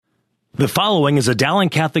The following is a Dowling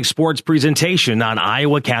Catholic Sports presentation on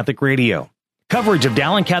Iowa Catholic Radio. Coverage of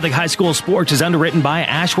Dowling Catholic High School sports is underwritten by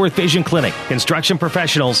Ashworth Vision Clinic, Construction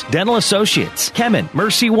Professionals, Dental Associates, Kemen,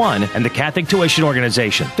 Mercy One, and the Catholic Tuition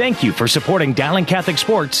Organization. Thank you for supporting Dowling Catholic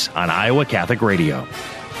Sports on Iowa Catholic Radio.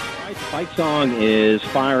 Fight Song is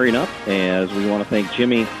firing up as we want to thank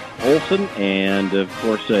Jimmy Olson and, of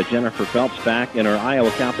course, Jennifer Phelps back in our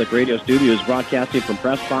Iowa Catholic Radio studios broadcasting from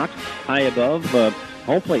Press Box high above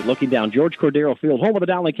home plate, looking down George Cordero Field, home of the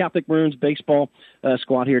Dowling Catholic Maroons baseball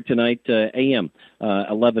squad here tonight, AM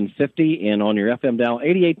 1150, and on your FM dial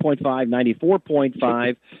 88.5,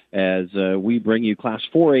 94.5, as we bring you Class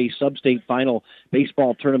 4A Substate Final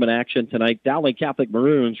baseball tournament action tonight. Dowling Catholic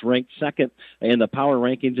Maroons ranked second in the power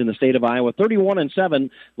rankings in the state of Iowa, 31-7,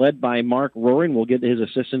 led by Mark Roaring. We'll get to his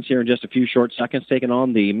assistance here in just a few short seconds, taking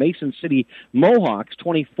on the Mason City Mohawks,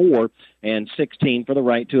 24-16, for the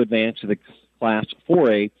right to advance to the Class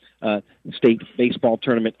 4A state baseball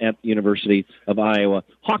tournament at the University of Iowa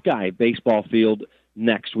Hawkeye baseball field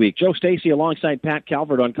next week. Joe Stacy alongside Pat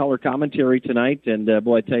Calvert on color commentary tonight, and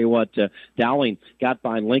boy, I tell you what, Dowling got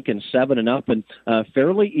by Lincoln 7-0, and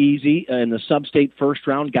fairly easy in the Substate first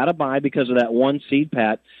round. Got a bye because of that one seed,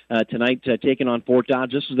 Pat. Tonight, taking on Fort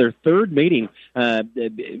Dodge. This is their third meeting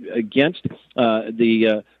against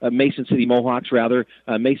the Mason City Mohawks.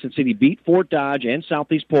 Mason City beat Fort Dodge and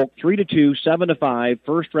Southeast Polk 3-2, 7-5,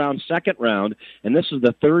 first round, second round, and this is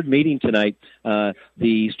the third meeting tonight.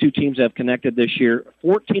 These two teams have connected this year.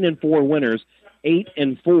 14-4 winners,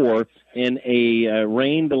 8-4 in a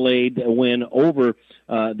rain-delayed win over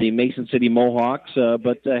the Mason City Mohawks.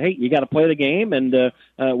 But hey, you got to play the game, and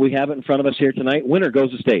we have it in front of us here tonight. Winner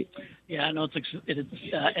goes to state. Yeah, no, it's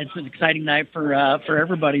an exciting night for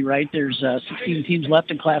everybody, right? There's 16 teams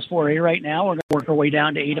left in Class 4A right now. We're going to work our way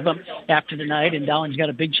down to 8 of them after the night, and Dowling's got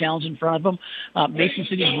a big challenge in front of them. Mason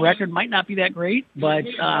City's record might not be that great, but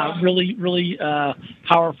really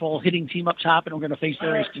powerful hitting team up top, and we're going to face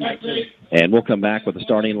their ace tonight too. And we'll come back with the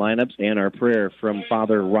starting lineups and our prayer from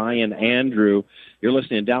Father Ryan Andrew. You're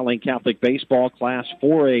listening to Dowling Catholic Baseball Class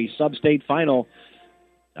 4A Substate Final.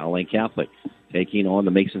 Dowling Catholic taking on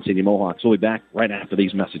the Mason City Mohawks. We'll be back right after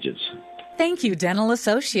these messages. Thank you, Dental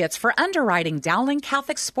Associates, for underwriting Dowling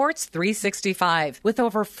Catholic Sports 365. With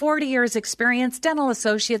over 40 years' experience, Dental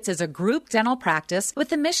Associates is a group dental practice with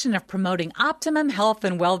the mission of promoting optimum health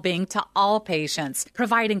and well-being to all patients,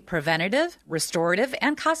 providing preventative, restorative,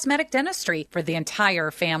 and cosmetic dentistry for the entire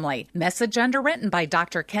family. Message underwritten by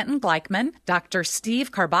Dr. Kenton Gleichman, Dr.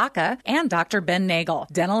 Steve Karbaka, and Dr. Ben Nagel.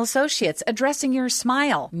 Dental Associates, addressing your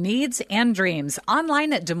smile, needs, and dreams.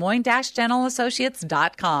 Online at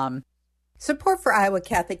DesMoines-DentalAssociates.com. Support for Iowa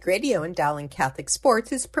Catholic Radio and Dowling Catholic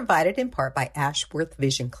Sports is provided in part by Ashworth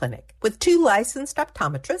Vision Clinic. With 2 licensed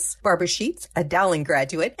optometrists, Barbara Sheets, a Dowling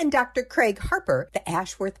graduate, and Dr. Craig Harper, the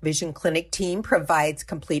Ashworth Vision Clinic team provides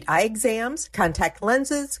complete eye exams, contact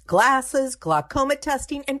lenses, glasses, glaucoma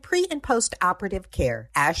testing, and pre- and post-operative care.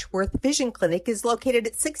 Ashworth Vision Clinic is located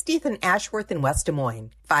at 60th and Ashworth in West Des Moines.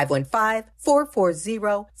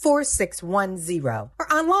 515-440-4610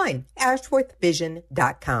 or online,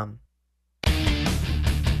 ashworthvision.com.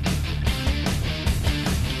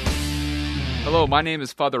 Hello, my name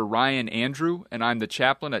is Father Ryan Andrew, and I'm the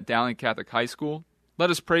chaplain at Dowling Catholic High School.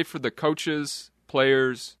 Let us pray for the coaches,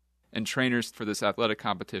 players, and trainers for this athletic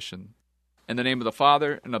competition. In the name of the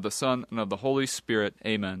Father, and of the Son, and of the Holy Spirit,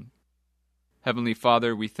 amen. Heavenly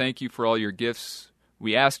Father, we thank you for all your gifts.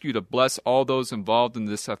 We ask you to bless all those involved in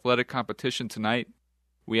this athletic competition tonight.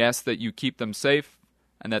 We ask that you keep them safe,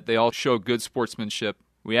 and that they all show good sportsmanship.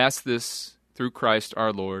 We ask this through Christ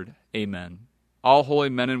our Lord, amen. All holy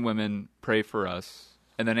men and women, pray for us.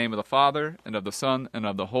 In the name of the Father, and of the Son, and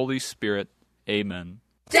of the Holy Spirit. Amen.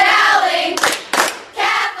 Dowling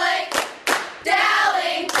Catholic!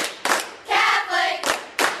 Dowling Catholic!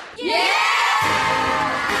 Yeah!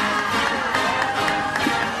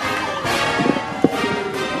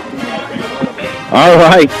 All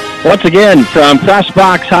right. Once again, from Press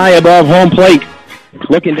Box high above home plate,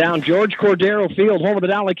 looking down George Cordero Field, home of the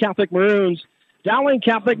Dowling Catholic Maroons. Dowling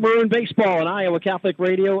Catholic Maroon Baseball on Iowa Catholic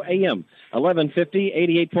Radio, AM 1150,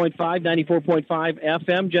 88.5, 94.5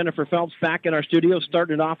 FM. Jennifer Phelps back in our studio,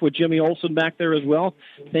 starting it off with Jimmy Olson back there as well.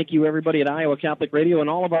 Thank you, everybody at Iowa Catholic Radio and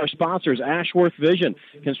all of our sponsors, Ashworth Vision,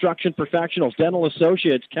 Construction Professionals, Dental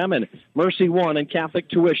Associates, Kemen, Mercy One, and Catholic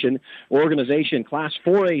Tuition Organization. Class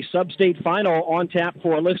 4A Substate Final on tap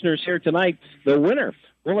for our listeners here tonight. The winner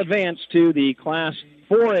will advance to the Class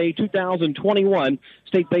 4A 2021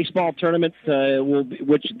 state baseball tournament,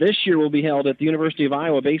 which this year will be held at the University of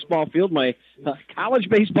Iowa baseball field. My college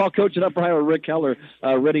baseball coach at Upper Iowa, Rick Keller,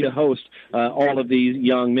 ready to host all of these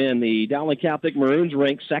young men. The Dowling Catholic Maroons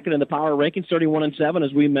ranked second in the power rankings, 31-7,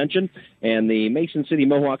 as we mentioned, and the Mason City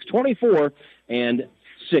Mohawks 24-16.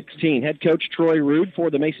 Head coach Troy Rude for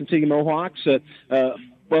the Mason City Mohawks.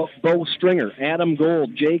 Bo Stringer, Adam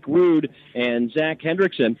Gold, Jake Rude, and Zach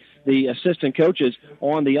Hendrickson, the assistant coaches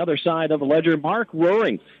on the other side of the ledger. Mark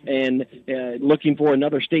Roaring, and looking for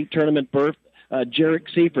another state tournament berth, Jarek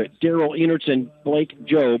Seifert, Daryl Enertson, Blake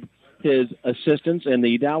Job, his assistants, and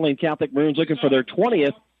the Dowling Catholic Maroons looking for their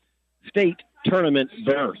 20th state tournament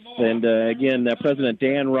berth. And again, President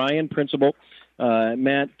Dan Ryan, Principal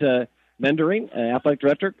Matt Mendering, Athletic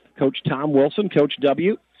Director, Coach Tom Wilson, Coach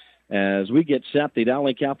W. As we get set, the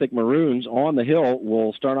Dowling Catholic Maroons on the hill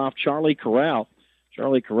will start off Charlie Corral.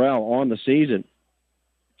 Charlie Corral on the season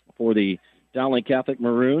for the Dowling Catholic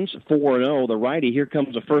Maroons, 4-0. The righty, here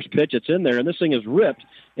comes the first pitch. It's in there, and this thing is ripped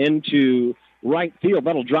into right field.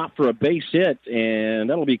 That'll drop for a base hit, and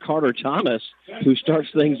that'll be Carter Thomas who starts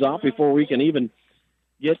things off before we can even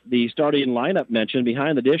get the starting lineup mentioned.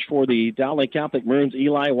 Behind the dish for the Dowling Catholic Maroons,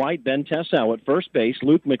 Eli White, Ben Tessau at first base,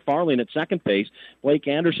 Luke McFarlane at second base, Blake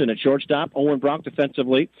Anderson at shortstop, Owen Brock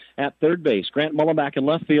defensively at third base, Grant Mullenback in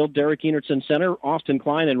left field, Derek Enertson center, Austin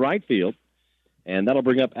Klein in right field. And that'll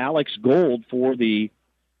bring up Alex Gold for the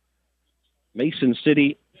Mason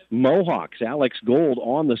City Mohawks. Alex Gold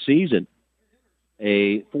on the season,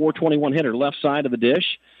 a .421 hitter left side of the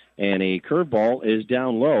dish, and a curveball is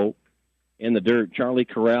down low in the dirt. Charlie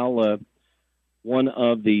Corral, one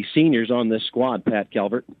of the seniors on this squad, Pat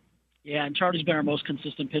Calvert. Yeah, and Charlie's been our most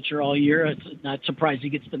consistent pitcher all year. It's not surprised he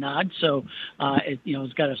gets the nod. So,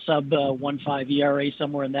 he's got a sub 1.5 ERA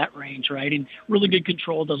somewhere in that range, right? And really good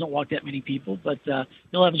control. Doesn't walk that many people, but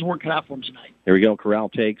he'll have his work cut out for him tonight. Here we go. Corral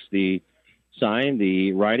takes the sign.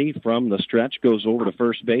 The righty from the stretch goes over to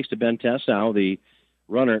first base to Ben Tessau. The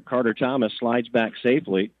runner, Carter Thomas, slides back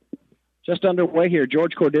safely. Just underway here,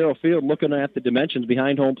 George Cordero Field, looking at the dimensions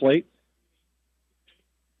behind home plate.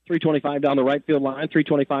 325 down the right field line,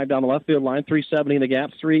 325 down the left field line, 370 in the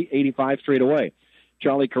gap, 385 straight away.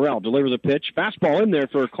 Charlie Corral delivers a pitch. Fastball in there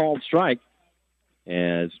for a called strike.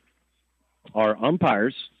 As our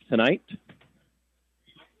umpires tonight,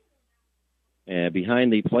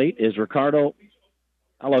 behind the plate is Ricardo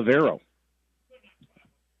Oliverio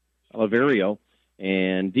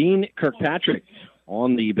and Dean Kirkpatrick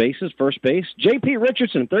on the bases, first base. J.P.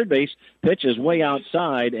 Richardson, third base. Pitch is way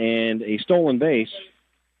outside, and a stolen base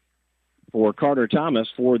for Carter Thomas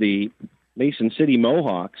for the Mason City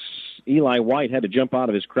Mohawks. Eli White had to jump out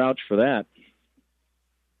of his crouch for that.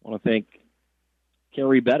 I want to thank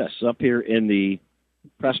Kerry Bettis up here in the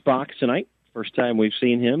press box tonight. First time we've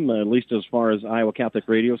seen him, at least as far as Iowa Catholic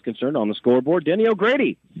Radio is concerned, on the scoreboard. Denny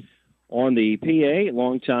O'Grady on the PA,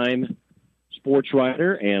 longtime sports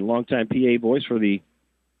writer and longtime PA voice for the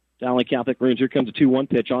Dowling Catholic Maroons. Here comes a 2-1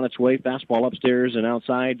 pitch on its way. Fastball upstairs and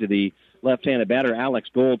outside to the left-handed batter, Alex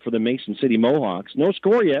Gold, for the Mason City Mohawks. No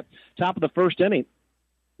score yet. Top of the first inning.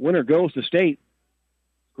 Winner goes to state.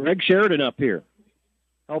 Greg Sheridan up here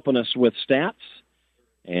helping us with stats.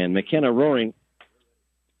 And McKenna Roaring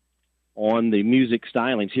on the music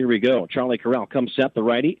stylings. Here we go. Charlie Corral comes set, the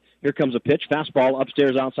righty. Here comes a pitch. Fastball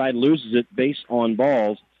upstairs outside, loses it, base on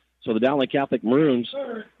balls. So the Dowling Catholic Maroons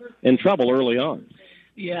in trouble early on.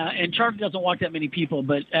 Yeah, and Charlie doesn't walk that many people,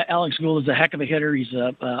 but Alex Gould is a heck of a hitter. He's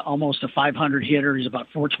almost a 500 hitter. He's about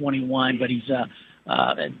 421, but he's at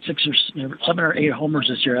 7 or 8 homers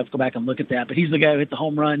this year. I have to go back and look at that. But he's the guy who hit the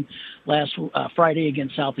home run last Friday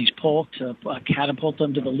against Southeast Polk to catapult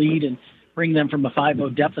them to the lead and bring them from a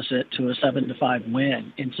 5-0 deficit to a 7-5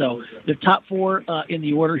 win. And so the top 4 in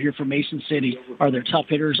the order here for Mason City are their top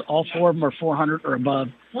hitters. All 4 of them are 400 or above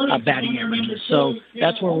batting averages. So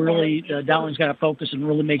that's where we really, Dowling's got to focus and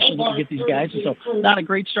really make sure that we get these guys. And so not a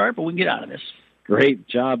great start, but we can get out of this. Great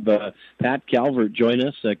job. Pat Calvert joined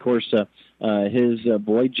us. Of course, his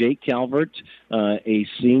boy, Jake Calvert, a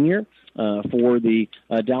senior for the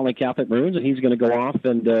Dowling Catholic Maroons, and he's going to go off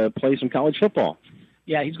and play some college football.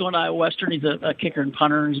 Yeah, he's going to Iowa Western. He's a kicker and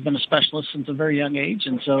punter. He's been a specialist since a very young age,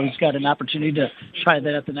 and so he's got an opportunity to try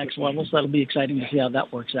that at the next level, so that'll be exciting to see how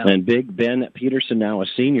that works out. And Big Ben Peterson, now a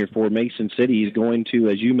senior for Mason City. He's going to,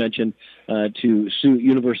 as you mentioned, to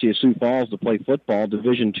University of Sioux Falls to play football,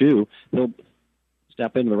 Division II. He'll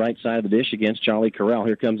step into the right side of the dish against Charlie Corral.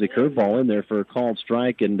 Here comes a curveball in there for a called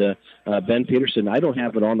strike, and Ben Peterson, I don't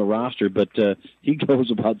have it on the roster, but he goes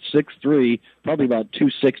about 6'3", probably about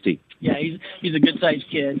 260. Yeah, he's a good-sized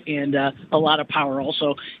kid and a lot of power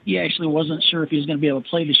also. He actually wasn't sure if he was going to be able to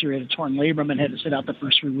play this year. He had a torn labrum and had to sit out the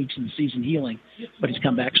first 3 weeks of the season healing, but he's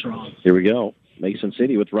come back strong. Here we go. Mason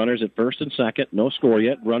City with runners at first and second. No score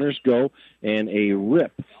yet. Runners go, and a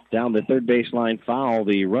rip down the third baseline foul.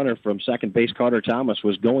 The runner from second base, Carter Thomas,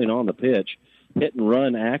 was going on the pitch. Hit and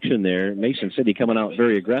run action there. Mason City coming out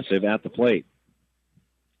very aggressive at the plate.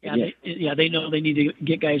 Yeah, they know they need to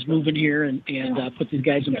get guys moving here and put these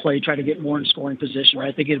guys in play, try to get more in scoring position,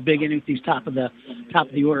 right? They get a big inning with these top of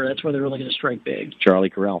the order. That's where they're really going to strike big. Charlie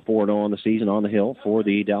Corral 4-0 on the season on the hill for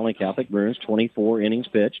the Dowling Catholic Maroons. 24 innings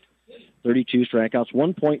pitched, 32 strikeouts,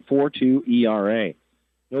 1.42 ERA.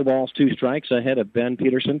 No balls, 2 strikes ahead of Ben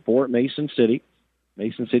Peterson for Mason City.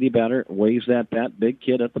 Mason City batter waves that bat. Big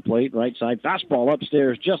kid at the plate, right side. Fastball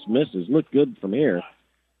upstairs, just misses. Looked good from here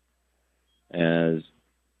as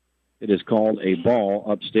it is called a ball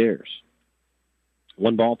upstairs.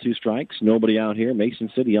 1 ball, 2 strikes. Nobody out here. Mason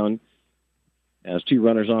City has 2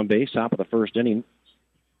 runners on base. Top of the first inning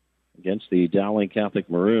against the Dowling Catholic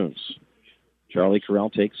Maroons. Charlie Corral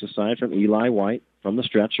takes a side from Eli White from the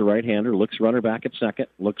stretch. A right-hander looks runner back at second.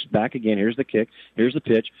 Looks back again. Here's the kick. Here's the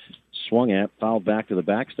pitch. Swung at. Fouled back to the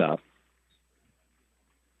backstop.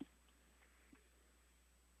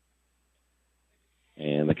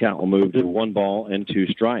 And the count will move to 1 ball and 2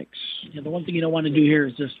 strikes. Yeah, the one thing you don't want to do here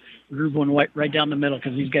is just groove one right down the middle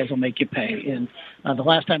because these guys will make you pay. And the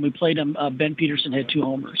last time we played them, Ben Peterson had 2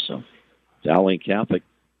 homers. So Dowling Catholic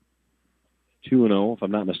 2-0, if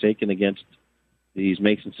I'm not mistaken, against these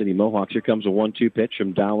Mason City Mohawks. Here comes a 1-2 pitch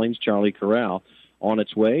from Dowling's Charlie Corral. On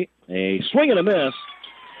its way, a swing and a miss,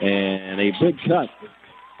 and a big cut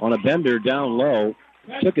on a bender down low.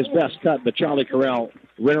 Took his best cut, but Charlie Corral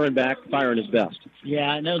rearing back, firing his best.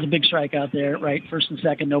 Yeah, and that was a big strike out there, right? First and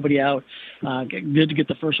second, nobody out. Good to get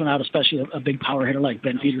the first one out, especially a big power hitter like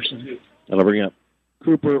Ben Peterson. That'll bring up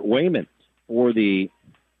Cooper Wayman for the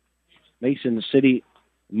Mason City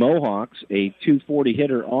Mohawks, a 240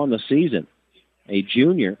 hitter on the season. A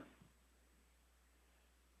junior,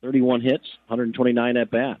 31 hits, 129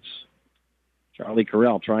 at-bats. Charlie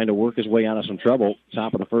Corral trying to work his way out of some trouble.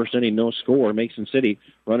 Top of the first inning, no score. Mason City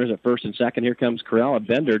runners at first and second. Here comes Corral. A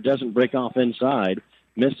bender doesn't break off inside.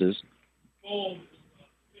 Misses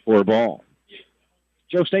for a ball.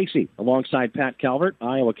 Joe Stacy alongside Pat Calvert,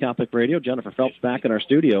 Iowa Catholic Radio. Jennifer Phelps back in our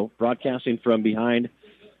studio, broadcasting from behind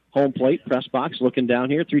home plate, press box, looking down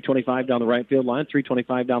here. 325 down the right field line,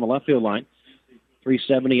 325 down the left field line.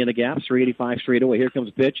 370 in the gap, 385 straight away. Here comes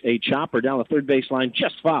a pitch. A chopper down the third baseline,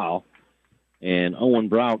 just foul. And Owen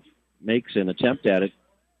Brock makes an attempt at it.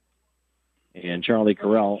 And Charlie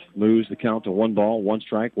Corral moves the count to 1 ball, 1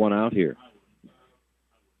 strike, 1 out here.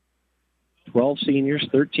 12 seniors,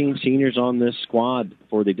 13 seniors on this squad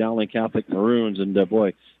for the Dowling Catholic Maroons. And,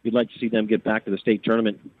 boy, you'd like to see them get back to the state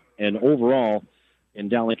tournament. And overall, in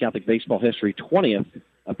Dowling Catholic baseball history, 20th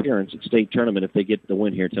appearance at state tournament if they get the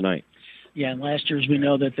win here tonight. Yeah, and last year's we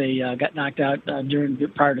know that they got knocked out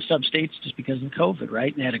prior to Substates just because of COVID,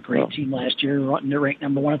 right? And they had a great team last year. They're ranked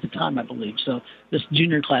number 1 at the time, I believe. So this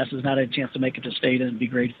junior class has not had a chance to make it to state, and it'd be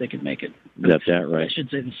great if they could make it. That's that right. I should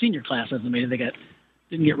say the senior class hasn't made it. They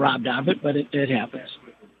didn't get robbed of it, but it happens.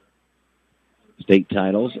 State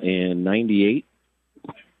titles in 98,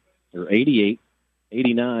 or 88,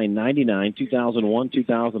 89, 99, 2001,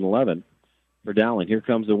 2011. For Dowling. Here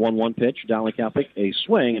comes the 1-1 pitch. Dowling Catholic, a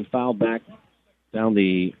swing and fouled back down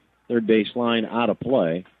the third base line out of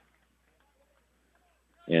play.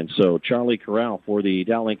 And so Charlie Corral for the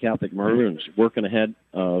Dowling Catholic Maroons working ahead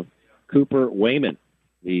of Cooper Wayman,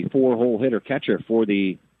 the 4-hole hitter catcher for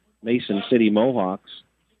the Mason City Mohawks.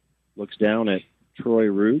 Looks down at Troy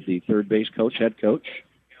Rude, the third base coach, head coach.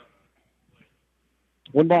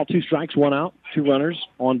 1 ball, 2 strikes, 1 out. 2 runners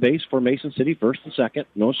on base for Mason City, first and second.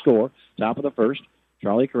 No score. Top of the first.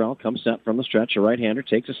 Charlie Corral comes set from the stretch. A right-hander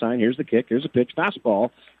takes a sign. Here's the kick. Here's a pitch. Fastball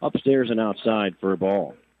upstairs and outside for a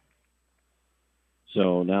ball.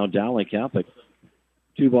 So now Dowling Catholic,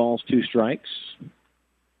 2 balls, 2 strikes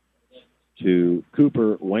to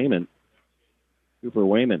Cooper Wayman. Cooper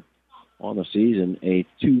Wayman on the season, a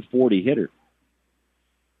 240 hitter.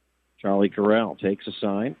 Charlie Corral takes a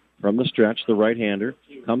sign. From the stretch, the right-hander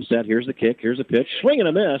comes set. Here's the kick. Here's a pitch. Swing and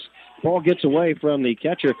a miss. Ball gets away from the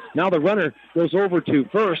catcher. Now the runner goes over to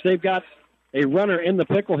first. They've got a runner in the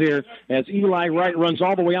pickle here as Eli Wright runs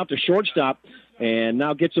all the way out to shortstop and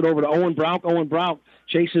now gets it over to Owen Brock. Owen Brock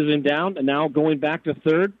chases him down and now going back to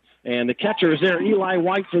third. And the catcher is there, Eli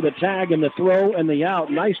White, for the tag and the throw and the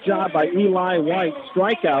out. Nice job by Eli White.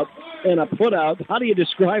 Strikeout and a put-out. How do you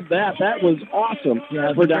describe that? That was awesome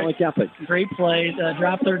for Dowling Catholic. Great play.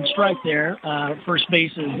 Drop third strike there. First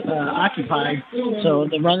base is occupied, so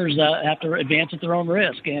the runners have to advance at their own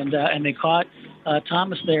risk. And they caught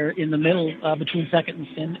Thomas there in the middle between second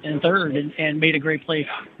and third and made a great play.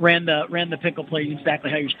 Ran the pickle play exactly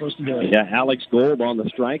how you're supposed to do it. Yeah, Alex Gold on the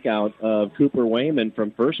strikeout of Cooper Wayman from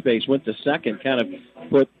first base, went to second, kind of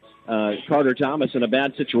put Carter Thomas in a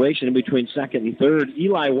bad situation in between second and third.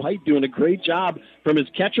 Eli White doing a great job from his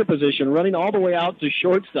catcher position, running all the way out to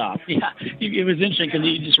shortstop. Yeah, it was interesting because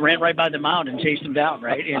he just ran right by the mound and chased him down,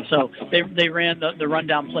 right? And so they ran the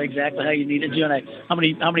rundown play exactly how you needed to. And how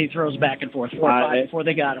many throws back and forth? 4 or 5 before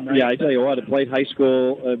they got him, right? Yeah, I tell you what, I played high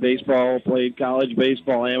school baseball, played college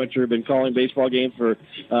baseball, amateur, been calling baseball games for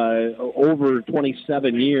over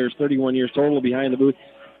 27 years, 31 years total behind the booth.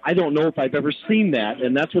 I don't know if I've ever seen that,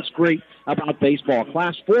 and that's what's great about baseball.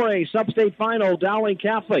 Class 4A Substate Final, Dowling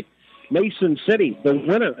Catholic, Mason City. The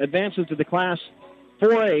winner advances to the Class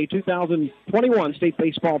 4A 2021 State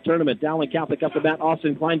Baseball Tournament. Dowling Catholic up the bat,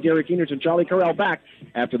 Austin Klein, Derek Eners, and Charlie Corral back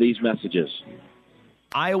after these messages.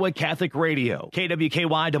 Iowa Catholic Radio,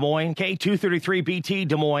 KWKY Des Moines, K233BT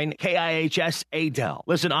Des Moines, KIHS Adel.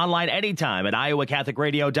 Listen online anytime at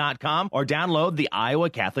iowacatholicradio.com or download the Iowa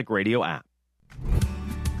Catholic Radio app.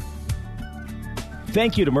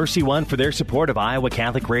 Thank you to Mercy One for their support of Iowa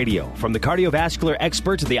Catholic Radio. From the cardiovascular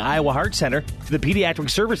experts at the Iowa Heart Center to the pediatric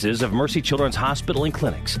services of Mercy Children's Hospital and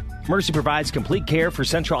Clinics, Mercy provides complete care for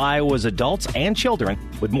Central Iowa's adults and children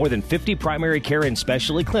with more than 50 primary care and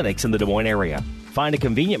specialty clinics in the Des Moines area. Find a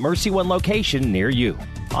convenient Mercy One location near you.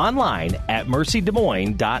 Online at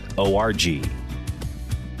mercydesmoines.org.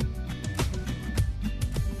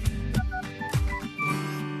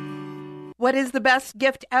 What is the best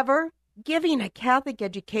gift ever? Giving a Catholic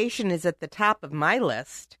education is at the top of my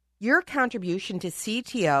list. Your contribution to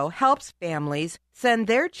CTO helps families send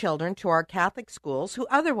their children to our Catholic schools who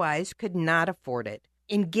otherwise could not afford it.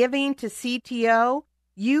 In giving to CTO,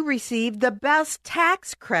 you receive the best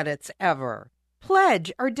tax credits ever.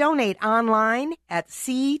 Pledge or donate online at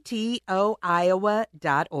ctoiowa.org.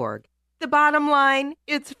 The bottom line,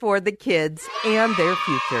 it's for the kids and their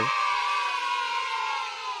future.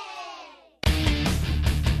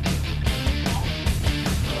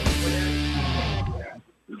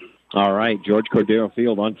 All right, George Cordero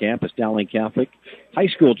Field on campus, Dowling Catholic High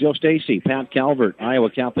School. Joe Stacy, Pat Calvert, Iowa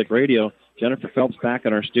Catholic Radio, Jennifer Phelps back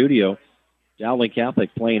in our studio. Dowling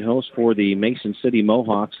Catholic playing host for the Mason City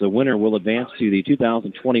Mohawks. The winner will advance to the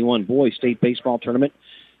 2021 Boys State Baseball Tournament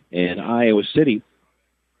in Iowa City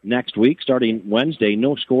next week, starting Wednesday.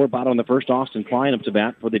 No score, bottom of the first. Austin Klein up to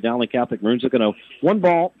bat for the Dowling Catholic Maroons. Looking at 1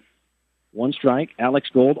 ball, 1 strike. Alex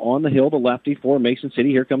Gold on the hill, the lefty for Mason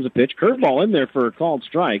City. Here comes a pitch. Curveball in there for a called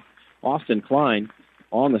strike. Austin Klein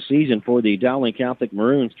on the season for the Dowling Catholic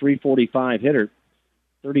Maroons, 345 hitter,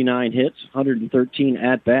 39 hits, 113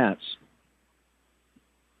 at-bats.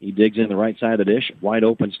 He digs in the right side of the dish, wide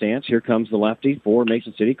open stance. Here comes the lefty for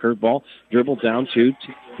Mason City. Curveball dribbled down to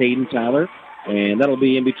Caden Tyler, and that'll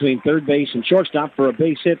be in between third base and shortstop for a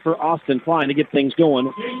base hit for Austin Klein to get things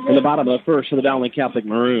going in the bottom of the first for the Dowling Catholic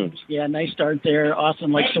Maroons. Yeah, nice start there.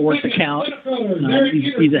 Austin likes to work the count.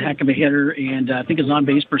 He's a heck of a hitter, and I think his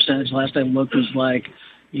on-base percentage last I looked was like,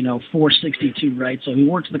 462, right? So he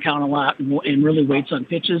works the count a lot and really waits on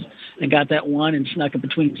pitches and got that one and snuck it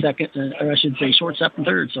between second, or I should say shortstop and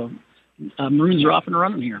third. So Maroons are off and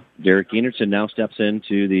running here. Derek Enertson now steps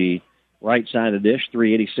into the right side of the dish,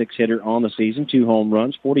 386 hitter on the season, 2 home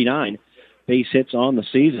runs, 49 base hits on the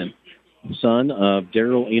season. Son of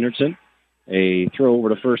Daryl Enertson. A throw over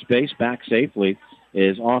to first base, back safely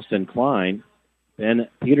is Austin Klein. Ben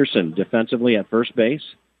Peterson defensively at first base.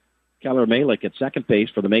 Keller Malik at second base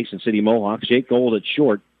for the Mason City Mohawks. Jake Gold at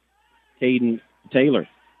short. Caden Taylor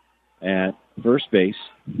at first base.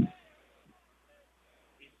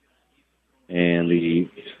 And the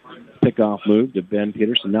pickoff move to Ben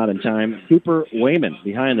Peterson, not in time. Cooper Wayman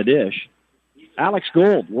behind the dish. Alex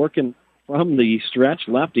Gold working from the stretch.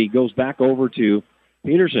 Lefty goes back over to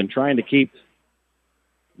Peterson, trying to keep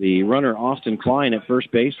the runner Austin Klein at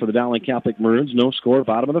first base for the Dowling Catholic Maroons. No score,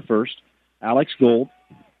 bottom of the first. Alex Gold,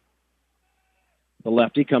 the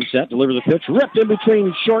lefty, comes set, delivers a pitch, ripped in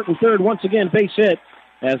between short and third. Once again, base hit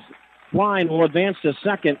as Klein will advance to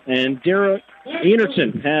second, and Derek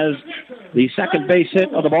Enertson has the second base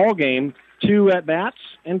hit of the ball game 2 at-bats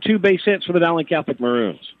and 2 base hits for the Dowling Catholic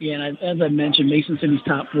Maroons. Yeah, and as I mentioned, Mason City's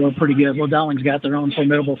top 4 are pretty good. Well, Dowling's got their own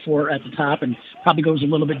formidable 4 at the top and probably goes a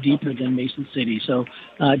little bit deeper than Mason City. So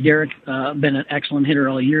Derek, been an excellent hitter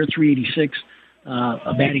all year, 386.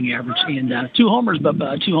 A batting average, and 2 homers, but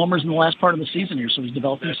 2 homers in the last part of the season here, so he's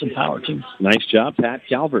developing some power, too. Nice job, Pat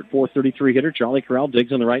Calvert, 433 hitter. Charlie Corral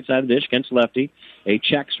digs on the right side of the dish against lefty. A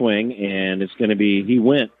check swing, and it's going to be, he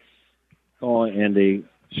went, and a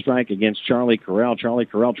strike against Charlie Corral. Charlie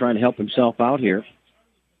Corral trying to help himself out here.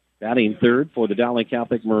 Batting third for the Dowling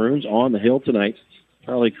Catholic Maroons on the hill tonight.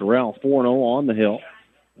 Charlie Corral, 4-0 on the hill,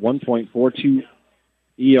 1.42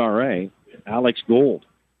 ERA. Alex Gold,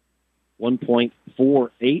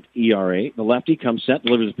 1.48 ERA. The lefty comes set,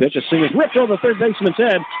 delivers a pitch. A swing is ripped over the third baseman's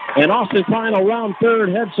head, and Austin Pine around third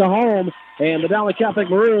heads to home, and the Dowling Catholic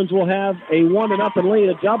Maroons will have a 1-0 lead,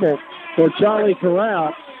 a double for Charlie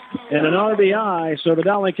Corral, and an RBI. So the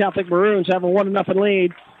Dowling Catholic Maroons have a 1-0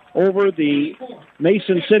 lead over the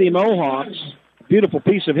Mason City Mohawks. Beautiful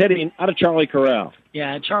piece of hitting out of Charlie Corral.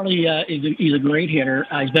 Yeah, Charlie, he's a great hitter.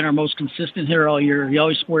 He's been our most consistent hitter all year. He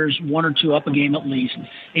always squares 1 or 2 up a game at least.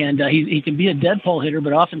 And he can be a dead pull hitter,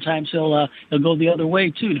 but oftentimes he'll go the other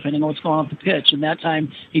way, too, depending on what's going on with the pitch. And that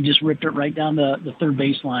time, he just ripped it right down the third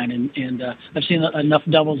baseline. And I've seen enough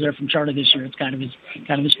doubles there from Charlie this year. It's kind of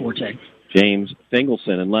his forte. James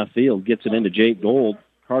Fingleson in left field gets it into Jake Gold.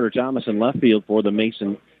 Carter Thomas in left field for the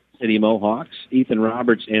Mason City Mohawks. Ethan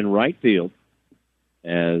Roberts in right field,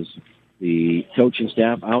 as the coaching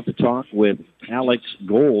staff out to talk with Alex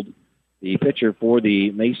Gold, the pitcher for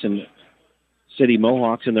the Mason City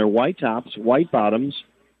Mohawks, in their white tops, white bottoms,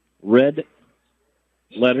 red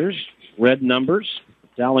letters, red numbers.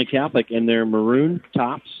 Dowling Catholic in their maroon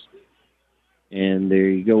tops. And there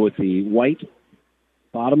you go with the white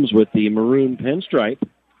bottoms with the maroon pinstripe.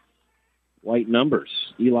 White numbers.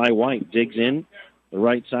 Eli White digs in the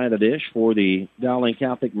right side of the dish for the Dowling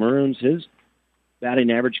Catholic Maroons. His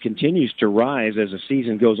batting average continues to rise as the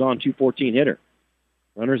season goes on. 214 hitter.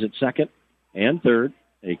 Runners at second and third.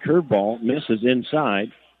 A curveball misses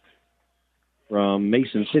inside from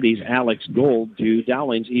Mason City's Alex Gold to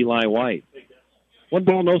Dowling's Eli White. 1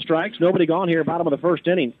 ball, no strikes. Nobody gone here. Bottom of the first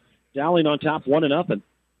inning. Dowling on top, 1-0.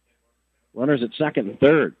 Runners at second and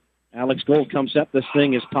third. Alex Gold comes up. This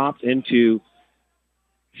thing is popped into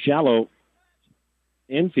shallow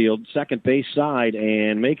infield, second base side,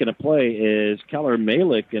 and making a play is Keller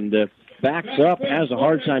Malik, and backs up, has a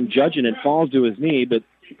hard time judging it, falls to his knee, but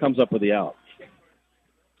comes up with the out.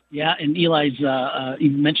 Yeah, and Eli's, he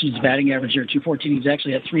mentioned his batting average here, 214. He's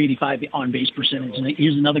actually at 385 on-base percentage. And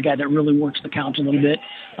he's another guy that really works the count a little bit.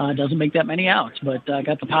 Doesn't make that many outs, but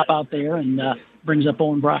got the pop out there and brings up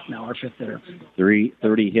Owen Brock now, our fifth hitter.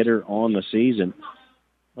 330 hitter on the season,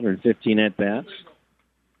 115 at-bats,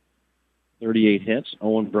 38 hits.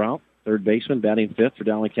 Owen Brock, third baseman, batting fifth for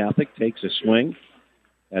Dowling Catholic, takes a swing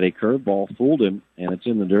at a curveball, fooled him, and it's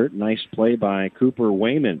in the dirt. Nice play by Cooper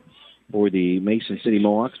Wayman for the Mason City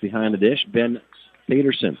Mohawks. Behind the dish, Ben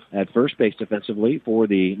Peterson at first base defensively for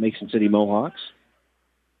the Mason City Mohawks.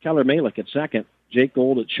 Keller Malik at second. Jake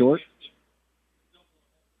Gold at short.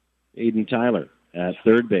 Aiden Tyler at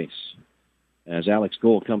third base. As Alex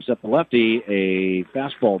Gold comes up the lefty, a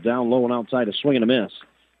fastball down low and outside, a swing and a miss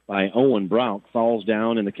by Owen Brock. Falls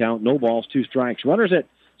down in the count. No balls, 2 strikes. Runners at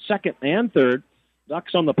second and third.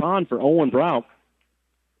 Ducks on the pond for Owen Brock.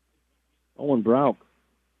 Owen Brock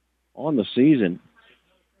on the season,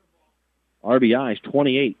 RBIs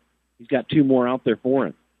 28. He's got 2 more out there for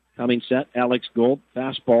him. Coming set, Alex Gold,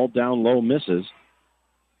 fastball down low, misses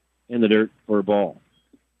in the dirt for a ball.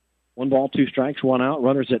 1 ball, 2 strikes, 1 out.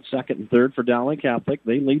 Runners at second and third for Dowling Catholic.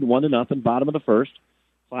 They lead 1-0, bottom of the first.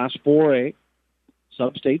 Class 4A,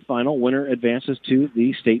 Substate final. Winner advances to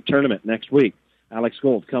the state tournament next week. Alex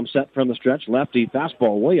Gold comes set from the stretch, lefty,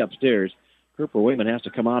 fastball way upstairs. Cooper Wayman has to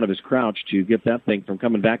come out of his crouch to get that thing from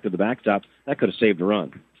coming back to the backstop. That could have saved a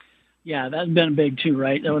run. Yeah, that's been big too,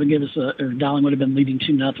 right? That would have given us Dowling would have been leading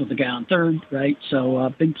 2-0 with the guy on third, right?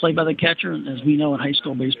 So big play by the catcher. And as we know in high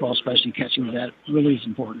school baseball, especially catching that really is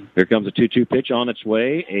important. Here comes a 2-2 pitch on its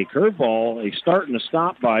way. A curveball, a start and a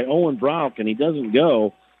stop by Owen Brock, and he doesn't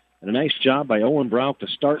go. And a nice job by Owen Brock to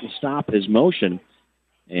start and stop his motion.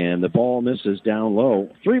 And the ball misses down low.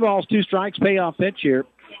 3 balls, 2 strikes, payoff pitch here.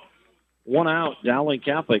 1 out, Dowling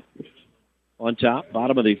Catholic on top,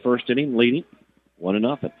 bottom of the first inning, leading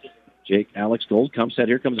 1-0. Alex Gold comes set.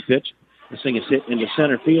 Here comes a pitch. This thing is hit into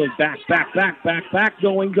center field. Back,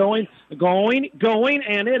 going,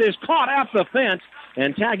 and it is caught at the fence.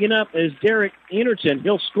 And tagging up is Derek Enerton.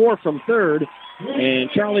 He'll score from third. And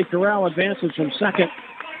Charlie Corral advances from second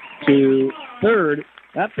to third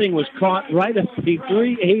That thing was caught right at the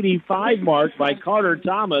 385 mark by Carter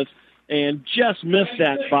Thomas and just missed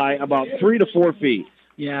that by about 3 to 4 feet.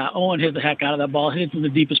 Yeah, Owen hit the heck out of that ball. Hit it to the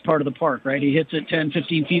deepest part of the park, right? He hits it 10,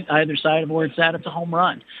 15 feet either side of where it's at. It's a home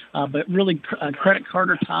run. But really credit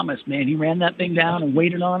Carter Thomas, man. He ran that thing down and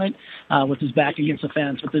waited on it with his back against the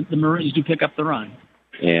fence. But the Maroons do pick up the run.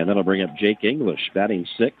 And that'll bring up Jake English, batting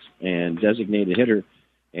sixth and designated hitter.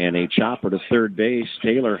 And a chopper to third base.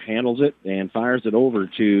 Taylor handles it and fires it over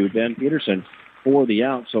to Ben Peterson for the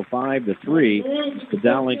out. So 5-3. The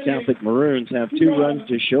Dowling Catholic Maroons have 2 runs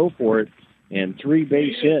to show for it and 3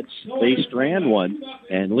 base hits. They strand one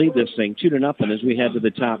and lead this thing 2-0 as we head to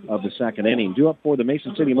the top of the second inning. Due up for the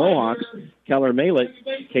Mason City Mohawks, Keller Malick,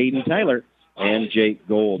 Caden Tyler, and Jake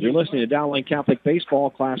Gold. You're listening to Dowling Catholic Baseball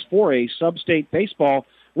Class 4A Substate Baseball.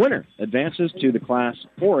 Winner advances to the Class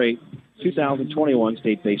 4A 2021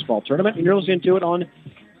 State Baseball Tournament, and you're listening to it on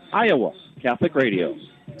Iowa Catholic Radio.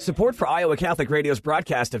 Support for Iowa Catholic Radio's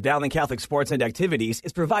broadcast of Dowling Catholic sports and activities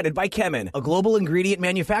is provided by Kemin, a global ingredient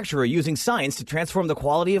manufacturer using science to transform the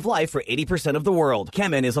quality of life for 80% of the world.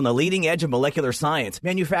 Kemin is on the leading edge of molecular science,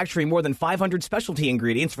 manufacturing more than 500 specialty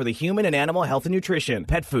ingredients for the human and animal health and nutrition,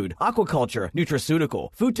 pet food, aquaculture,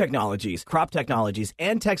 nutraceutical, food technologies, crop technologies,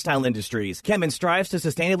 and textile industries. Kemin strives to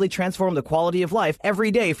sustainably transform the quality of life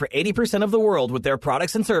every day for 80% of the world with their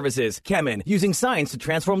products and services. Kemin, using science to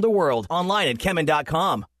transform the world. Online at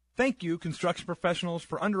kemin.com. Thank you, construction professionals,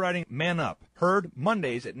 for underwriting Man Up. Heard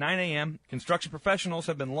Mondays at 9 a.m., construction professionals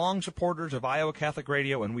have been long supporters of Iowa Catholic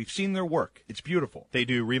Radio, and we've seen their work. It's beautiful. They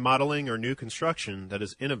do remodeling or new construction that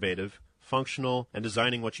is innovative, functional, and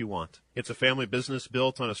designing what you want. It's a family business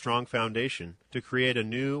built on a strong foundation to create a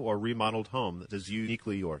new or remodeled home that is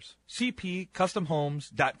uniquely yours.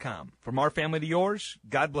 CPCustomHomes.com. From our family to yours,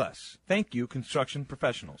 God bless. Thank you, construction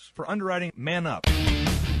professionals, for underwriting Man Up.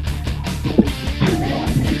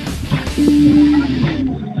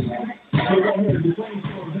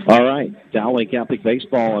 All right, Dowling Catholic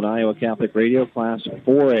Baseball and Iowa Catholic Radio Class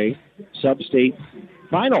 4A Substate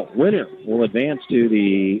Final. Winner will advance to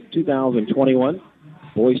the 2021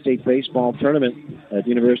 Boys State Baseball Tournament at the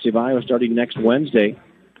University of Iowa starting next Wednesday.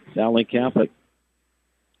 Dowling Catholic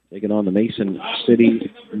taking on the Mason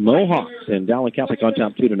City Mohawks, and Dowling Catholic on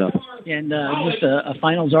top 2-0. And just a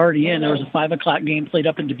finals already in. There was a 5 o'clock game played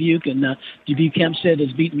up in Dubuque, and Dubuque Hempstead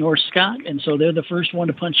has beaten North Scott, and so they're the first one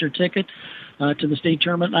to punch their ticket to the state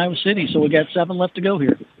tournament in Iowa City. So we got 7 left to go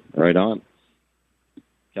here. Right on.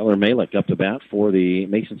 Keller Malick up to bat for the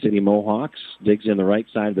Mason City Mohawks. Digs in the right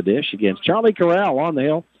side of the dish against Charlie Corral on the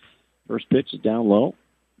hill. First pitch is down low.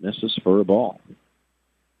 Misses for a ball.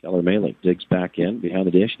 Keller Malick digs back in behind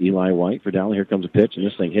the dish. Eli White for Dowling. Here comes a pitch, and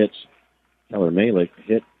this thing hits Keller Malick,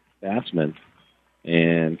 hit batsman.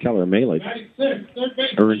 And Keller Malick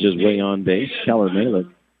earns his way on base. Keller Malick,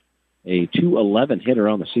 a .211 hitter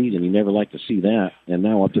on the season. You never like to see that. And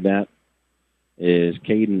now up to bat is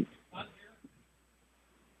Caden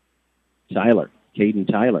Tyler.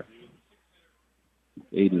 Caden Tyler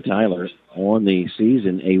on the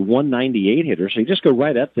season, a .198 hitter. So you just go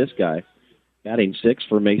right at this guy. Batting 6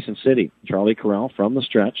 for Mason City. Charlie Corral from the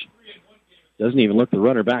stretch. Doesn't even look the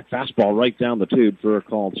runner back. Fastball right down the tube for a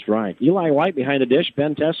called strike. Eli White behind the dish.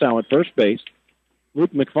 Ben Tessau at first base.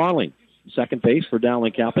 Luke McFarling, second base for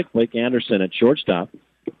Dowling Catholic. Blake Anderson at shortstop.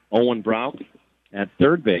 Owen Brown at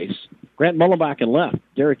third base. Grant Mullenbach in left.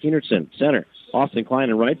 Derek Enertson, center. Austin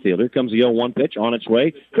Klein in right field. Here comes the 0-1 pitch on its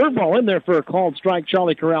way. Curveball in there for a called strike.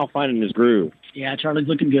 Charlie Corral finding his groove. Yeah, Charlie's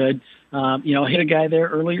looking good. Hit a guy there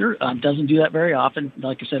earlier. Doesn't do that very often.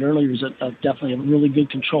 Like I said earlier, he's definitely a really good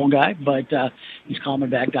control guy, but he's calming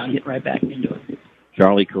back down, getting right back into it.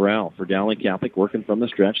 Charlie Corral for Dowling Catholic, working from the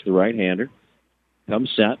stretch, the right-hander. Comes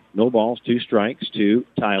set, no balls, 2 strikes to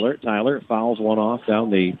Tyler. Tyler fouls one off down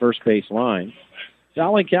the first base line.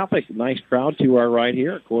 Dowling Catholic, nice crowd to our right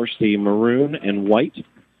here. Of course, the maroon and white.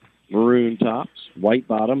 Maroon tops, white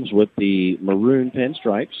bottoms with the maroon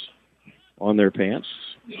pinstripes on their pants.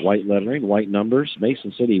 White lettering, white numbers.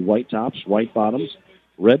 Mason City, white tops, white bottoms,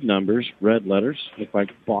 red numbers, red letters. Look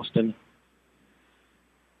like Boston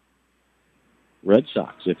Red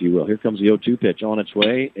Sox, if you will. Here comes the 0-2 pitch on its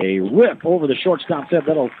way. A whip over the shortstop set.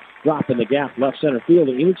 That'll drop in the gap left center field.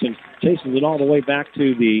 And Enertson chases it all the way back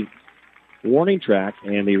to the warning track.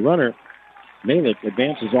 And the runner, Malick,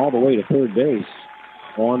 advances all the way to third base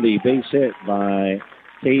on the base hit by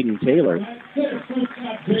Caden Taylor.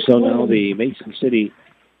 So now the Mason City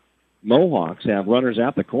Mohawks have runners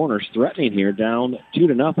at the corners, threatening here, down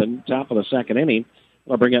 2-0, top of the second inning.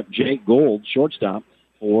 I'll bring up Jake Gold, shortstop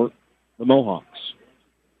for the Mohawks.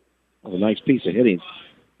 Well, a nice piece of hitting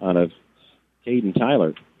out of Caden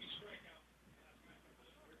Tyler.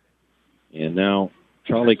 And now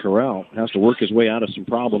Charlie Corral has to work his way out of some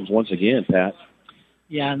problems once again, Pat.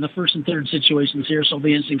 Yeah, in the first and third situations here, so it'll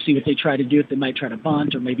be interesting to see what they try to do. If they might try to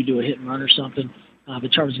bunt or maybe do a hit and run or something.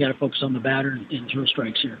 But Charlie's got to focus on the batter and throw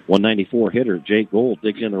strikes here. 194 hitter Jake Gold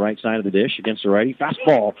digs in the right side of the dish against the righty.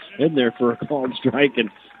 Fastball in there for a called strike,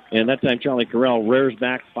 and that time Charlie Corral rears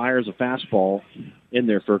back, fires a fastball in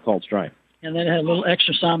there for a called strike. And then it had a little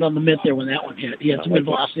extra sound on the mitt there when that one hit. He had some good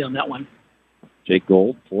velocity on that one. Jake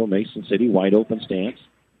Gold for Mason City, wide open stance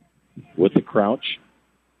with the crouch.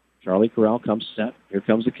 Charlie Corral comes set. Here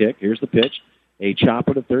comes the kick. Here's the pitch. A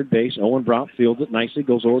chopper to third base. Owen Brock fields it nicely,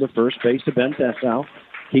 goes over to first base to Ben Tessow.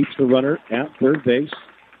 Keeps the runner at third base.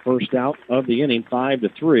 First out of the inning,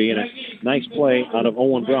 5-3, and a nice play out of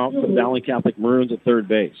Owen Brock for the Dowling Catholic Maroons at third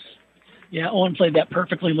base. Yeah, Owen played that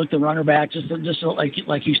perfectly. Looked the runner back just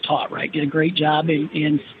like he's taught, right? Did a great job,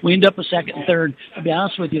 and we ended up with second and third. I'll be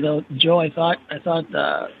honest with you though, Joe. I thought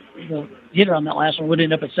the hitter on that last one would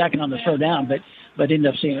end up at second on the throw down, but ended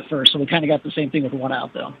up seeing it first. So we kind of got the same thing with one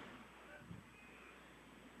out though.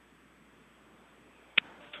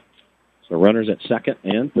 So runners at second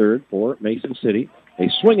and third for Mason City. A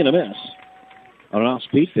swing and a miss on an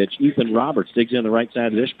off-speed pitch. Ethan Roberts digs in the right side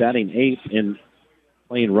of the dish, batting eighth in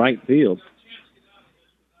playing right field.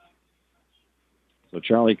 So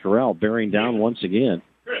Charlie Corral bearing down once again.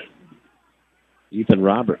 Ethan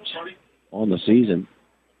Roberts on the season,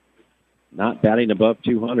 not batting above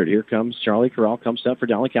 200. Here comes Charlie Corral, comes set for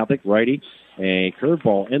Dowling Catholic, righty. A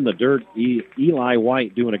curveball in the dirt. Eli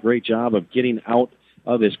White doing a great job of getting out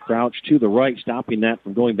of his crouch to the right, stopping that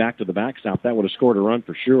from going back to the backstop. That would have scored a run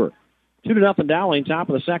for sure. 2-0 Dowling, top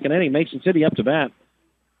of the second inning. Mason City up to bat.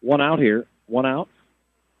 One out here. One out.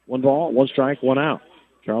 One ball, one strike, one out.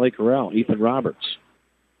 Charlie Corral, Ethan Roberts.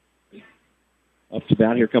 Up to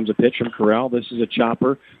bat. Here comes a pitch from Corral. This is a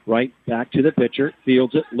chopper right back to the pitcher.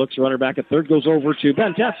 Fields it. Looks runner back at third. Goes over to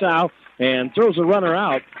Ben Tessow and throws a runner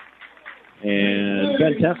out. And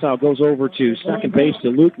Ben Tessow goes over to second base to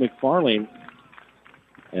Luke McFarlane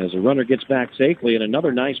as the runner gets back safely. And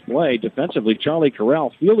another nice play defensively. Charlie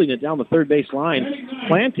Corral fielding it down the third base line,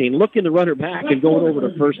 planting, looking the runner back, and going over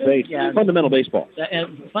to first base. Yeah, fundamental baseball.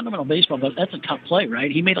 Fundamental baseball, but that's a tough play, right?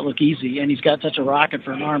 He made it look easy, and he's got such a rocket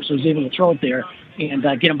for an arm, so he's able to throw it there and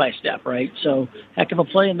get him by step, right? So heck of a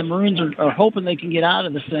play, and the Maroons are hoping they can get out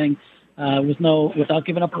of this thing without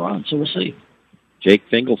giving up a run. So we'll see. Jake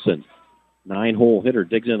Fingelson, 9-hole hitter,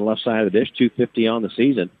 digs in the left side of the dish, 250 on the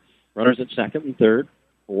season. Runners at second and third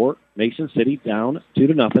for Mason City, down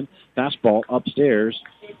 2-0. Fastball upstairs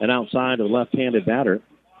and outside of the left-handed batter.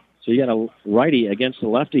 So you got a righty against the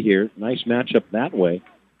lefty here. Nice matchup that way.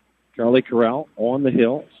 Charlie Corral on the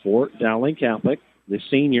hill for Dowling Catholic. The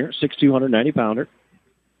senior, 6'2", 190-pounder.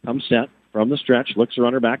 Comes set from the stretch. Looks the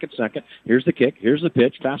runner back at second. Here's the kick. Here's the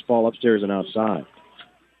pitch. Fastball upstairs and outside.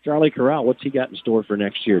 Charlie Corral, what's he got in store for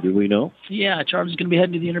next year? Do we know? Yeah, Charlie's going to be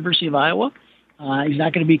heading to the University of Iowa. He's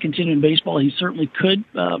not going to be continuing baseball. He certainly could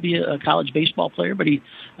be a college baseball player, but he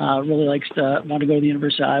really likes to want to go to the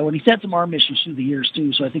University of Iowa. And he's had some arm issues through the years,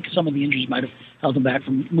 too, so I think some of the injuries might have held him back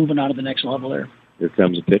from moving on to the next level there. Here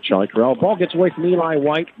comes a pitch. Charlie Corral. Ball gets away from Eli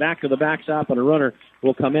White. Back to the backstop, and a runner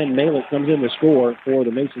will come in. Malek comes in to score for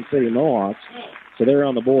the Mason City Mohawks. So they're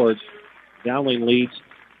on the board. Dowling leads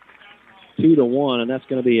 2-1, and that's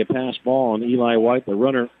going to be a pass ball on Eli White. The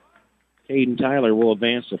runner, Caden Tyler, will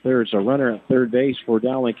advance to third. So runner at third base for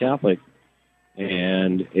Dowling Catholic.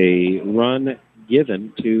 And a run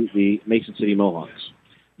given to the Mason City Mohawks.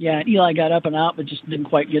 Yeah, Eli got up and out, but just didn't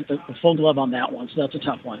quite get the full glove on that one, so that's a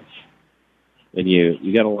tough one. And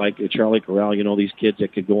you got to like Charlie Corral, these kids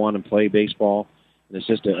that could go on and play baseball. And it's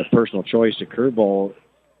just a personal choice. The curveball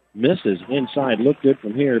misses inside. Looked good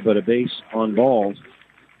from here, but a base on balls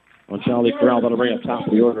on Charlie Corral. That'll bring up top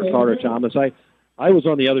of the order Carter Thomas. I was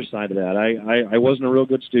on the other side of that. I wasn't a real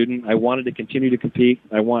good student. I wanted to continue to compete.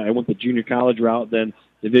 I went the junior college route, then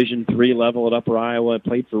Division III level at Upper Iowa. I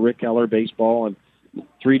played for Rick Keller baseball and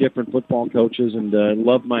 3 different football coaches, and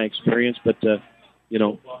loved my experience. But,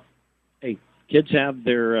 hey, kids have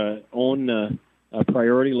their own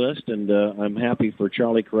priority list, and I'm happy for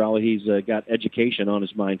Charlie Corral. He's got education on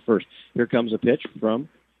his mind first. Here comes a pitch from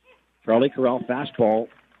Charlie Corral. Fastball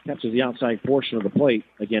catches the outside portion of the plate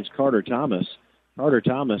against Carter Thomas. Carter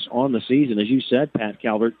Thomas on the season, as you said, Pat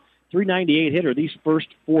Calvert, 398 hitter. These first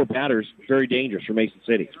 4 batters, very dangerous for Mason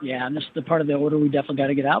City. Yeah, and this is the part of the order we definitely got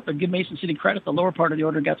to get out. But give Mason City credit. The lower part of the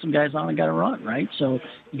order got some guys on and got a run, right? So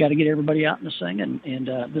you got to get everybody out in this thing. And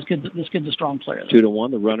this kid's a strong player.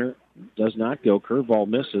 2-1. The runner does not go. Curveball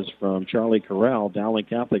misses from Charlie Corral. Dowling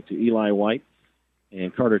Catholic to Eli White.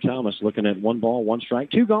 And Carter Thomas looking at 1 ball, 1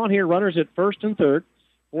 strike. 2 gone here. Runners at first and third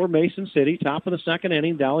for Mason City. Top of the second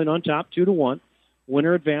inning, Dowling on top, 2-1.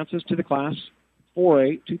 Winner advances to the Class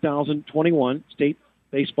 4A 2021 State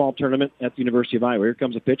Baseball Tournament at the University of Iowa. Here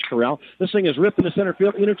comes a pitch, Corral. This thing is ripped into center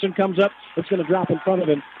field. Enertson comes up. It's going to drop in front of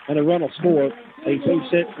him, and a run will score. A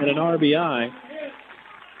base hit and an RBI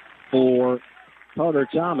for Carter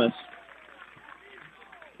Thomas.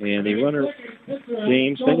 And the runner,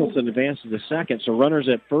 James Singleton, advances to second. So runners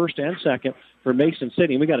at first and second for Mason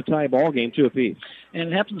City. And we got a tie ball game, 2 apiece.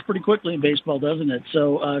 And it happens pretty quickly in baseball, doesn't it?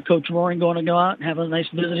 So Coach Roaring going to go out and have a nice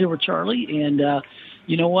visit here with Charlie. And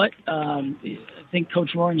you know what? I think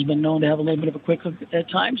Coach Roaring's been known to have a little bit of a quick hook at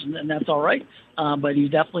times, and that's all right. But he's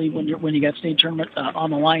definitely, when you got state tournament on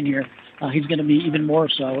the line here, he's going to be even more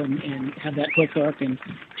so and have that quick hook. And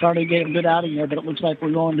Charlie gave a good outing there, but it looks like we're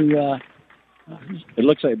going to it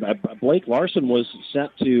looks like Blake Larson was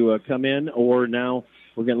set to come in, or now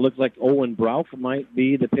we're going to look like Owen Brock might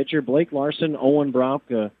be the pitcher. Blake Larson, Owen Brock.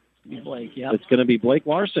 Blake, yeah. It's going to be Blake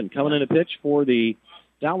Larson coming in to pitch for the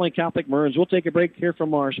Dowling Catholic Maroons. We'll take a break here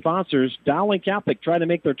from our sponsors. Dowling Catholic trying to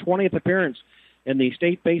make their 20th appearance in the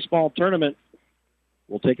state baseball tournament.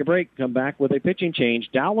 We'll take a break, come back with a pitching change.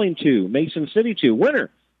 Dowling 2, Mason City 2,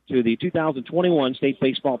 winner to the 2021 state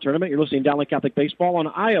baseball tournament. You're listening to Dowling Catholic Baseball on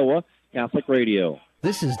Iowa Catholic Radio.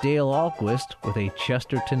 This is Dale Ahlquist with a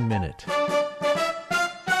Chesterton Minute.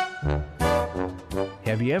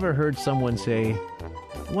 Have you ever heard someone say,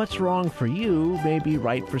 "What's wrong for you may be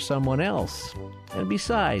right for someone else"? And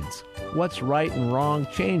besides, what's right and wrong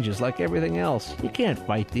changes like everything else. You can't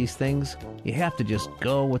fight these things. You have to just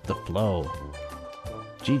go with the flow.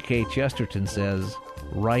 G.K. Chesterton says,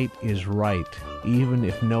 right is right, even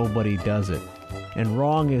if nobody does it. And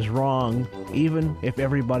wrong is wrong, even if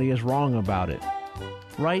everybody is wrong about it.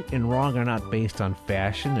 Right and wrong are not based on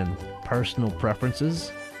fashion and personal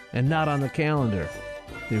preferences, and not on the calendar.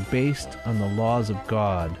 They're based on the laws of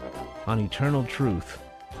God, on eternal truth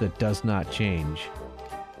that does not change.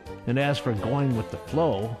 And as for going with the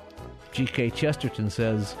flow, G.K. Chesterton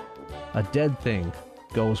says, a dead thing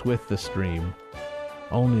goes with the stream.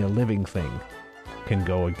 Only a living thing can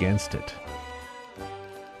go against it.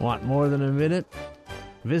 Want more than a minute?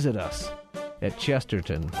 Visit us at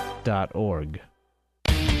chesterton.org.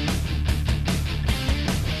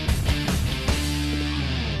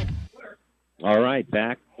 All right,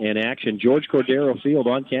 back in action. George Cordero Field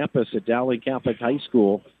on campus at Dowling Catholic High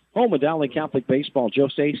School. Home of Dowling Catholic Baseball. Joe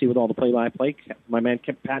Stacy with all the play-by-play. My man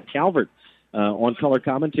Pat Calvert on color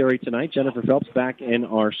commentary tonight. Jennifer Phelps back in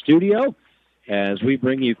our studio as we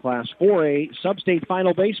bring you Class 4A Substate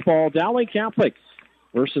Final Baseball. Dowling Catholic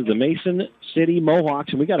versus the Mason City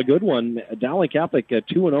Mohawks. And we got a good one. Dowling Catholic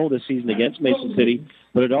 2-0 this season against Mason City.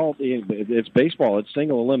 But it's baseball. It's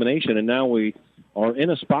single elimination. And now we are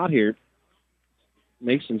in a spot here.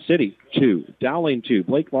 Mason City 2, Dowling 2.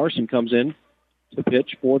 Blake Larson comes in to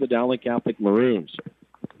pitch for the Dowling Catholic Maroons.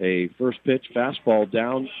 A first pitch fastball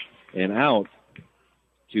down and out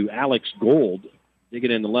to Alex Gold. Digging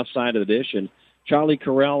in the left side of the dish. And Charlie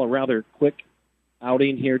Corral, a rather quick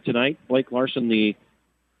outing here tonight. Blake Larson, the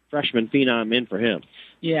freshman phenom, in for him.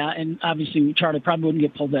 Yeah, and obviously Charlie probably wouldn't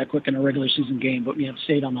get pulled that quick in a regular season game, but we have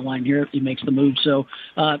stayed on the line here. He makes the move. So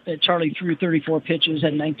Charlie threw 34 pitches,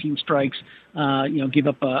 had 19 strikes, gave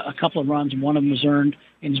up a couple of runs, and one of them was earned,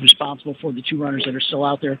 and he's responsible for the 2 runners that are still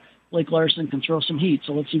out there. Blake Larson can throw some heat,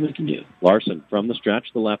 so let's see what he can do. Larson from the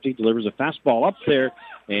stretch, the lefty, delivers a fastball up there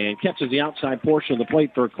and catches the outside portion of the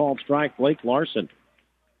plate for a called strike. Blake Larson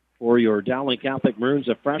for your Dowling Catholic Maroons,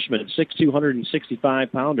 a freshman at 6'2",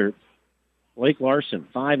 165-pounder. Blake Larson,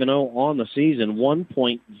 5-0 on the season,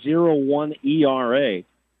 1.01 ERA.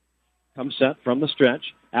 Comes set from the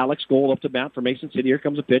stretch. Alex Gold up to bat for Mason City. Here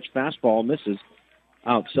comes a pitch. Fastball misses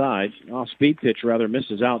outside. Speed pitch, rather,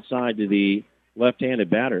 misses outside to the left-handed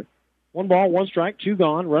batter. 1 ball, 1 strike, 2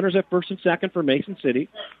 gone. Runners at first and second for Mason City.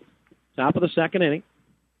 Top of the second inning.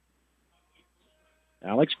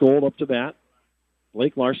 Alex Gold up to bat.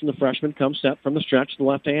 Blake Larson, the freshman, comes set from the stretch, the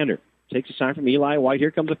left-hander. Takes a sign from Eli White.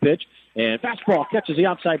 Here comes a pitch. And fastball catches the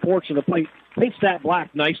outside portion of the plate. Paints that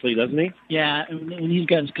black nicely, doesn't he? Yeah, and he's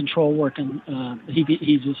got his control working.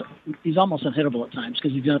 He's almost unhittable at times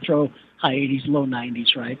because he's going to throw high 80s, low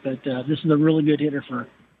 90s, right? But this is a really good hitter for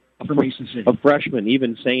Mason City. A freshman,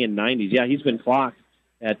 even saying 90s. Yeah, he's been clocked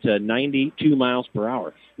at 92 miles per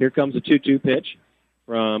hour. Here comes a 2-2 pitch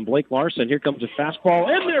from Blake Larson. Here comes a fastball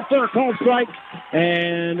in there for a called strike.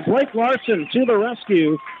 And Blake Larson to the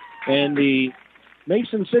rescue. And the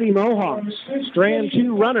Mason City Mohawks strand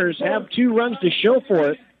 2 runners, have 2 runs to show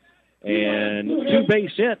for it. And 2 base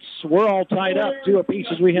hits. We're all tied up 2 apiece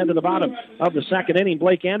as we head to the bottom of the second inning.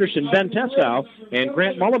 Blake Anderson, Ben Teskow, and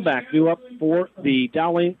Grant Mullenbeck due up for the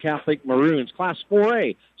Dowling Catholic Maroons. Class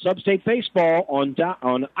 4A, Substate Baseball on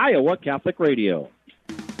Iowa Catholic Radio.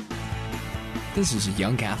 This is a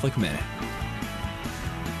Young Catholic Minute.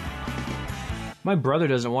 My brother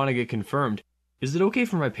doesn't want to get confirmed. Is it okay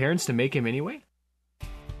for my parents to make him anyway?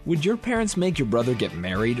 Would your parents make your brother get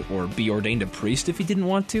married or be ordained a priest if he didn't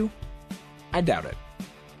want to? I doubt it.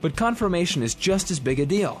 But confirmation is just as big a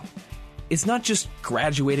deal. It's not just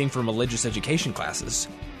graduating from religious education classes.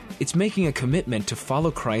 It's making a commitment to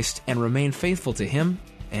follow Christ and remain faithful to Him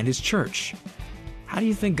and His church. How do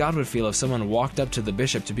you think God would feel if someone walked up to the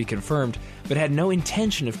bishop to be confirmed but had no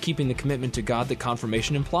intention of keeping the commitment to God that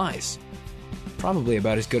confirmation implies? Probably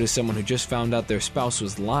about as good as someone who just found out their spouse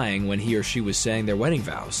was lying when he or she was saying their wedding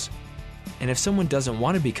vows. And if someone doesn't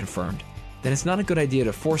want to be confirmed, then it's not a good idea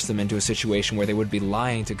to force them into a situation where they would be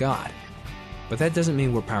lying to God. But that doesn't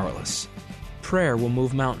mean we're powerless. Prayer will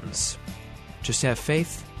move mountains. Just have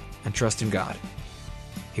faith and trust in God.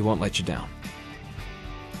 He won't let you down.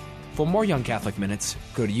 For more Young Catholic Minutes,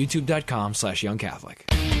 go to youtube.com/youngcatholic.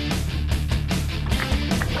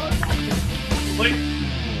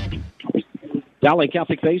 Dowling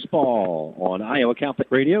Catholic Baseball on Iowa Catholic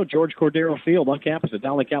Radio. George Cordero Field on campus at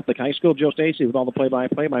Dowling Catholic High School. Joe Stacy with all the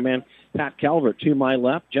play-by-play. My man Pat Calvert to my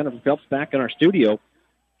left. Jennifer Phelps back in our studio.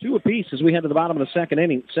 2 apiece as we head to the bottom of the second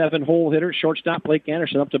inning. 7-hole hitter, shortstop Blake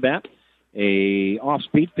Anderson up to bat. A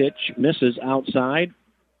off-speed pitch misses outside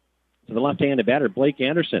to the left-handed batter Blake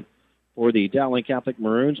Anderson for the Dowling Catholic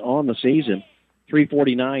Maroons on the season.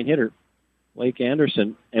 349 hitter. Blake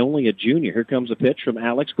Anderson, only a junior. Here comes a pitch from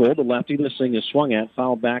Alex Gold, the lefty. This thing is swung at,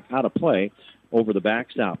 fouled back out of play over the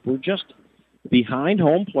backstop. We're just behind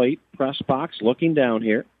home plate, press box, looking down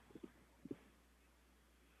here.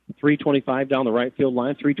 325 down the right field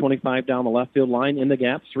line, 325 down the left field line, in the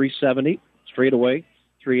gap, 370, straight away,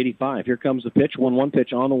 385. Here comes the pitch, 1-1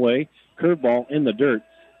 pitch on the way, curveball in the dirt.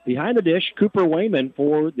 Behind the dish, Cooper Wayman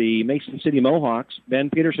for the Mason City Mohawks, Ben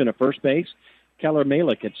Peterson at first base, Keller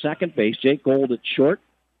Malik at second base, Jake Gold at short,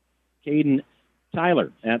 Caden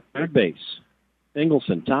Tyler at third base,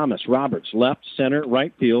 Ingleson, Thomas, Roberts, left, center,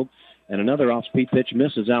 right field, and another off-speed pitch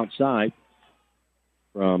misses outside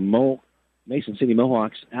from Mason City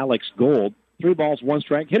Mohawks, Alex Gold. 3 balls, 1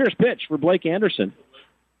 strike. Hitter's pitch for Blake Anderson.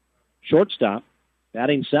 Shortstop,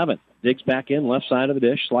 batting 7th. Digs back in, left side of the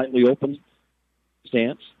dish, slightly open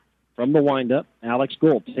stance. From the windup, Alex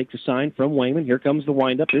Gold takes a sign from Wayman. Here comes the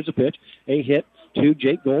windup. Here's a pitch. A hit to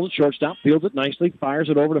Jake Gold at shortstop. Fields it nicely. Fires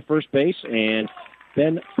it over to first base. And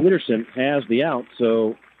Ben Peterson has the out.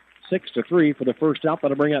 So 6-3 for the first out.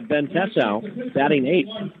 That'll bring up Ben Teskow, batting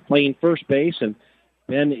 8th, playing first base. And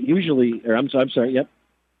Ben Ben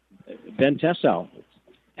Teskow.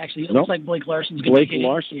 Actually, it looks like Blake Larson's going to hit.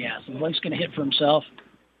 Larson. Yeah, so Blake's going to hit for himself.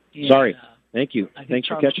 And, Sorry. Thank you. Thanks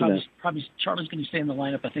for catching that. Charlie's going to stay in the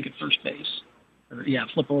lineup, I think, at first base.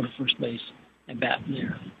 Flip over to first base and bat from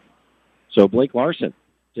there. So Blake Larson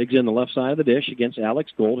digs in the left side of the dish against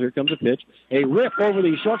Alex Gold. Here comes a pitch. A rip over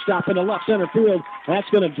the shortstop in the left center field. That's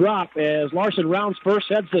going to drop as Larson rounds first,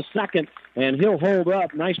 heads to second, and he'll hold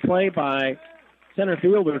up. Nice play by center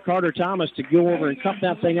fielder Carter Thomas to go over and cut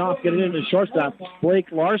that thing off, get it into the shortstop.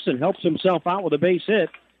 Blake Larson helps himself out with a base hit.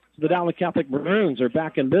 So the Dowling Catholic Maroons are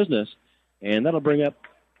back in business. And that'll bring up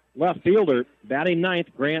left fielder, batting 9th,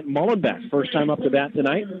 Grant Mullenbeck. First time up to bat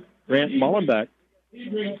tonight, Grant Mullenbeck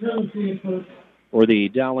for the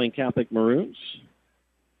Dowling Catholic Maroons.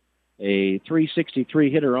 A 363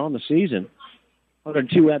 hitter on the season,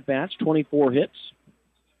 102 at-bats, 24 hits.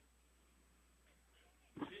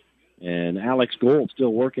 And Alex Gold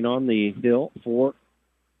still working on the hill for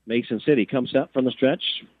Mason City. Comes up from the stretch.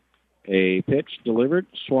 A pitch delivered,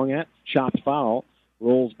 swung at, chopped foul.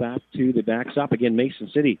 Rolls back to the backstop. Again, Mason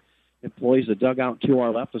City employs the dugout to our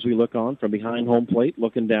left as we look on from behind home plate,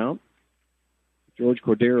 looking down. George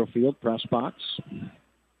Cordero Field, press box.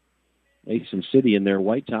 Mason City in their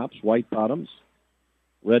white tops, white bottoms,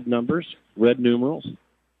 red numbers, red numerals.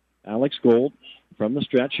 Alex Gold from the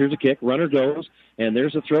stretch. Here's a kick. Runner goes, and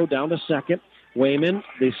there's a throw down to second. Wayman,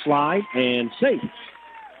 the slide, and safe.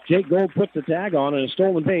 Jake Gold puts the tag on, and a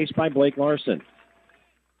stolen base by Blake Larson.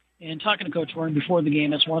 And talking to Coach Warren before the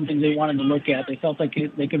game, that's one thing they wanted to look at. They felt like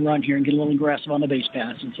they could run here and get a little aggressive on the base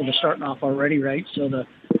pass. And so they're starting off already, right? So the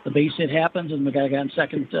base hit happens, and the guy got on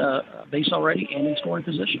second base already and in scoring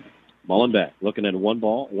position. Mullenbeck looking at 1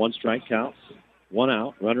 ball, 1 strike count, 1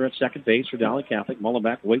 out. Runner at second base for Dowling Catholic.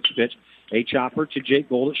 Mullenbeck waits pitch. A chopper to Jake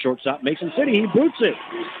Gold at shortstop. Mason City, he boots it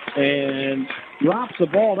and drops the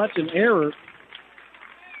ball. That's an error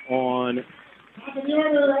on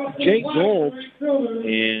Jake Gold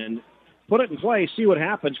and put it in play, see what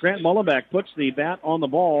happens. Grant Mullenbeck puts the bat on the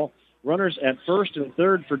ball. Runners at first and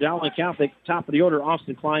third for Dowling Catholic. Top of the order,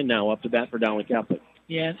 Austin Klein now up to bat for Dowling Catholic.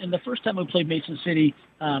 Yeah, and the first time we played Mason City,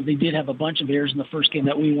 they did have a bunch of errors in the first game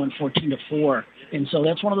that we won 14-4. And so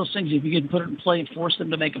that's one of those things, if you can put it in play and force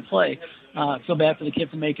them to make a play, feel bad for the kid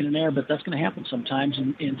for making an error, but that's going to happen sometimes.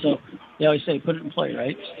 And so they always say, put it in play,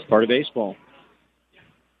 right? It's part of baseball.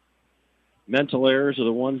 Mental errors are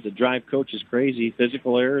the ones that drive coaches crazy.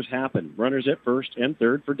 Physical errors happen. Runners at first and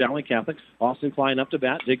third for Dowling Catholic. Austin Klein up to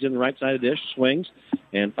bat, digs in the right side of the dish, swings,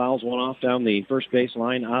 and fouls one off down the first base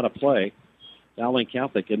line out of play. Dowling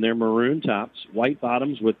Catholic in their maroon tops, white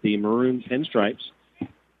bottoms with the maroon pinstripes,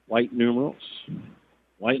 white numerals,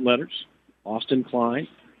 white letters. Austin Klein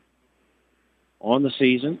on the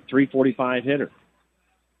season, .345 hitter.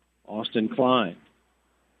 Austin Klein,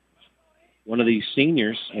 one of these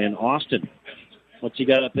seniors, and Austin, what's he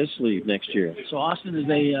got up his sleeve next year? So Austin is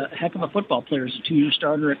a heck of a football player. He's a 2-year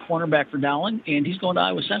starter at cornerback for Dowling, and he's going to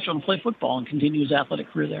Iowa Central to play football and continue his athletic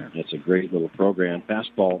career there. That's a great little program.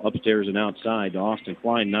 Fastball upstairs and outside to Austin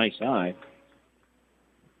Klein, nice eye.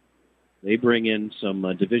 They bring in some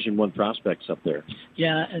Division I prospects up there.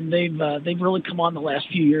 Yeah, and they've really come on the last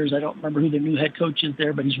few years. I don't remember who their new head coach is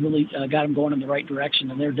there, but he's really got them going in the right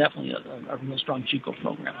direction, and they're definitely a real strong JUCO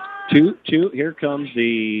program. 2-2. Here comes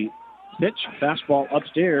the pitch. Fastball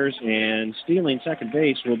upstairs, and stealing second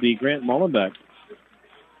base will be Grant Mullenbeck.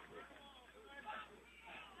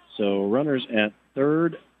 So runners at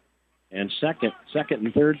third and second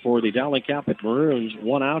and third for the Dowling Catholic Maroons.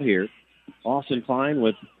 One out here. Austin Klein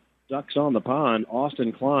with ducks on the pond.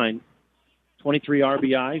 Austin Klein, 23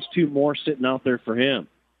 RBIs, 2 more sitting out there for him.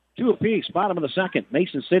 2 apiece, bottom of the second.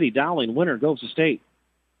 Mason City, Dowling, winner goes to state.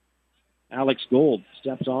 Alex Gold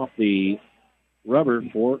steps off the rubber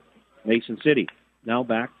for Mason City. Now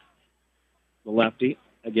back the lefty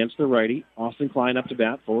against the righty. Austin Klein up to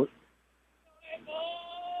bat for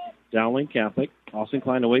Dowling Catholic. Austin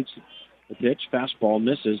Klein awaits the pitch. Fastball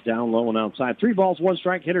misses down low and outside. 3 balls, 1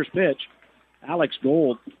 strike, hitter's pitch. Alex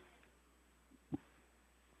Gold,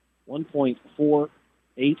 1.48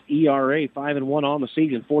 ERA, 5-1 on the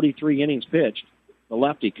season, 43 innings pitched. The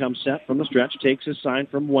lefty comes set from the stretch, takes his sign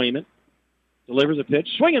from Wayman, delivers a pitch,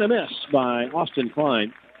 swing and a miss by Austin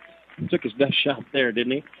Klein. Took his best shot there,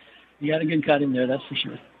 didn't he? He had a good cut in there, that's for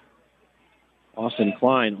sure. Austin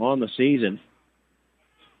Klein on the season,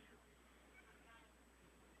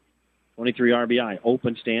 23 RBI,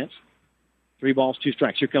 open stance. 3 balls, 2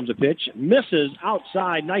 strikes. Here comes a pitch. Misses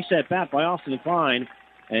outside. Nice at bat by Austin Klein.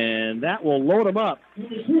 And that will load him up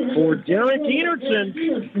for Derek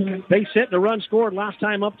Enertson. Base hit and a run scored last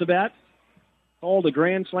time up to bat. Called a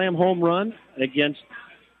grand slam home run against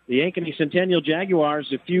the Ankeny Centennial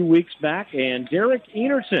Jaguars a few weeks back. And Derek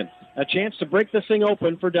Enertson, a chance to break this thing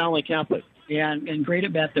open for Dowling Catholic. Yeah, and great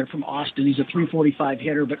at bat there from Austin. He's a .345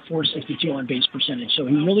 hitter, but .462 on base percentage. So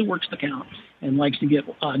he really works the count and likes to get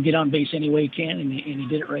on base any way he can, and he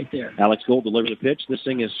did it right there. Alex Gold delivered the pitch. This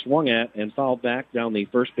thing is swung at and fouled back down the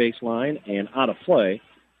first base line and out of play.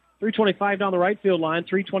 325 down the right field line,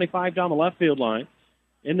 325 down the left field line.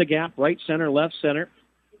 In the gap, right center, left center,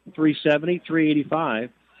 370, 385.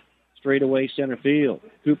 Straight away center field.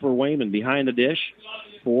 Cooper Wayman behind the dish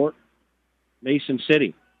for Mason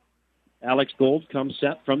City. Alex Gold comes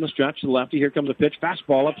set from the stretch to the lefty. Here comes a pitch.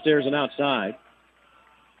 Fastball upstairs and outside.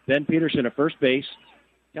 Ben Peterson at first base.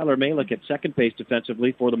 Keller Malick at second base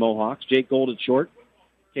defensively for the Mohawks. Jake Gold at short.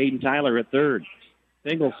 Caden Tyler at third.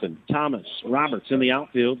 Fingleson, Thomas, Roberts in the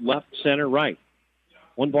outfield. Left, center, right.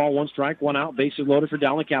 1 ball, 1 strike, 1 out. Bases loaded for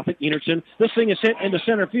Dowling Catholic. Enertson. This thing is hit into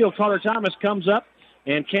center field. Carter Thomas comes up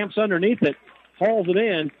and camps underneath it. Hauls it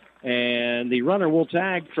in. And the runner will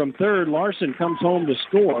tag from third. Larson comes home to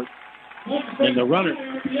score. And the runner,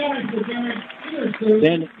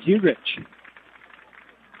 Ben Hugrich,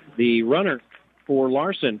 the runner for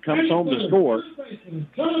Larson, comes home to score.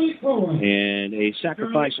 And a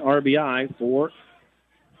sacrifice RBI for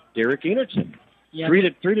Derek Enertson. Yep.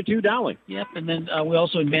 3-2 Dowling. Yep, and then we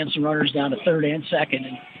also advanced the runners down to third and second.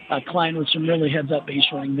 And Klein with some really heads-up base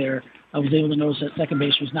running there. I was able to notice that second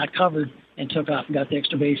base was not covered and took off and got the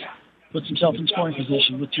extra base, puts himself in scoring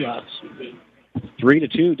position with 2 outs.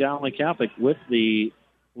 3-2 Dowling Catholic with the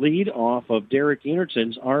lead off of Derek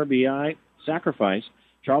Enertson's RBI sacrifice.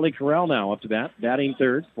 Charlie Corral now up to bat, batting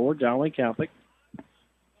third for Dowling Catholic.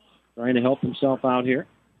 Trying to help himself out here.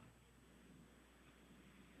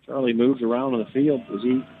 Charlie moves around on the field. Is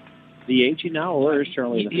he DHing now, or where is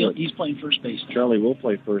Charlie in the field? He's playing first base now. Charlie will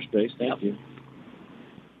play first base. Thank you.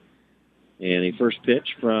 And a first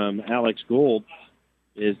pitch from Alex Gold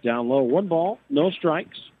is down low. 1 ball, no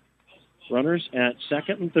strikes. Runners at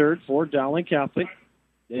second and third for Dowling Catholic.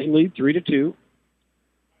 They lead 3-2.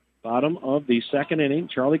 Bottom of the second inning.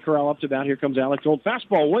 Charlie Corral up to bat. Here comes Alex Gold.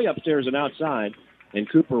 Fastball way upstairs and outside. And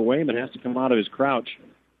Cooper Wayman has to come out of his crouch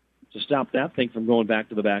to stop that thing from going back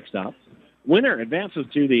to the backstop. Winner advances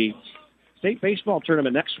to the state baseball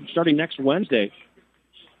tournament starting next Wednesday.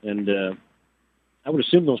 And I would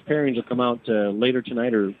assume those pairings will come out later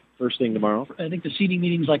tonight or first thing tomorrow. I think the seating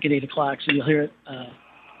meeting's like at 8 o'clock, so you'll hear it.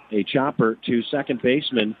 A chopper to second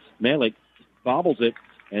baseman. Malik bobbles it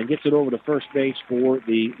and gets it over to first base for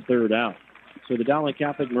the third out. So the Dowling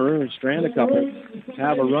Catholic Maroons strand a couple,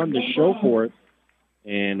 have a run to show for it,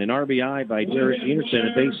 and an RBI by Derek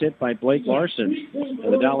Enerson, a base hit by Blake Larson.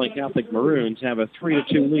 And the Dowling Catholic Maroons have a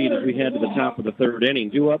 3-2 lead as we head to the top of the third inning.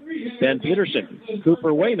 Due up, Ben Peterson,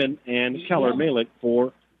 Cooper Wayman, and Keller Malik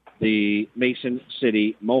for the Mason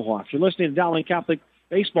City Mohawks. You're listening to Dowling Catholic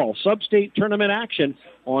Baseball Substate Tournament action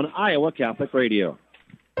on Iowa Catholic Radio.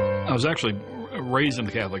 I was actually raised in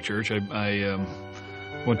the Catholic Church. I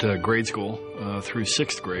went to grade school through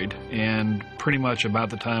 6th grade, and pretty much about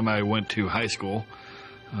the time I went to high school,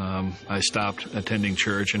 I stopped attending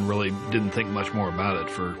church and really didn't think much more about it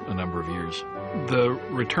for a number of years. The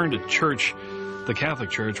return to church, the Catholic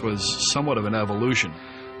Church, was somewhat of an evolution.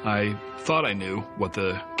 I thought I knew what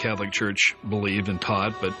the Catholic Church believed and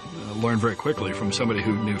taught, but learned very quickly from somebody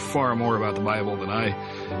who knew far more about the Bible than I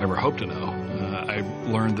ever hoped to know. I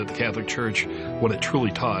learned that the Catholic Church, what it truly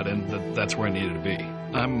taught, and that's where I needed to be.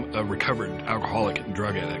 I'm a recovered alcoholic and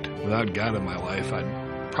drug addict. Without God in my life,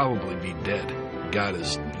 I'd probably be dead. God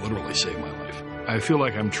has literally saved my life. I feel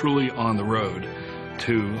like I'm truly on the road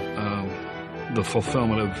to the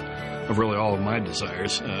fulfillment of really all of my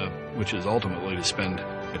desires, which is ultimately to spend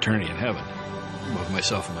eternity in heaven with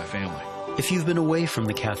myself and my family. If you've been away from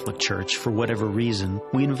the Catholic Church for whatever reason,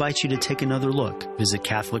 we invite you to take another look. Visit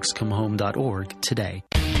CatholicsComeHome.org today.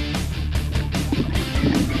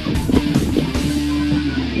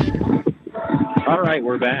 All right,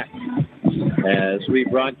 we're back as we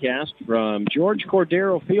broadcast from George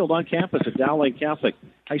Cordero Field on campus at Dowling Catholic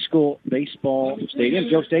High School Baseball Stadium.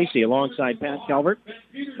 Joe Stacy alongside Pat Calvert.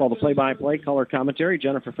 For the play-by-play color commentary,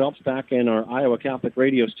 Jennifer Phelps back in our Iowa Catholic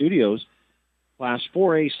Radio studios. Class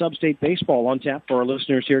 4A Substate Baseball on tap for our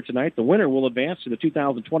listeners here tonight. The winner will advance to the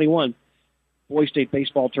 2021 Boys State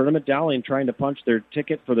Baseball Tournament. Dowling trying to punch their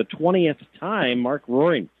ticket for the 20th time. Mark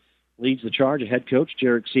Roaring leads the charge. Head coach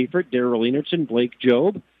Jarek Seifert, Darrell Enertson, Blake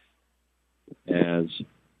Jobe. As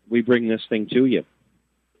we bring this thing to you.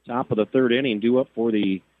 Top of the third inning, due up for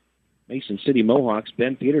the Mason City Mohawks.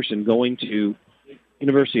 Ben Peterson going to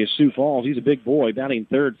University of Sioux Falls. He's a big boy, batting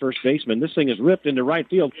third, first baseman. This thing is ripped into right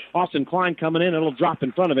field. Austin Klein coming in. It'll drop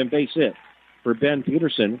in front of him. Base hit for Ben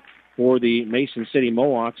Peterson for the Mason City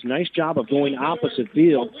Mohawks. Nice job of going opposite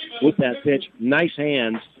field with that pitch. Nice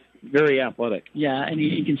hands. Very athletic. Yeah, and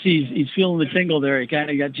you can see he's feeling the tingle there. He kind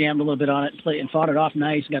of got jammed a little bit on it and fought it off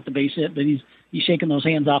nice, got the base hit, but he's shaking those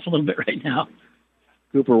hands off a little bit right now.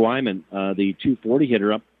 Cooper Wyman, the 240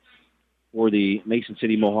 hitter up for the Mason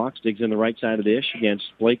City Mohawks, digs in the right side of the dish against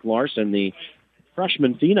Blake Larson, the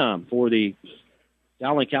freshman phenom for the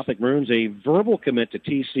Dowling Catholic Maroons, a verbal commit to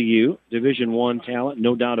TCU, Division I talent,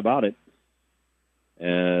 no doubt about it.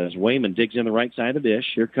 As Wayman digs in the right side of the dish,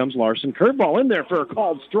 here comes Larson. Curveball in there for a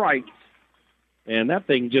called strike. And that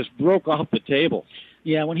thing just broke off the table.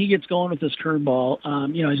 Yeah, when he gets going with this curveball,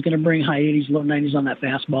 he's going to bring high 80s, low 90s on that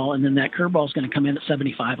fastball, and then that curveball is going to come in at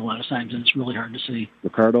 75 a lot of times, and it's really hard to see.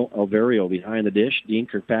 Ricardo Alverio behind the dish. Dean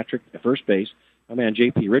Kirkpatrick at first base. My man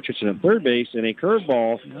J.P. Richardson at third base, and a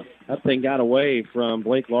curveball. Yep. That thing got away from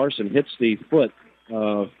Blake Larson, hits the foot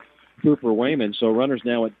of Cooper Wayman. So runners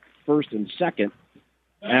now at first and second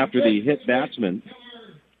after the hit batsman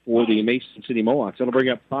for the Mason City Mohawks. That'll bring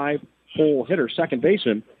up 5-hole hitter, second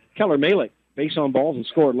baseman, Keller Malik. Base on balls and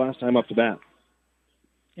scored last time up to bat.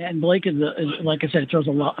 And Blake is like I said, throws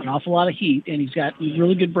an awful lot of heat, and he's got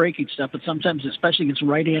really good breaking stuff. But sometimes, especially against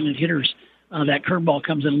right-handed hitters, that curveball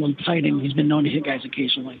comes in a little tight, and he's been known to hit guys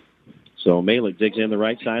occasionally. So Malik digs in the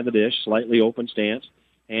right side of the dish, slightly open stance,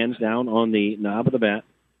 hands down on the knob of the bat.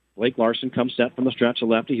 Blake Larson comes set from the stretch of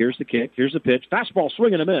lefty. Here's the kick. Here's the pitch. Fastball,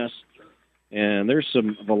 swing and a miss. And there's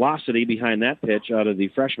some velocity behind that pitch out of the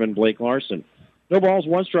freshman Blake Larson. No balls,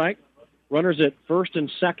 one strike. Runners at first and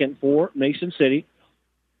second for Mason City.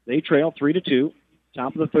 They trail 3-2.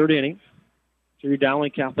 Top of the third inning to your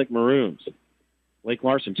Dowling Catholic Maroons. Blake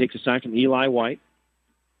Larson takes a sign from Eli White.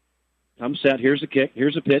 Comes set. Here's the kick.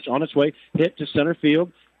 Here's the pitch. On its way. Hit to center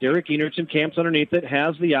field. Derek Enertson camps underneath it.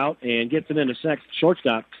 Has the out and gets it into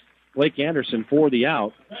shortstop. Blake Anderson for the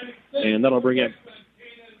out. And that'll bring it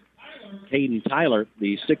Caden Tyler,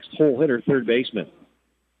 the 6th hole hitter, third baseman.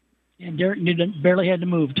 And Derek barely had to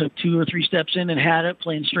move. Took 2 or 3 steps in and had it,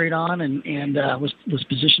 playing straight on, and was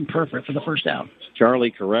positioned perfect for the first out. Charlie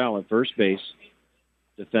Corral at first base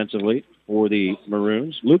defensively for the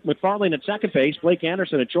Maroons. Luke McFarlane at second base. Blake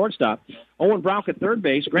Anderson at shortstop. Owen Brock at third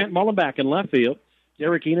base. Grant Mullenback in left field.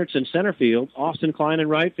 Derek Enertz in center field. Austin Klein in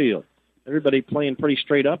right field. Everybody playing pretty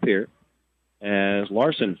straight up here. As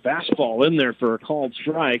Larson, fastball in there for a called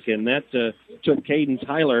strike, and that took Caden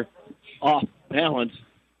Tyler off balance.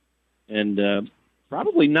 And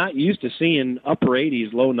probably not used to seeing upper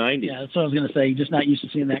 80s, low 90s. Yeah, that's what I was going to say. Just not used to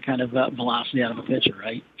seeing that kind of velocity out of a pitcher,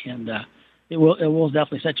 right? And it will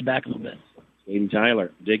definitely set you back a little bit. Caden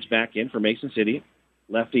Tyler digs back in for Mason City.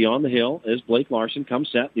 Lefty on the hill is Blake Larson. Comes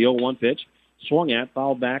set, the 0-1 pitch. Swung at,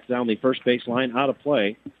 fouled back down the first base line, out of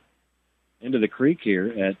play. Into the creek here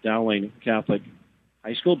at Dowling Catholic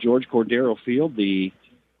High School. George Cordero Field, the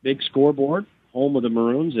big scoreboard, home of the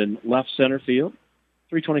Maroons in left center field.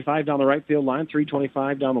 325 down the right field line,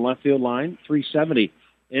 325 down the left field line, 370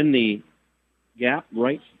 in the gap,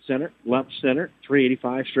 right center, left center,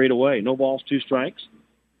 385 straight away. No balls, 2 strikes.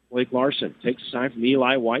 Blake Larson takes the sign from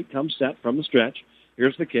Eli White, comes set from the stretch.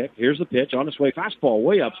 Here's the kick, here's the pitch, on his way, fastball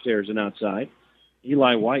way upstairs and outside.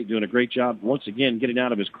 Eli White doing a great job once again getting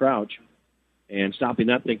out of his crouch and stopping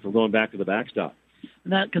that thing from going back to the backstop.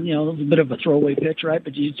 And that, because, it was a bit of a throwaway pitch, right?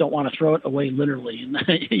 But you just don't want to throw it away literally. And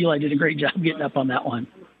Eli did a great job getting up on that one.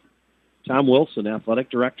 Tom Wilson,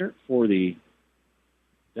 athletic director for the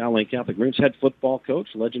Dowling Catholic Maroons, head football coach,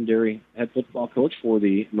 legendary head football coach for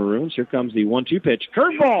the Maroons. Here comes the 1-2 pitch.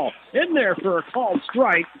 Curveball in there for a called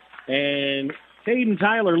strike. And Caden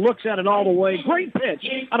Tyler looks at it all the way. Great pitch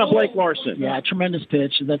out of Blake Larson. Yeah, tremendous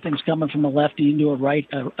pitch. That thing's coming from a lefty into a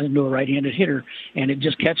right-handed hitter, and it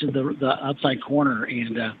just catches the outside corner,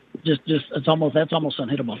 and that's almost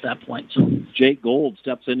unhittable at that point. So Jake Gold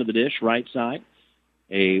steps into the dish, right side,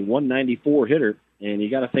 a 194 hitter, and you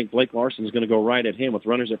got to think Blake Larson is going to go right at him with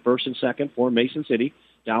runners at first and second for Mason City.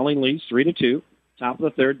 Dowling leads 3-2. Top of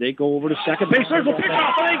the third, they go over to second base. There's a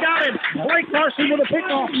pickoff. They got him. Blake Larson with a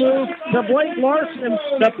pickoff move to Blake Larson.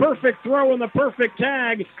 The perfect throw and the perfect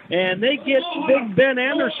tag. And they get Big Ben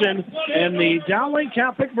Anderson. And the Dowling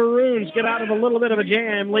Catholic Maroons get out of a little bit of a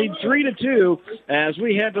jam. Lead 3-2 as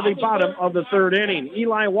we head to the bottom of the third inning.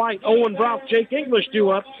 Eli White, Owen Brock, Jake English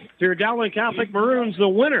due up to your Dowling Catholic Maroons, the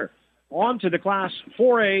winner. On to the Class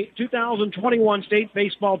 4A 2021 State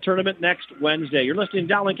Baseball Tournament next Wednesday. You're listening to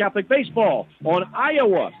Dowling Catholic Baseball on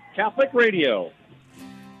Iowa Catholic Radio.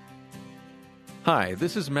 Hi,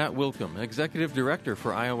 this is Matt Wilkham, Executive Director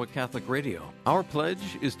for Iowa Catholic Radio. Our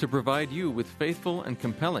pledge is to provide you with faithful and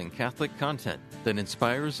compelling Catholic content that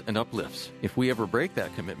inspires and uplifts. If we ever break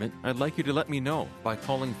that commitment, I'd like you to let me know by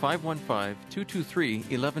calling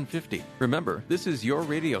 515-223-1150. Remember, this is your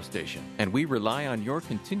radio station, and we rely on your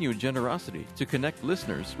continued generosity to connect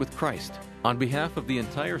listeners with Christ. On behalf of the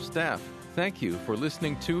entire staff, thank you for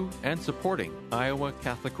listening to and supporting Iowa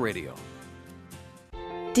Catholic Radio.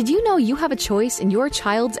 Did you know you have a choice in your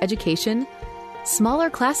child's education? Smaller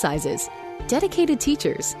class sizes, dedicated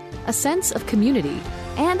teachers, a sense of community,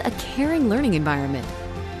 and a caring learning environment,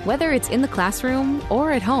 whether it's in the classroom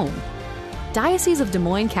or at home. Diocese of Des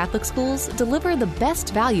Moines Catholic Schools deliver the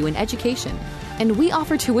best value in education, and we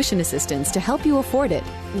offer tuition assistance to help you afford it.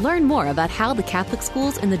 Learn more about how the Catholic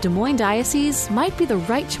schools in the Des Moines Diocese might be the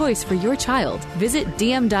right choice for your child. Visit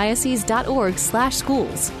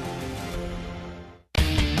dmdiocese.org/schools.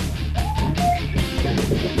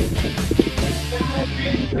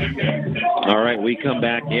 All right, we come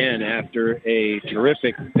back in after a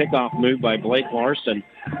terrific pickoff move by Blake Larson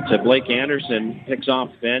to Blake Anderson. Picks off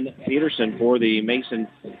Ben Peterson for the Mason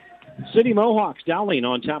City Mohawks. Dowling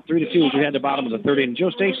on top 3-2 as we head to the bottom of the third inning. Joe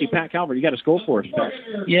Stacy, Pat Calvert, you got a score for us, Pat?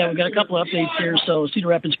 Yeah, we've got a couple of updates here. So Cedar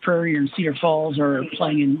Rapids Prairie and Cedar Falls are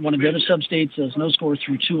playing in one of the other substates. There's no score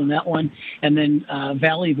through 2 in that one. And then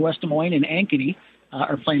Valley of West Des Moines and Ankeny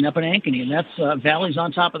are playing up in Ankeny. And that's Valley's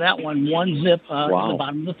on top of that one. 1-0 to the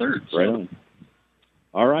bottom of the third. Right on.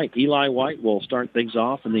 All right, Eli White will start things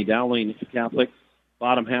off in the Dowling Catholic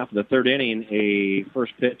bottom half of the third inning. A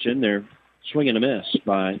first pitch in there, swing and a miss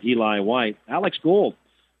by Eli White. Alex Gould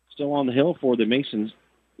still on the hill for the Mason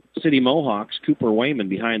City Mohawks. Cooper Wayman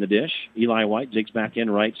behind the dish. Eli White digs back in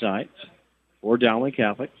right side for Dowling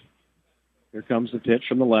Catholic. Here comes the pitch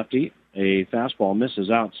from the lefty. A fastball misses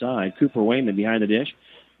outside. Cooper Wayman behind the dish.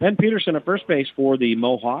 Ben Peterson at first base for the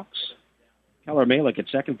Mohawks. Keller Malik at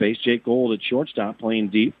second base. Jake Gold at shortstop playing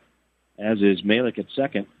deep, as is Malik at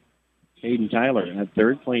second. Caden Tyler at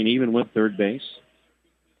third, playing even with third base.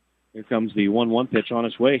 Here comes the 1-1 pitch on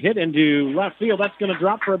its way. Hit into left field. That's going to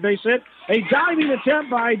drop for a base hit. A diving attempt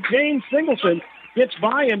by James Singleton gets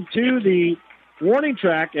by him to the warning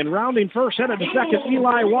track, and rounding first, headed to second,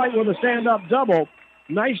 Eli White with a stand-up double.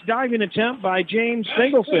 Nice diving attempt by James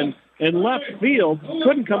Singleton in left field.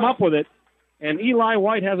 Couldn't come up with it. And Eli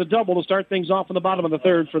White has a double to start things off in the bottom of the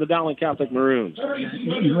third for the Dowling Catholic Maroons.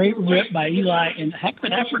 Great rip by Eli, and heck of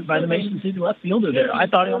an effort by the Mason City left fielder there. I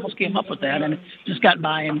thought he almost came up with that, and it just got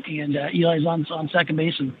by him, and Eli's on second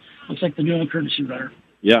base, and looks like they're doing a courtesy runner.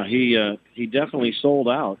 Yeah, he definitely sold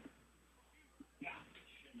out.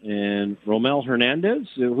 And Romel Hernandez,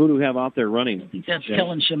 who do we have out there running? I think that's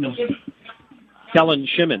Kellen Shimon. Kellen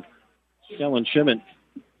Shimon,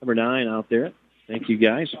 number 9 out there. Thank you,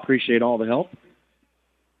 guys. Appreciate all the help.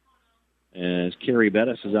 As Kerry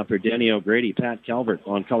Bettis is up here, Danny O'Grady, Pat Calvert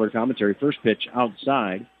on color commentary. First pitch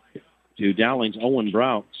outside to Dowling's Owen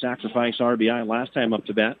Brock. Sacrifice RBI last time up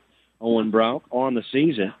to bat. Owen Brock on the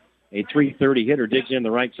season. A .330 hitter digs in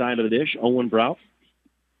the right side of the dish. Owen Brock,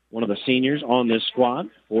 one of the seniors on this squad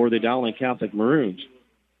for the Dowling Catholic Maroons.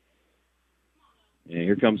 And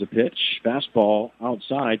here comes a pitch. Fastball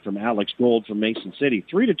outside from Alex Gold from Mason City.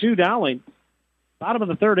 3-2 Dowling. Bottom of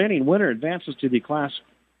the third inning, winner advances to the Class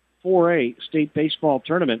 4A state baseball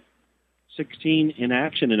tournament. 16 in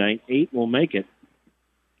action tonight. 8 will make it.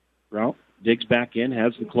 Brown digs back in,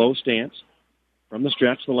 has the close stance. From the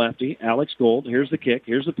stretch, the lefty, Alex Gold. Here's the kick,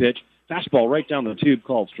 here's the pitch. Fastball right down the tube,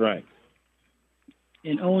 called strike.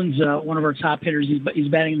 And Owen's one of our top hitters. He's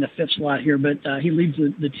batting in the fifth slot here, but he leads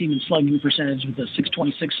the team in slugging percentage with a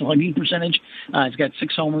 .626 slugging percentage. He's got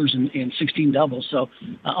 6 homers and 16 doubles, so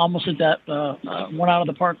almost hit that one out of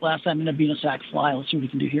the park last time, ended up being a sac fly. Let's see what he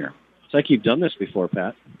can do here. It's like you've done this before,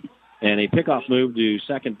 Pat. And a pickoff move to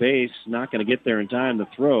second base, not going to get there in time to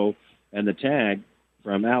throw, and the tag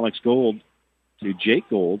from Alex Gold to Jake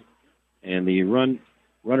Gold, and the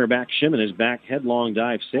runner back Shimon is back, headlong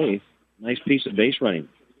dive safe. Nice piece of base running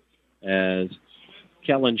as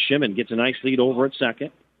Kellen Shimon gets a nice lead over at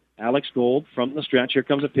second. Alex Gold from the stretch. Here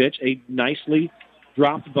comes a pitch. A nicely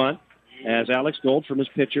dropped bunt as Alex Gold from his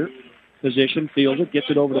pitcher position fields it,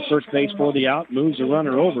 gets it over to first base for the out, moves the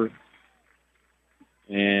runner over.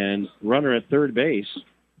 And runner at third base.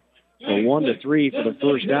 So 1-3 for the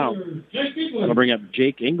first out. I'll bring up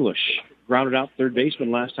Jake English. Grounded out third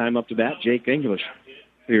baseman last time up to bat, Jake English.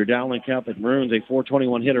 For your Dowling Catholic Maroons, a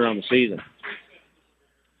 .421 hitter on the season.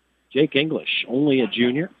 Jake English, only a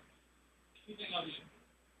junior.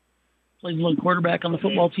 Plays a little quarterback on the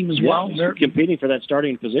football team as well. He's competing for that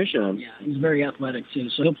starting position. Yeah, he's very athletic too,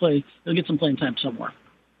 so he'll get some playing time somewhere.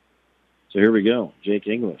 So here we go. Jake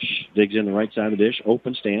English digs in the right side of the dish,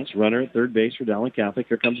 open stance, runner at third base for Dowling Catholic.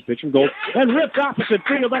 Here comes a pitch from Gold, and ripped opposite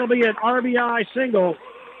field. That'll be an RBI single.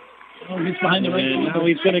 Gets behind the right and now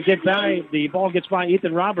he's going to get by. The ball gets by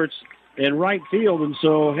Ethan Roberts in right field, and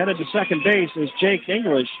so headed to second base is Jake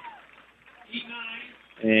English.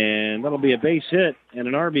 And that'll be a base hit and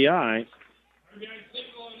an RBI.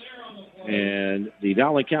 And the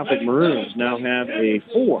Dowling Catholic Maroons now have a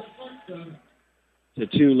 4-2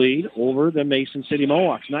 lead over the Mason City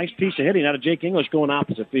Mohawks. Nice piece of hitting out of Jake English going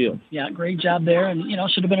opposite field. Yeah, great job there, and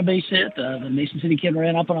should have been a base hit. The Mason City kid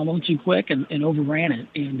ran up on a little too quick and overran it,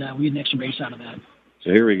 and we had an extra base out of that.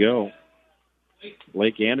 So here we go.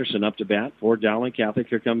 Blake Anderson up to bat for Dowling Catholic.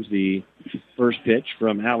 Here comes the first pitch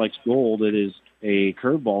from Alex Gold. It is a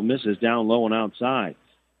curveball, misses down low and outside.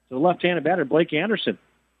 So the left-handed batter, Blake Anderson.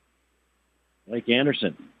 Blake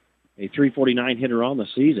Anderson, a .349 hitter on the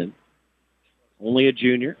season. Only a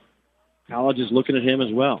junior. College is looking at him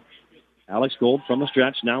as well. Alex Gold from the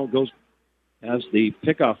stretch now has the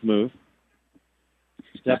pickoff move.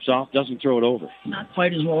 Steps off, doesn't throw it over. Not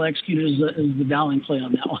quite as well executed as the Dowling play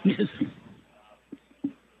on that one is.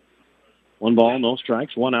 1 ball, no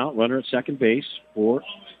strikes, 1 out. Runner at second base for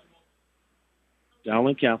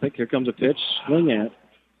Dowling Catholic. Here comes a pitch,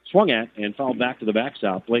 swung at, and fouled back to the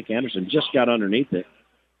backstop. Blake Anderson just got underneath it.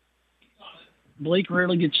 Blake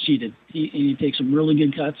rarely gets cheated. He takes some really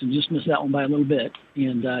good cuts and just missed that one by a little bit.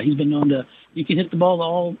 And he's been known to, you can hit the ball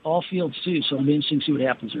to all fields too, so it'll be interesting to see what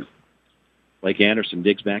happens here. Blake Anderson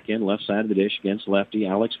digs back in, left side of the dish against lefty.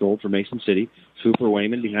 Alex Gold for Mason City. Cooper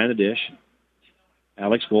Wayman behind the dish.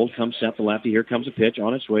 Alex Gold comes set the lefty. Here comes a pitch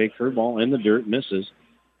on its way. Curveball in the dirt, misses.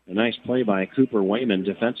 A nice play by Cooper Wayman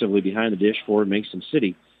defensively behind the dish for Mason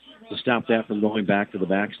City to stop that from going back to the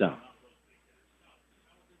backstop.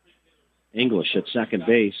 English at second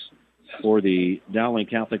base for the Dowling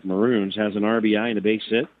Catholic Maroons has an RBI and a base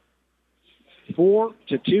hit.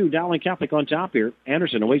 4-2, Dowling Catholic on top here.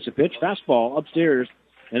 Anderson awaits a pitch, fastball upstairs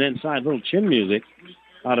and inside. Little chin music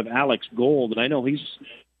out of Alex Gold, and I know he's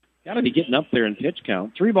got to be getting up there in pitch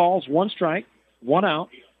count. 3 balls, 1 strike, 1 out.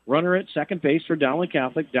 Runner at second base for Dowling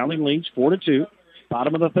Catholic. Dowling leads 4-2.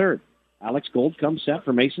 Bottom of the third. Alex Gold comes set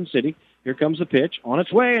for Mason City. Here comes the pitch on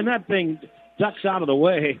its way, and that thing ducks out of the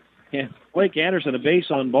way. And Blake Anderson, a base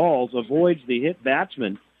on balls, avoids the hit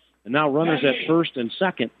batsman. And now runners at first and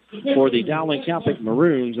second for the Dowling Catholic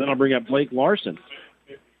Maroons. Then I'll bring up Blake Larson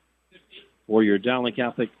for your Dowling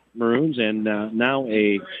Catholic Maroons. And now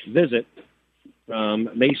a visit from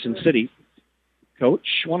Mason City.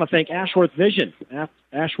 Coach, I want to thank Ashworth Vision.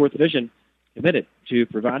 Ashworth Vision committed to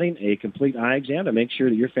providing a complete eye exam to make sure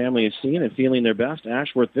that your family is seeing and feeling their best.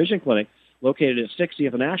 Ashworth Vision Clinic, located at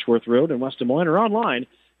 60th and Ashworth Road in West Des Moines, or online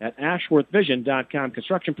at ashworthvision.com.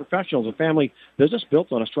 Construction Professionals, a family business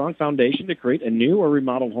built on a strong foundation to create a new or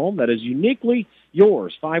remodeled home that is uniquely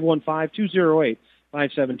yours. 515-208-5721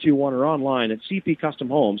 or online at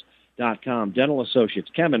cpcustomhomes.com. Dental Associates,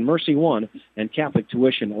 Kemen, Mercy One, and Catholic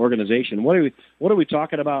Tuition Organization. What are we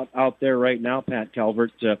talking about out there right now, Pat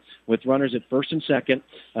Calvert, with runners at first and second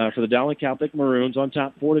for the Dowling Catholic Maroons on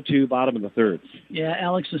top 4-2, bottom of the third? Yeah,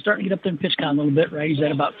 Alex is starting to get up there in pitch count a little bit, right? He's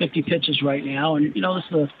at about 50 pitches right now, and you know this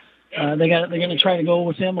is they're going to try to go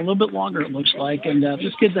with him a little bit longer, it looks like. And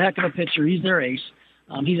this kid's a heck of a pitcher. He's their ace.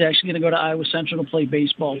 He's actually going to go to Iowa Central to play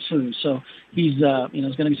baseball soon. So he's he's going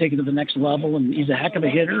to take it to the next level, and he's a heck of a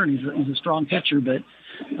hitter, and he's a strong pitcher. But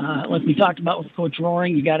like we talked about with Coach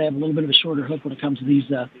Roaring, you got to have a little bit of a shorter hook when it comes to these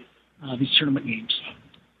tournament games.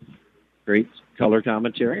 Great color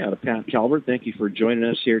commentary out of Pat Calvert. Thank you for joining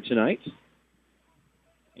us here tonight.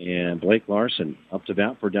 And Blake Larson up to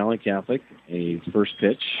bat for Dowling Catholic. A first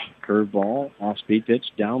pitch, curveball, off-speed pitch,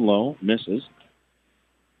 down low, misses.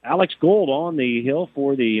 Alex Gold on the hill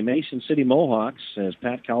for the Mason City Mohawks, as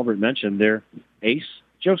Pat Calvert mentioned, their ace.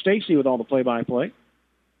 Joe Stacy with all the play-by-play.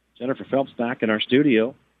 Jennifer Phelps back in our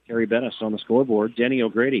studio. Kerry Bennis on the scoreboard. Denny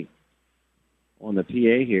O'Grady on the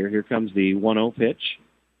PA here. Here comes the 1-0 pitch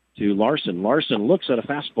to Larson. Larson looks at a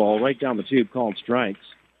fastball right down the tube, called strike.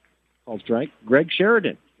 Greg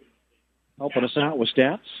Sheridan helping us out with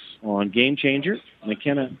stats on Game Changer.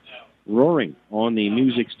 McKenna Roaring on the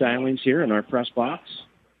music stylings here in our press box.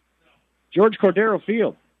 George Cordero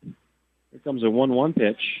Field. Here comes a 1-1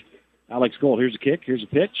 pitch. Alex Gold, here's a kick, here's a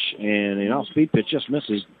pitch, and an off-speed pitch just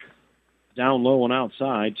misses down low and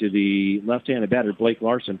outside to the left-handed batter, Blake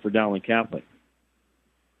Larson, for Dowling Catholic.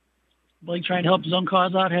 Blake trying to help his own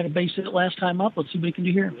cause out, had a base hit last time up. Let's see what he can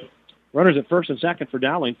do here. Runners at first and second for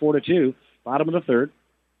Dowling, 4-2. Bottom of the third.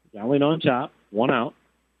 Dowling on top, 1 out.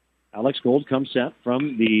 Alex Gold comes set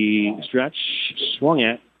from the stretch, swung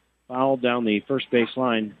at, fouled down the first base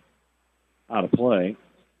line, out of play.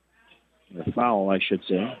 Or foul, I should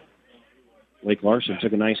say. Blake Larson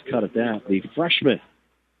took a nice cut at that. The freshman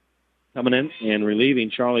coming in and relieving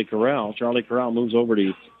Charlie Corral. Charlie Corral moves over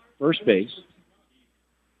to first base.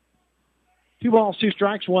 2 balls, 2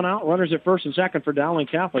 strikes, 1 out. Runners at first and second for Dowling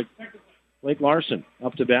Catholic. Blake Larson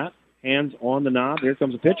up to bat. Hands on the knob. Here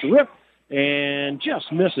comes a pitch. Rip. And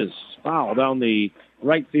just misses. Foul down the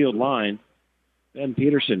right field line. Ben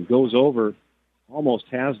Peterson goes over. Almost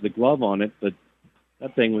has the glove on it, but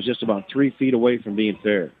that thing was just about 3 feet away from being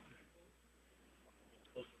fair.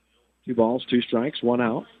 2 balls, 2 strikes, 1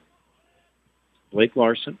 out. Blake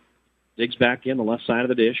Larson digs back in the left side of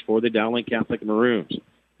the dish for the Dowling Catholic Maroons.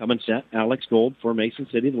 Coming set, Alex Gold for Mason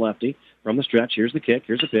City, the lefty. From the stretch, here's the kick,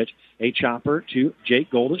 here's the pitch. A chopper to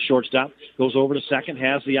Jake Gold at shortstop. Goes over to second,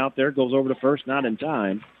 has the out there, goes over to first, not in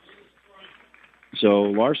time. So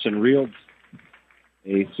Larson reeled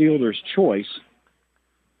a fielder's choice.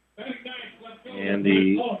 And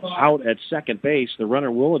the out at second base, the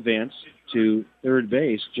runner will advance to third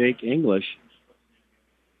base, Jake English.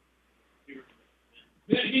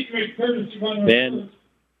 Ben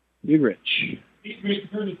Hugrich.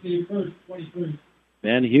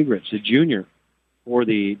 Ben Hugrich, the junior for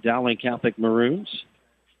the Dowling Catholic Maroons.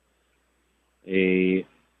 A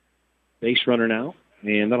base runner now,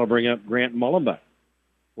 and that'll bring up Grant Mullenbeck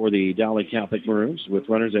for the Dowling Catholic Maroons with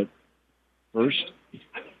runners at first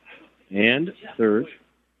and third.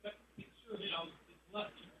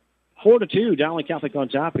 4-2, Dowling Catholic on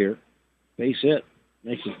top here. Base hit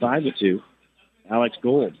makes it 5-2. Alex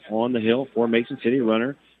Gold on the hill for Mason City.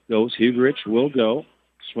 Runner goes. Hugrich will go.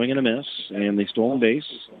 Swing and a miss, and the stolen base.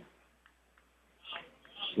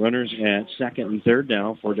 Runners at second and third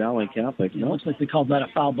now for Dowling Catholic. It looks like they called that a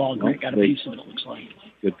foul ball. Grant got a piece of it, it looks like.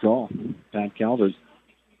 Good call. Pat Calvert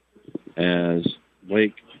as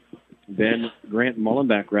Grant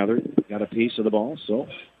Mullenbeck, got a piece of the ball, so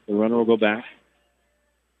the runner will go back.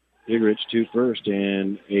 Hugrich to first,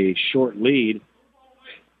 and a short lead.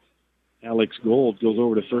 Alex Gold goes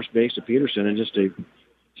over to first base to Peterson, and just a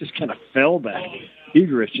just kind of fell back.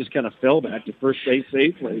 Egress just kind of fell back to first base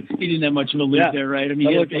safely. He didn't have much of a lead there, right? I mean,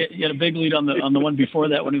 he had a big lead on the one before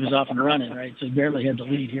that when he was off and running, right? So he barely had the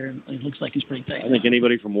lead here, and it looks like he's pretty tight. I think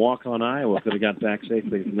anybody from Waukon, Iowa could have got back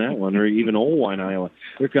safely from that one, or even Oldwine, Iowa.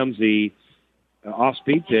 Here comes the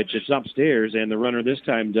off-speed pitch. It's upstairs, and the runner this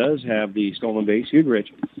time does have the stolen base. Hugerich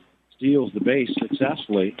steals the base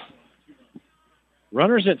successfully.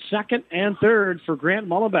 Runners at second and third for Grant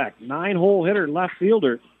Mullenbeck, 9-hole hitter, left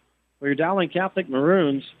fielder for your Dowling Catholic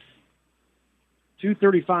Maroons.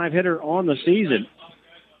 235 hitter on the season.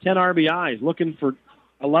 10 RBIs, looking for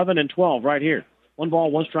 11 and 12 right here. 1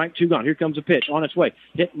 ball, 1 strike, 2 gone. Here comes a pitch on its way.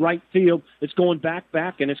 Hit right field. It's going back,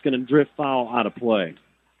 and it's going to drift foul out of play.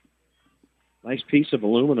 Nice piece of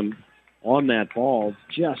aluminum on that ball.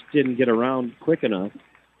 Just didn't get around quick enough.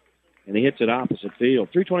 And he hits it opposite field.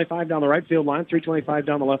 325 down the right field line, 325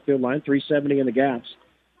 down the left field line, 370 in the gaps,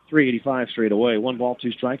 385 straight away. 1 ball,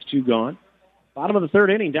 2 strikes, 2 gone. Bottom of the third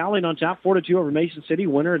inning, Dowling on top, 4-2 over Mason City.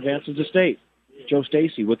 Winner advances to state. Joe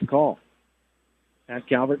Stacy with the call. Pat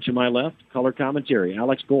Calvert to my left, color commentary.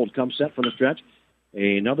 Alex Gold comes set from the stretch.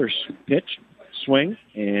 Another pitch, swing,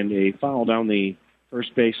 and a foul down the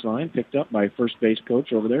first base line, picked up by first base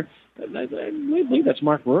coach over there. I believe that's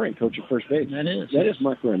Mark Roaring, coach of first base. That is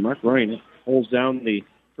Mark Roaring. Mark Roaring holds down the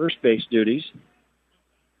first base duties.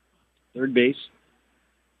 Third base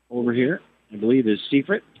over here, I believe, is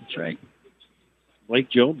Seifert. That's right. Blake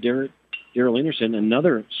Jobe, Darrell Anderson,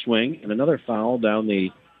 another swing and another foul down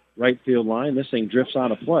the right field line. This thing drifts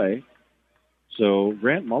out of play. So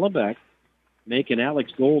Grant Mullenbeck making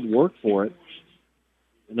Alex Gold work for it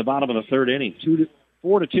in the bottom of the third inning.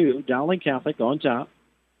 4-2, Dowling Catholic on top.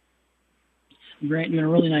 Grant doing a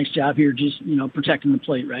really nice job here, just protecting the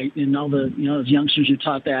plate, right? And all the those youngsters are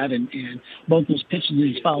taught that, and both those pitches that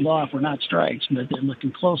he's fouled off were not strikes, but they're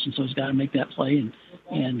looking close, and so he's got to make that play,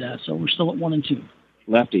 and so we're still at 1-2.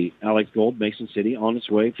 Lefty Alex Gold, Mason City on its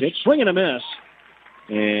way. Pitch, swing and a miss,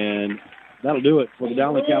 and that'll do it for the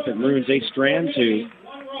Dowling Catholic Maroons. They strand to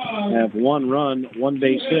have 1 run, 1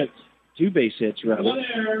 base hit, 2 base hits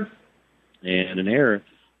rather, and an error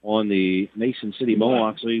on the Mason City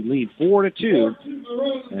Mohawks. We lead 4-2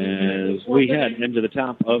 as we head into the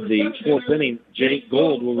top of the fourth inning. Jake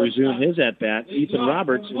Gold will resume his at-bat. Ethan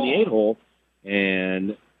Roberts in the 8-hole,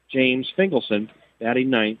 and James Finkelson batting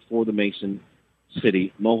ninth for the Mason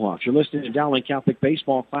City Mohawks. You're listening to Dowling Catholic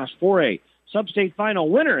Baseball Class 4A. Substate final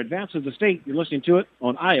winner advances the state. You're listening to it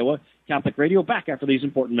on Iowa Catholic Radio. Back after these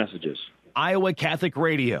important messages. Iowa Catholic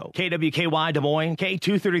Radio, KWKY Des Moines,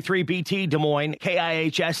 K233BT Des Moines,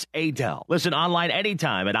 KIHS Adel. Listen online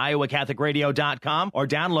anytime at iowacatholicradio.com or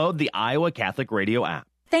download the Iowa Catholic Radio app.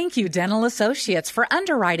 Thank you, Dental Associates, for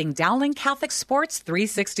underwriting Dowling Catholic Sports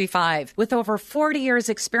 365. With over 40 years'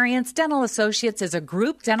 experience, Dental Associates is a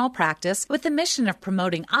group dental practice with the mission of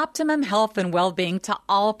promoting optimum health and well-being to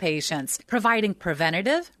all patients, providing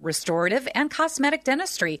preventative, restorative, and cosmetic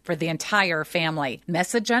dentistry for the entire family.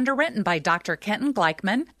 Message underwritten by Dr. Kenton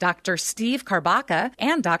Gleichman, Dr. Steve Karbaka,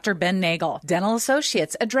 and Dr. Ben Nagel. Dental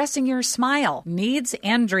Associates, addressing your smile, needs,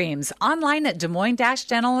 and dreams. Online at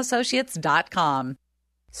DesMoines-DentalAssociates.com.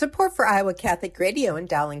 Support for Iowa Catholic Radio and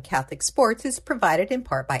Dowling Catholic Sports is provided in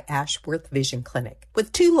part by Ashworth Vision Clinic.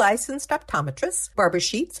 With 2 licensed optometrists, Barbara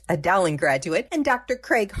Sheets, a Dowling graduate, and Dr.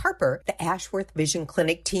 Craig Harper, the Ashworth Vision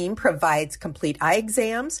Clinic team provides complete eye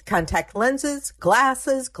exams, contact lenses,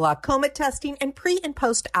 glasses, glaucoma testing, and pre- and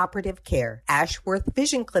post-operative care. Ashworth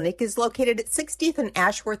Vision Clinic is located at 60th and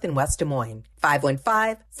Ashworth in West Des Moines.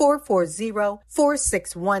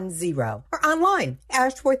 515-440-4610 or online,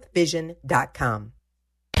 ashworthvision.com.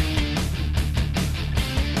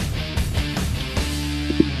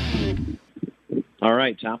 All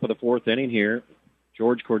right, top of the fourth inning here.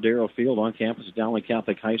 George Cordero Field on campus at Dowling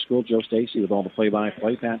Catholic High School. Joe Stacy with all the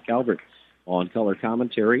play-by-play. Pat Calvert on color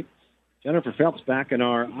commentary. Jennifer Phelps back in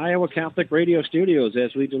our Iowa Catholic Radio studios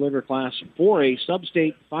as we deliver Class 4A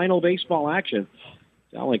Substate final baseball action.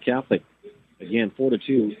 Dowling Catholic, again,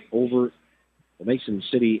 4-2 over the Mason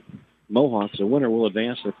City Mohawks. The winner will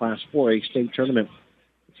advance to the Class 4A state tournament.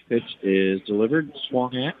 This pitch is delivered,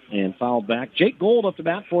 swung at, and fouled back. Jake Gold up to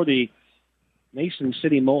bat for the Mason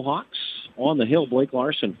City Mohawks. On the hill, Blake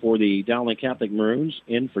Larson for the Dowling Catholic Maroons.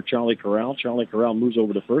 In for Charlie Corral. Charlie Corral moves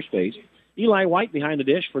over to first base. Eli White behind the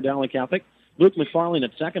dish for Dowling Catholic. Luke McFarlane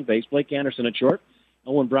at second base. Blake Anderson at short.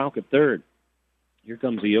 Owen Brown at third. Here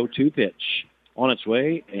comes the 0-2 pitch. On its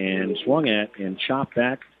way and swung at and chopped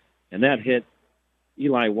back. And that hit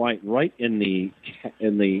Eli White right in the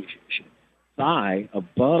thigh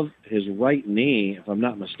above his right knee, if I'm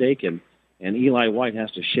not mistaken. And Eli White has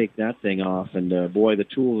to shake that thing off. And, boy, the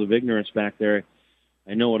tools of ignorance back there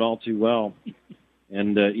I know it all too well.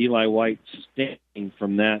 And Eli White standing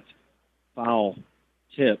from that foul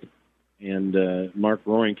tip, and Mark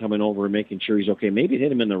Roaring coming over and making sure he's okay. Maybe it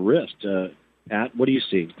hit him in the wrist. Pat, what do you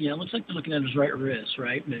see? Yeah, it looks like they're looking at his right wrist,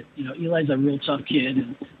 right? But, Eli's a real tough kid,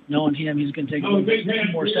 and knowing him, he's going to take a few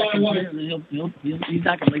more seconds here, and then he's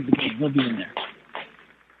not going to leave the game. He'll be in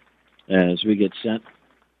there. As we get set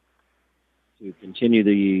to continue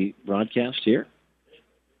the broadcast here,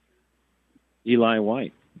 Eli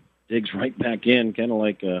White digs right back in, kind of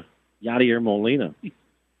like Yadier Molina. If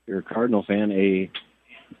you're a Cardinal fan, a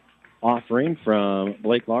offering from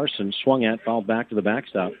Blake Larson, swung at, fouled back to the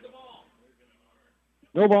backstop.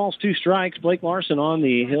 No balls, 2 strikes. Blake Larson on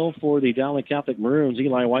the hill for the Dowling Catholic Maroons.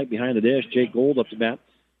 Eli White behind the dish. Jake Gold up to bat.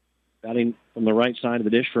 Batting from the right side of the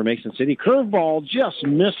dish for Mason City. Curveball just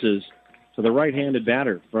misses to the right-handed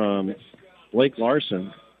batter from Blake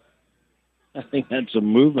Larson. I think had some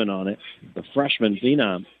movement on it. The freshman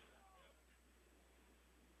phenom.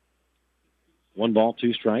 1 ball,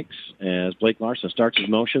 2 strikes as Blake Larson starts his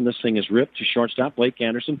motion. This thing is ripped to shortstop. Blake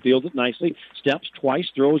Anderson fields it nicely, steps twice,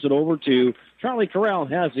 throws it over to Charlie Corral,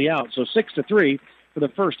 has the out. So 6-3 for the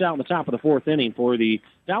first out in the top of the 4th inning for the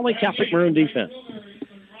Dowling Catholic Maroon defense.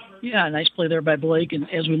 Yeah, nice play there by Blake. And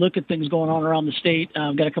as we look at things going on around the state,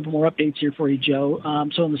 I've got a couple more updates here for you, Joe.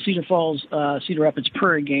 So in the Cedar Falls, Cedar Rapids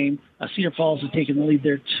Prairie game, Cedar Falls has taken the lead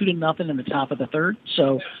there 2-0 in the top of the 3rd.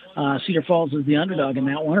 So Cedar Falls is the underdog in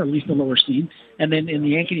that one, or at least the lower seed. And then in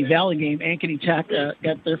the Ankeny Valley game, Ankeny Tech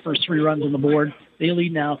got their first 3 runs on the board. They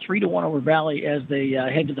lead now 3-1 over Valley as they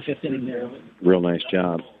head to the 5th inning there. Real nice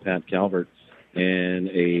job, Pat Calvert. And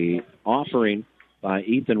a offering by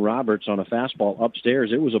Ethan Roberts on a fastball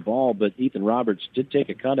upstairs. It was a ball, but Ethan Roberts did take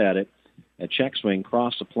a cut at it. A check swing,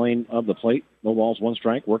 crossed the plane of the plate. No balls, 1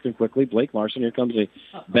 strike, working quickly. Blake Larson, here comes a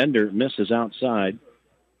bender, misses outside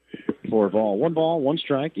for a ball. 1 ball, 1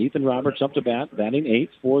 strike. Ethan Roberts up to bat, batting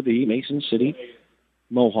 8th for the Mason City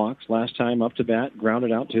Mohawks. Last time up to bat,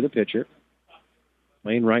 grounded out to the pitcher.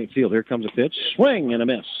 Lane right field. Here comes a pitch. Swing and a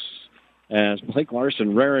miss. As Blake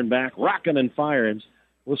Larson rearing back, rocking and firing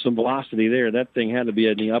with some velocity there. That thing had to be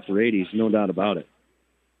in the upper 80s, no doubt about it.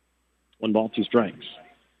 1 ball, 2 strikes.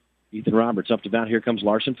 Ethan Roberts up to bat. Here comes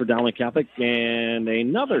Larson for Dowling Catholic. And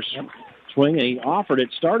another swing. And he offered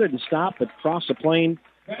it, started and stopped, but crossed the plane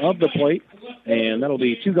of the plate. And that'll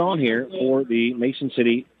be 2 gone here for the Mason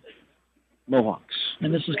City Mohawks.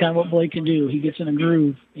 And this is kind of what Blake can do. He gets in a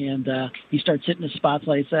groove, and he starts hitting his spots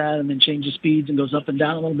like that and then changes speeds and goes up and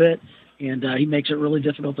down a little bit. And he makes it really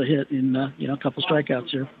difficult to hit in, a couple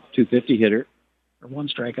strikeouts here. 250 hitter. Or 1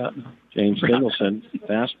 strikeout. No. James Fingleson,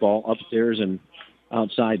 fastball upstairs and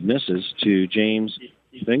outside misses to James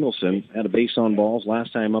Fingleson. Had a base on balls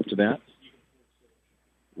last time up to bat.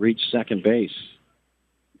 Reached second base.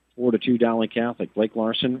 4-2 Dowling Catholic. Blake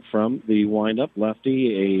Larson from the windup.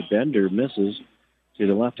 Lefty, a bender misses to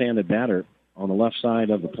the left-handed batter on the left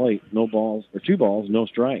side of the plate. 2 balls, no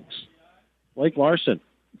strikes. Blake Larson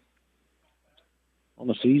on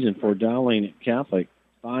the season for Dowling Catholic,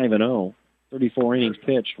 5-0, 34 innings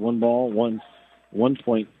pitched, 1 ball,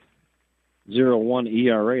 1.01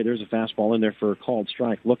 ERA. There's a fastball in there for a called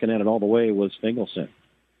strike. Looking at it all the way was Fingleson.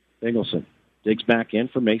 Fingleson digs back in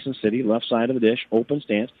for Mason City, left side of the dish, open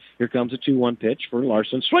stance. Here comes a 2-1 pitch for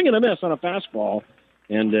Larson. Swing and a miss on a fastball.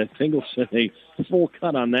 And Fingleson, a full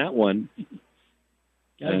cut on that one.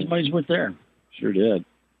 Got his money's worth there. Sure did.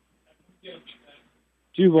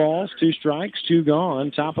 2 balls, 2 strikes, 2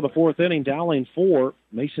 gone. Top of the 4th inning, Dowling 4,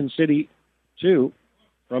 Mason City 2.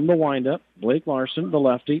 From the windup, Blake Larson, the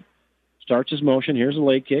lefty, starts his motion. Here's a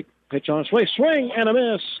leg kick. Pitch on its way. Swing and a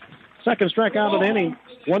miss. Second strikeout of the inning.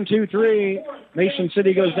 1-2-3. Mason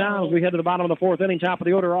City goes down as we head to the bottom of the 4th inning. Top of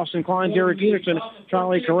the order, Austin Klein, Derek Ederson,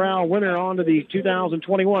 Charlie Corral, winner on to the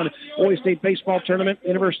 2021 Boys State Baseball Tournament.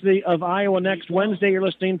 University of Iowa next Wednesday. You're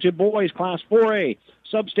listening to Boys Class 4A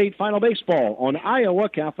Substate Final Baseball on Iowa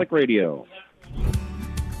Catholic Radio.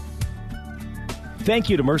 Thank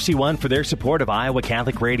you to Mercy One for their support of Iowa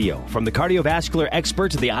Catholic Radio. From the cardiovascular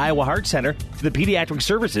experts of the Iowa Heart Center to the pediatric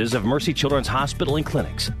services of Mercy Children's Hospital and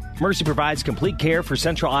Clinics, Mercy provides complete care for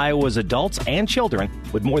Central Iowa's adults and children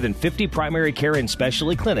with more than 50 primary care and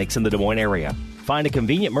specialty clinics in the Des Moines area. Find a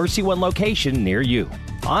convenient Mercy One location near you.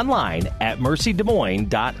 Online at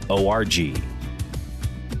mercydesmoines.org.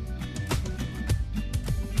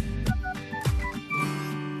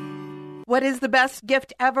 What is the best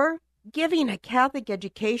gift ever? Giving a Catholic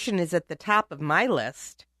education is at the top of my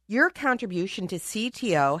list. Your contribution to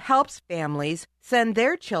CTO helps families send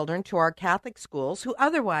their children to our Catholic schools who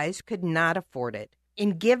otherwise could not afford it.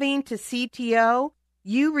 In giving to CTO,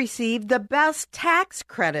 you receive the best tax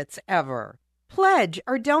credits ever. Pledge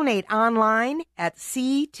or donate online at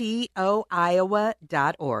ctoiowa.org.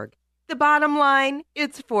 The bottom line,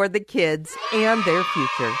 it's for the kids and their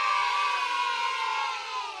future.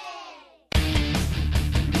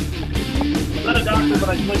 I'm not a doctor, but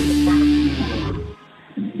I play the pharmacy.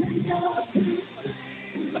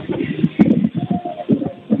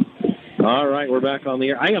 All right, we're back on the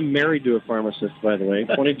air. I am married to a pharmacist, by the way,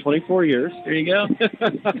 24 years. There you go.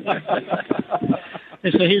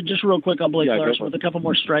 And so here, just real quick on Blake Larson with a couple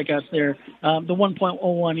more strikeouts there. The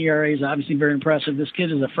 1.01 ERA is obviously very impressive. This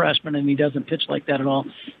kid is a freshman, and he doesn't pitch like that at all.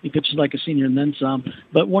 He pitches like a senior and then some.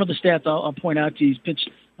 But one of the stats I'll point out to you, he's pitched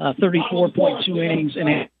 34.2 innings and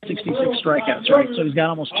had 66 strikeouts, right? So he's got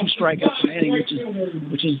almost 2 strikeouts an inning,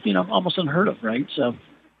 which is almost unheard of, right? So.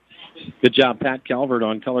 Good job, Pat Calvert,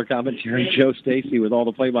 on color commentary. Joe Stacy with all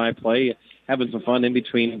the play-by-play, having some fun in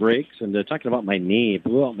between breaks. And talking about my knee,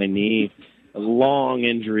 blew out my knee. A long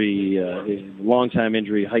injury, long-time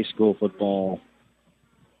injury, high school football,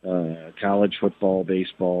 college football,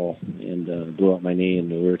 baseball, and blew out my knee. And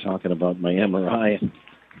we were talking about my MRI.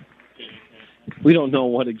 We don't know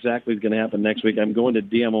what exactly is going to happen next week. I'm going to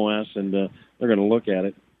DMOS, and they're going to look at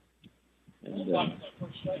it. And I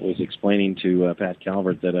was explaining to Pat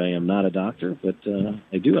Calvert that I am not a doctor, but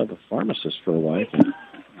I do have a pharmacist for a wife.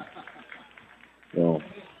 So,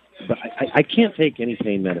 but I can't take any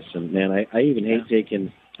pain medicine, man. I even hate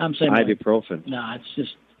taking ibuprofen. No, it's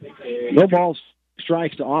just... No balls,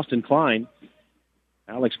 strikes to Austin Klein.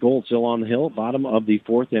 Alex Gold still on the hill, bottom of the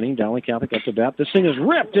 4th inning. Dowling Catholic up to bat. This thing is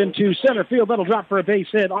ripped into center field. That'll drop for a base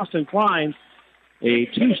hit. Austin Klein, a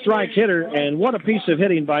 2-strike hitter, and what a piece of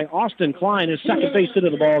hitting by Austin Klein, his second base hit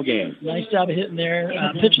of the ball game. Nice job of hitting there.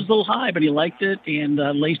 Pitch was a little high, but he liked it and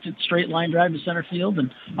laced it straight line drive to center field.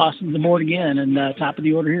 And Austin's the board again, and top of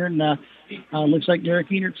the order here. And looks like Derek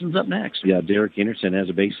Enertson's up next. Yeah, Derek Enertson has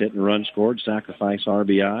a base hit and run scored, sacrifice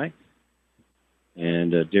RBI.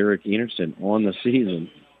 And Derek Enertson on the season,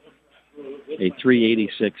 a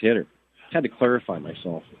 .386 hitter. Had to clarify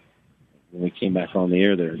myself when we came back on the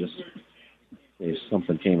air there. Just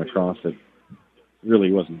something came across that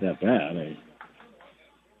really wasn't that bad. I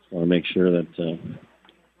just want to make sure that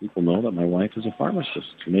people know that my wife is a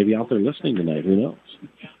pharmacist. Maybe out there listening tonight. Who knows?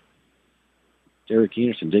 Derek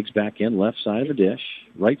Enertson digs back in, left side of the dish,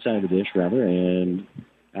 right side of the dish, rather, and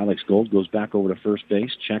Alex Gold goes back over to first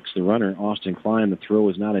base, checks the runner, Austin Klein. The throw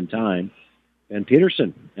is not in time. Ben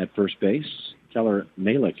Peterson at first base. Keller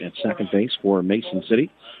Malik at second base for Mason City.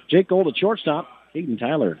 Jake Gold at shortstop. Hayden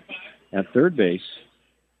Tyler at third base.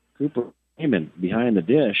 Cooper Heyman behind the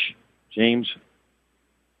dish. James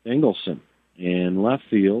Engelson in left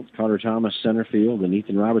field. Carter Thomas center field and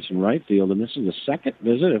Ethan Robertson right field. And this is the second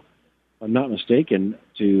visit, if I'm not mistaken,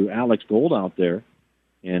 to Alex Gold out there.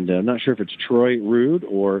 And I'm not sure if it's Troy Rude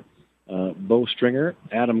or Bo Stringer,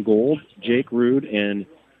 Adam Gold, Jake Rude, and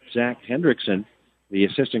Zach Hendrickson, the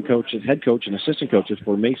head coach and assistant coaches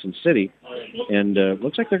for Mason City. And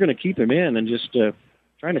looks like they're going to keep him in and just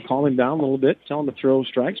trying to calm him down a little bit, tell him to throw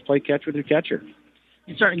strikes, play catch with your catcher.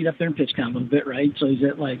 He's starting to get up there and pitch count a little bit, right? So he's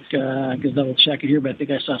at because double check it here, but I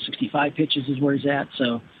think I saw 65 pitches is where he's at.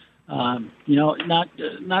 So,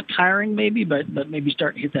 not tiring maybe, but maybe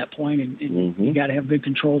starting to hit that point, and you got to have good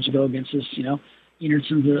controls to go against this.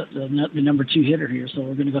 Enertson's the number 2 hitter here, so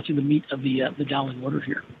we're going to go through the meat of the Dowling order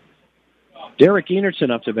here. Derek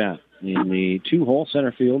Enertson up to bat in the 2-hole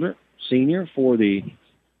center fielder, senior for the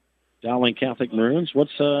Dowling Catholic Maroons.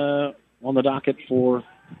 What's on the docket for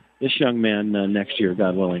this young man next year,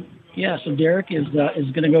 God willing? Yeah, so Derek is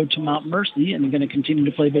going to go to Mount Mercy and going to continue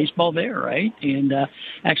to play baseball there, right? And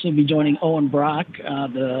actually be joining Owen Brock,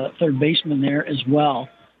 the third baseman there as well.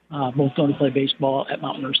 Both going to play baseball at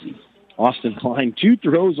Mount Mercy. Austin Klein, 2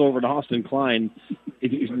 throws over to Austin Klein.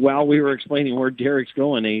 While we were explaining where Derek's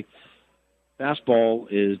going, a fastball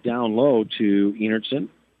is down low to Enertson.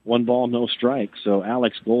 1 ball, no strike. So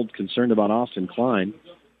Alex Gold concerned about Austin Klein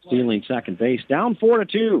stealing second base. Down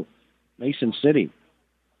 4-2, Mason City.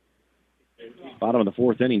 Bottom of the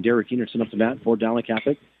 4th inning, Derek Enertson up to bat for Dowling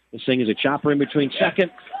Catholic. This thing is a chopper in between second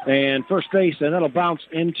and first base, and that'll bounce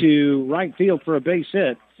into right field for a base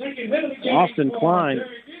hit. Austin Klein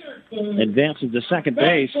advances to second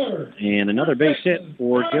base, and another base hit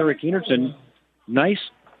for Derek Enertson. Nice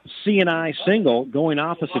C&I single going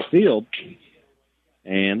opposite field.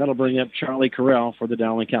 And that'll bring up Charlie Carell for the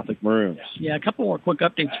Dowling Catholic Maroons. Yeah, a couple more quick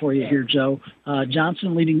updates for you here, Joe.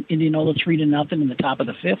 Johnson leading Indianola 3-0 in the top of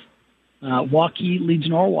the 5th. Waukee leads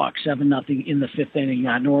Norwalk 7-0 in the 5th inning.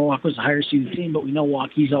 Norwalk was a higher seeded team, but we know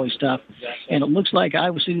Waukee's always tough. And it looks like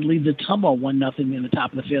Iowa City leads Atumbo 1-0 in the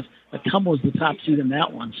top of the 5th. Atumbo is the top seed in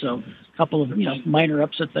that one. So a couple of minor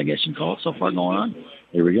upsets, I guess you can call it, so far going on.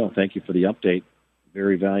 Here we go. Thank you for the update.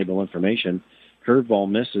 Very valuable information. Curveball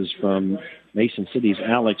misses from Mason City's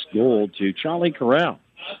Alex Gold to Charlie Corral.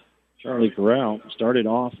 Charlie Corral started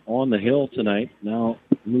off on the hill tonight. Now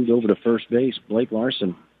moved over to first base. Blake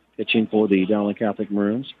Larson pitching for the Dowling Catholic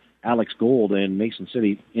Maroons. Alex Gold and Mason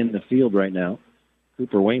City in the field right now.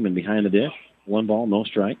 Cooper Wayman behind the dish. 1 ball, no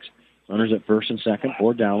strikes. Runners at first and second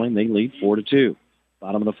for Dowling. They lead 4-2.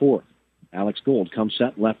 Bottom of the 4th. Alex Gold comes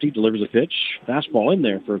set lefty, delivers a pitch. Fastball in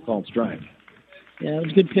there for a called strike. Yeah, it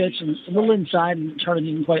was a good pitch and a little inside, and Charlie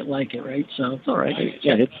didn't quite like it, right? So it's all right.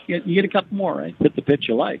 Yeah, you get a couple more, right? Hit the pitch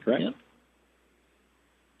you like, right? Yep.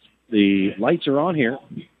 The lights are on here.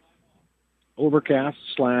 Overcast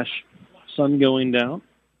 / sun going down.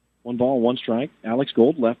 1 ball, 1 strike. Alex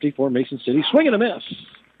Gold, lefty for Mason City. Swing and a miss.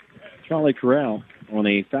 Charlie Corral on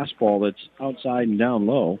a fastball that's outside and down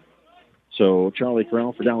low. So Charlie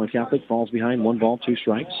Corral for Dowling Catholic falls behind. 1 ball, 2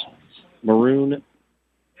 strikes. Maroon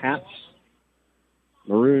hats,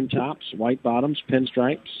 maroon tops, white bottoms,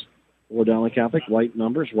 pinstripes for Dowling Catholic. White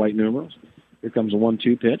numbers, white numerals. Here comes a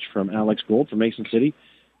 1-2 pitch from Alex Gold for Mason City.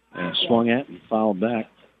 Swung at and fouled back.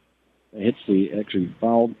 Hits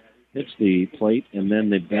the plate and then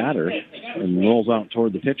the batter and rolls out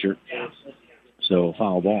toward the pitcher. So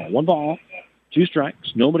foul ball. 1 ball, 2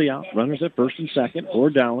 strikes, nobody out. Runners at first and second for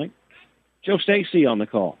Dowling. Joe Stacy on the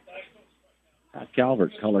call. Pat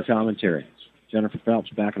Calvert, color commentary. Jennifer Phelps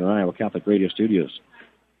back in our Iowa Catholic Radio studios.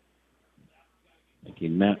 Thank you,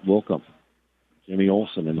 Matt Wilcomb, Jimmy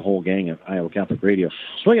Olson, and the whole gang at Iowa Catholic Radio.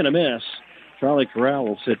 Swing and a miss. Charlie Corral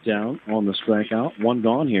will sit down on the strikeout. 1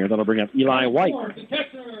 gone here. That'll bring up Eli White.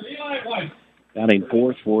 Batting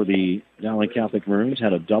 4th for the Dowling Catholic Maroons.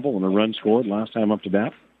 Had a double and a run scored last time up to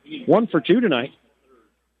bat. 1 for 2 tonight.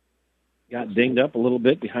 Got dinged up a little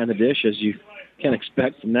bit behind the dish, as you can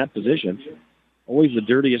expect from that position. Always the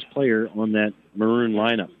dirtiest player on that Maroon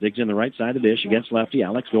lineup. Digs in the right side of the dish against lefty.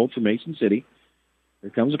 Alex Gold from Mason City.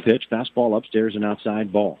 Here comes a pitch. Fastball upstairs and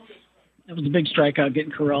outside ball. That was a big strikeout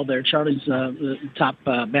getting Corral there. Charlie's the top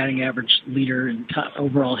batting average leader and top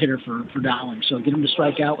overall hitter for Dowling. So get him to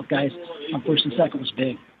strike out with guys on first and second was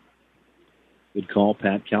big. Good call,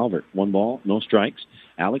 Pat Calvert. 1 ball, no strikes.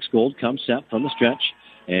 Alex Gold comes set from the stretch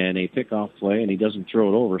and a pickoff play, and he doesn't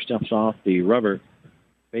throw it over. Steps off the rubber,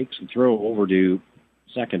 fakes and throw over to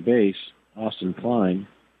second base. Austin Klein.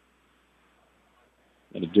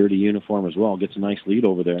 Got a dirty uniform as well. Gets a nice lead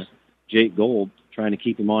over there. Jake Gold trying to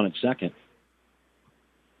keep him on at second.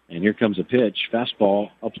 And here comes a pitch. Fastball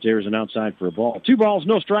upstairs and outside for a ball. 2 balls,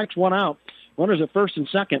 no strikes, 1 out. Runners at first and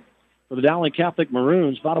second for the Dowling Catholic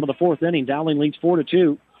Maroons. Bottom of the 4th inning. Dowling leads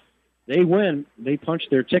 4-2. They win. They punch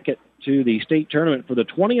their ticket to the state tournament for the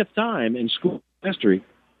 20th time in school history.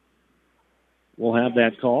 We'll have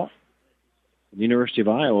that call. The University of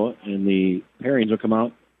Iowa, and the pairings will come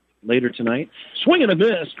out later tonight. Swing and a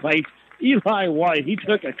miss by Eli White. He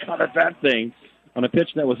took a cut at that thing on a pitch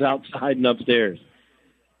that was outside and upstairs.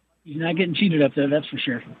 He's not getting cheated up there, that's for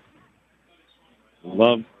sure.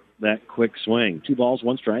 Love that quick swing. 2 balls,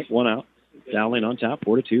 1 strike, 1 out. Dowling on top,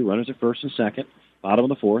 4-2. Runners at first and second. Bottom of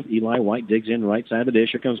the 4th. Eli White digs in right side of the dish.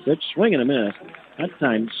 Here comes pitch. Swing and a miss. That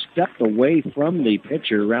time stepped away from the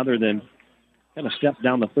pitcher rather than kind of stepped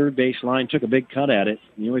down the third base line. Took a big cut at it.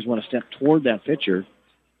 You always want to step toward that pitcher.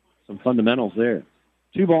 Some fundamentals there.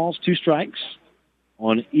 2 balls, 2 strikes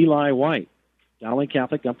on Eli White. Dowling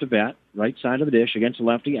Catholic up to bat. Right side of the dish against the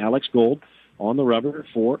lefty. Alex Gold on the rubber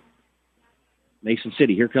for Mason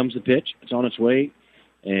City. Here comes the pitch. It's on its way.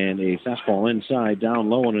 And a fastball inside, down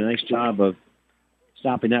low, and a nice job of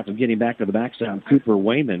stopping that from getting back to the backside. Cooper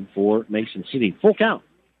Wayman for Mason City. Full count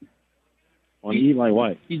on Eli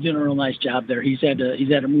White. He's doing a real nice job there. He's had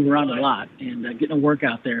to move around a lot and getting a work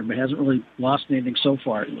out there, but hasn't really lost anything so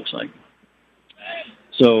far, it looks like.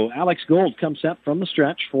 So Alex Gold comes up from the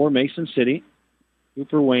stretch for Mason City.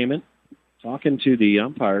 Cooper Wayman, talking to the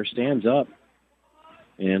umpire, stands up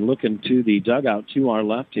and looking to the dugout to our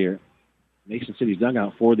left here. Mason City's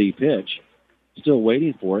dugout for the pitch. Still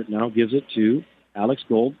waiting for it. Now gives it to Alex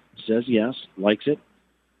Gold. Says yes, likes it.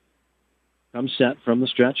 Comes set from the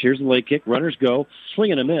stretch. Here's the leg kick. Runners go.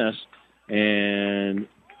 Swing and a miss. And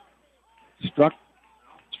struck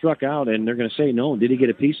out, and they're going to say no. Did he get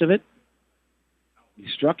a piece of it? He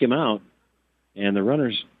struck him out, and the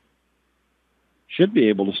runners should be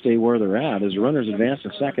able to stay where they're at as the runners advance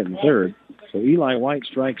to second and third. So Eli White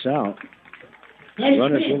strikes out. The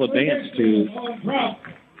runners will advance to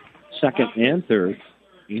second and third.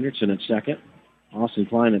 Enertson at second. Austin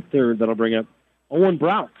Klein at third. That'll bring up Owen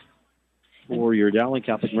Brock for your Dowling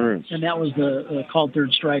Catholic Maroons. And that was the called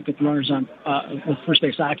third strike with runners on with first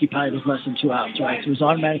base occupied with less than 2 outs, right? So it was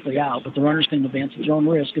automatically out, but the runners can advance at their own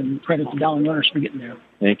risk, and credit the Dowling runners for getting there.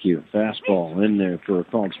 Thank you. Fastball in there for a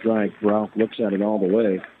called strike. Brock looks at it all the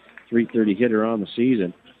way. 330 hitter on the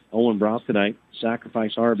season. Owen Brock tonight,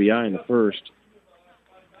 sacrifice RBI in the first.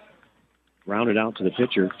 Rounded out to the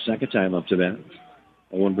pitcher, second time up to bat.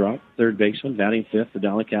 Owen Brock, third baseman, batting fifth for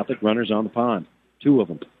Dowling Catholic. Runners on the pond. 2 of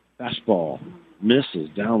them. Fastball misses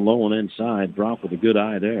down low and inside. Brock with a good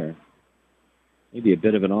eye there. Maybe a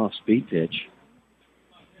bit of an off-speed pitch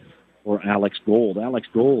for Alex Gold. Alex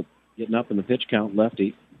Gold getting up in the pitch count,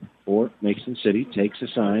 lefty for Mason City. Takes a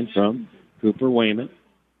sign from Cooper Wayman.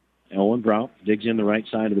 Owen Brock digs in the right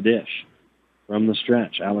side of the dish. From the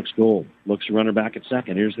stretch, Alex Gold looks a runner back at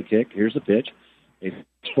second. Here's the kick. Here's the pitch. A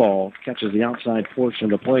ball catches the outside portion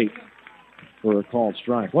of the plate for a called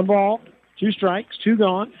strike. 1 ball, 2 strikes, 2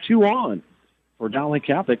 gone, 2 on for Dowling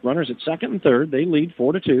Catholic. Runners at second and third. They lead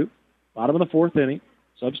 4-2. Bottom of the 4th inning.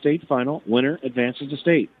 Substate final. Winner advances to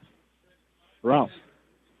state. Ralph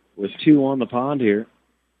with 2 on the pond here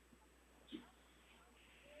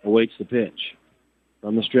awaits the pitch.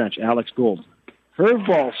 From the stretch, Alex Gold.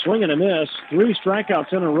 Curveball, swing and a miss. 3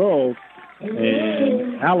 strikeouts in a row.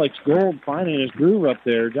 And Alex Gold finding his groove up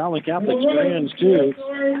there. Dowling Catholic strands 2.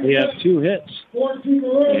 They have 2 hits.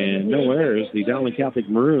 And no errors. The Dowling Catholic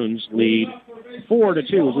Maroons lead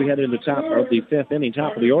 4-2 as we head into the top of the 5th inning.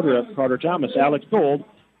 Top of the order up, Carter Thomas, Alex Gold,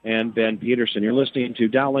 and Ben Peterson. You're listening to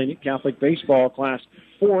Dowling Catholic Baseball Class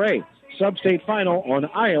 4A Substate Final on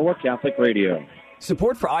Iowa Catholic Radio.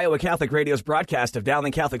 Support for Iowa Catholic Radio's broadcast of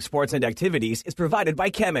Dowling Catholic sports and activities is provided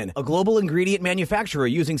by Kemin, a global ingredient manufacturer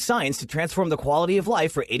using science to transform the quality of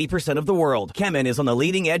life for 80% of the world. Kemin is on the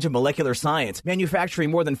leading edge of molecular science,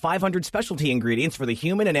 manufacturing more than 500 specialty ingredients for the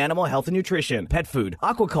human and animal health and nutrition, pet food,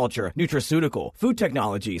 aquaculture, nutraceutical, food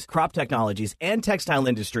technologies, crop technologies, and textile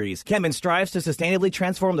industries. Kemin strives to sustainably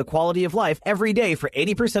transform the quality of life every day for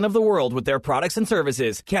 80% of the world with their products and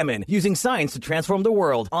services. Kemin, using science to transform the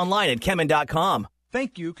world. Online at Kemin.com.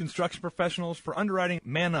 Thank you, construction professionals, for underwriting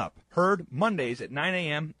Man Up. Heard Mondays at 9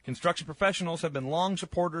 a.m. Construction professionals have been long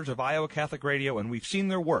supporters of Iowa Catholic Radio, and we've seen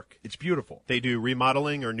their work. It's beautiful. They do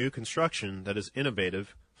remodeling or new construction that is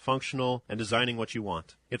innovative, functional, and designing what you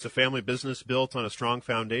want. It's a family business built on a strong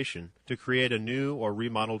foundation to create a new or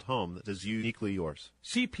remodeled home that is uniquely yours.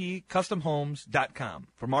 CPCustomHomes.com.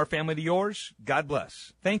 From our family to yours, God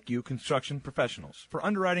bless. Thank you, construction professionals, for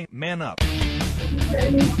underwriting Man Up.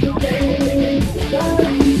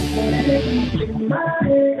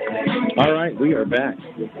 All right, we are back.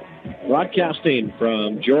 Broadcasting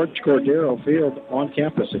from George Cordero Field on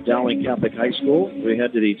campus at Dowling Catholic High School. We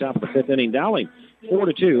head to the top of the 5th inning. Dowling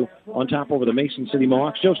 4-2 on top over the Mason City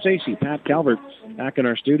Mohawks. Joe Stacy, Pat Calvert back in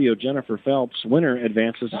our studio. Jennifer Phelps, winner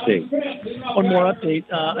advances to state. One more update.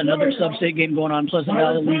 Another sub-state game going on. Pleasant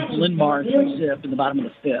Valley leads Linn-Mar 3-zip in the bottom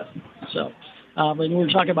of the 5th. So, when we were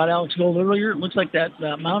talking about Alex Gold earlier, it looks like that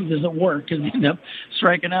mound doesn't work because they end up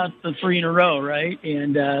striking out the 3 in a row, right?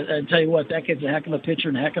 And I tell you what, that kid's a heck of a pitcher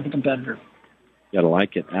and a heck of a competitor. Got to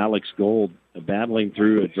like it. Alex Gold battling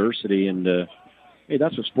through adversity, and hey,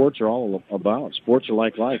 that's what sports are all about. Sports are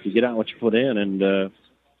like life. You get out what you put in, and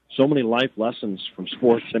so many life lessons from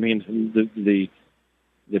sports. I mean, the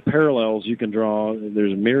parallels you can draw,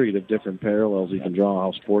 there's a myriad of different parallels you can draw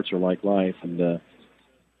how sports are like life, and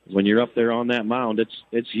when you're up there on that mound,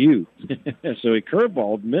 it's you. So he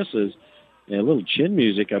curveball misses, and a little chin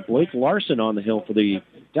music. Blake Larson on the hill for the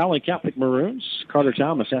Dowling Catholic Maroons. Carter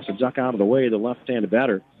Thomas has to duck out of the way, the left-handed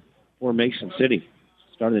batter for Mason City.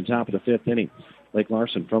 Starting at the top of the 5th inning. Blake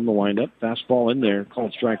Larson from the windup. Fastball in there,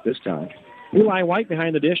 called strike this time. Eli White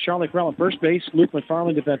behind the dish. Charlie Crowell at first base. Luke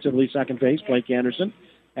McFarland defensively second base. Blake Anderson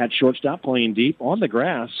at shortstop playing deep. On the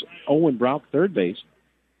grass, Owen Brock third base.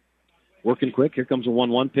 Working quick. Here comes a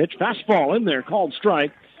 1-1 pitch. Fastball in there, called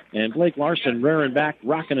strike. And Blake Larson rearing back,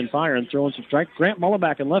 rocking and firing, throwing some strikes. Grant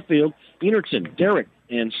Mullenback in left field. Enertson, Derrick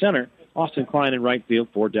in center. Austin Klein in right field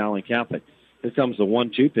for Dowling Catholic. Here comes the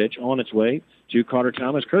 1-2 pitch on its way to Carter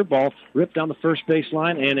Thomas. Curveball ripped down the first base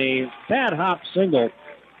line, and a bad hop single.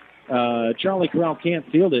 Charlie Corral can't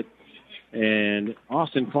field it, and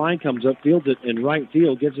Austin Klein comes up, fields it in right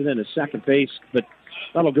field, gets it into second base, but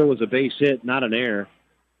that'll go as a base hit, not an error,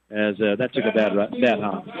 as that took a bad hop. That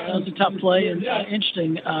was a tough play, and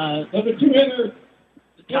interesting.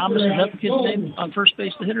 Thomas, is that the kid's name on first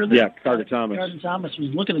base, the hitter there? Yeah, Carter Thomas. Carter Thomas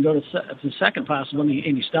was looking to go to second possibly,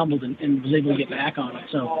 and he stumbled and was able to get back on it.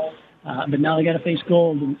 So But now they got to face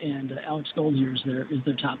Gold, and Alex Gold here is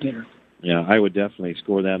their top hitter. Yeah, I would definitely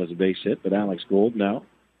score that as a base hit, but Alex Gold now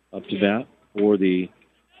up to bat for the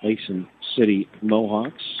Mason City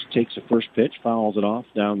Mohawks. Takes the first pitch, fouls it off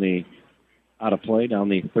out of play down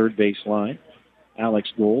the third base line. Alex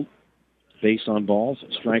Gold, base on balls,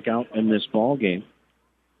 strikeout in this ball game.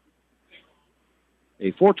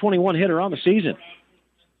 A .421 hitter on the season.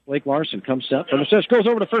 Blake Larson comes set from the stretch, goes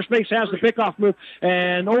over to first base, has the pickoff move,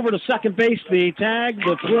 and over to second base, the tag,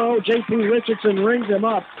 the throw. J.P. Richardson rings him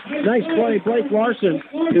up. Nice play, Blake Larson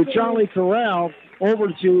to Charlie Corral, over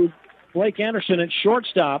to Blake Anderson at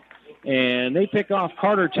shortstop, and they pick off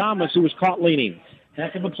Carter Thomas, who was caught leaning.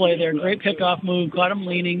 Heck of a play there. Great pickoff move, caught him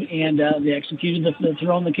leaning, and they executed the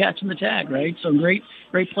throw and the catch and the tag, right? So great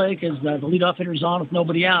play because the leadoff hitter's on with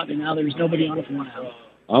nobody out, and now there's nobody on with one out.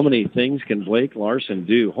 How many things can Blake Larson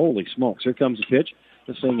do? Holy smokes. Here comes the pitch.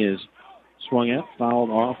 This thing is swung at, fouled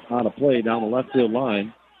off, out of play down the left field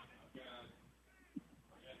line.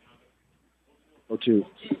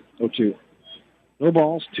 0-2. No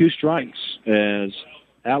balls, 2 strikes as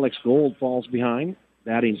Alex Gold falls behind,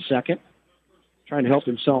 batting second. Trying to help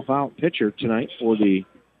himself out pitcher tonight for the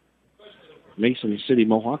Mason City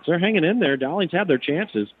Mohawks. They're hanging in there. Dowling's had their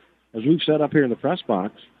chances, as we've set up here in the press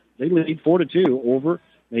box. They lead 4-2 over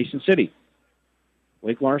Mason City.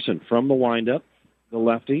 Blake Larson from the windup, the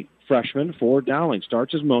lefty, freshman for Dowling.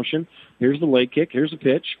 Starts his motion. Here's the leg kick. Here's the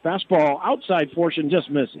pitch. Fastball, outside portion, just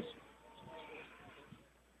misses.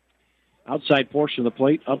 Outside portion of the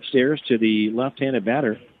plate, upstairs to the left-handed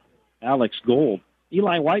batter, Alex Gold.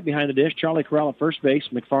 Eli White behind the dish. Charlie Corral at first base.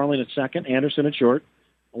 McFarlane at second. Anderson at short.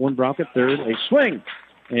 Owen Brock at third. A swing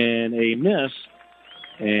and a miss.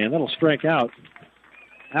 And that'll strike out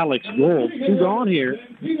Alex Gold. 2 gone here.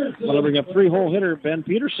 That'll bring up 3-hole hitter Ben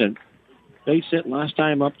Peterson. Base hit last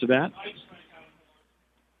time up to bat.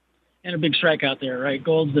 And a big strikeout there, right?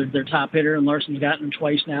 Gold's their top hitter, and Larson's gotten him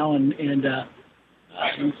twice now, and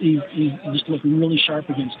he's just looking really sharp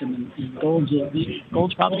against him. And Gold's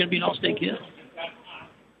probably going to be an all-state kid.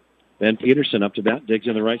 Ben Peterson up to bat, digs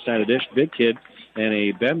in the right side of the dish. Big kid, and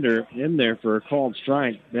a bender in there for a called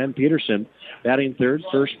strike. Ben Peterson batting third,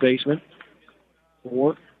 first baseman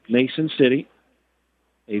for Mason City.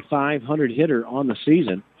 A .500 hitter on the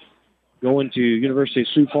season. Going to University of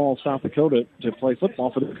Sioux Falls, South Dakota to play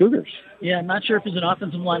football for the Cougars. Yeah, I'm not sure if he's an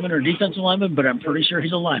offensive lineman or a defensive lineman, but I'm pretty sure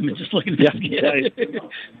he's a lineman, just looking at this kid.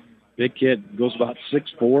 Big kid, goes about 6'4",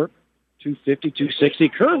 250, 260.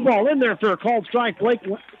 Curveball in there for a called strike. Blake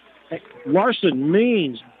Larson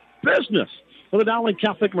means business for the Dowling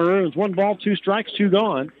Catholic Maroons. 1 ball, 2 strikes, 2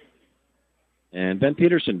 gone. And Ben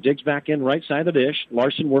Peterson digs back in right side of the dish.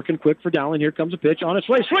 Larson working quick for Dowling. Here comes a pitch on its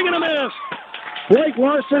way. Swing and a miss. Blake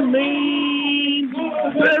Larson means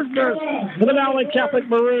business for the Dowling Catholic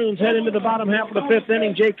Maroons. Head into the bottom half of the 5th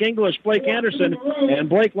inning. Jake English, Blake Anderson, and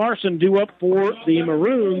Blake Larson due up for the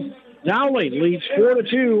Maroons. Dowling leads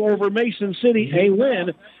 4-2 over Mason City. A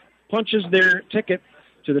win punches their ticket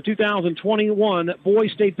to the 2021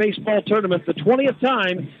 Boys State Baseball Tournament, the 20th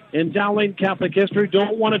time in Dowling Catholic history.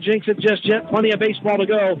 Don't want to jinx it just yet. Plenty of baseball to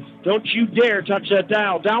go. Don't you dare touch that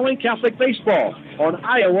dial. Dowling Catholic Baseball on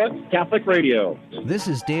Iowa Catholic Radio. This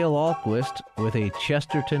is Dale Ahlquist with a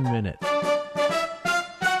Chesterton Minute.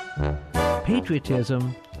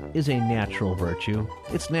 Patriotism is a natural virtue.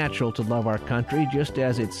 It's natural to love our country just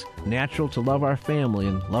as it's natural to love our family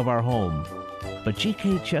and love our home. But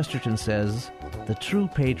G.K. Chesterton says the true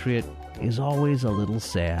patriot is always a little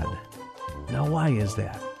sad. Now, why is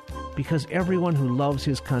that? Because everyone who loves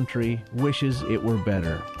his country wishes it were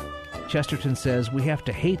better. Chesterton says we have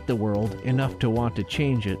to hate the world enough to want to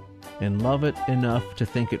change it and love it enough to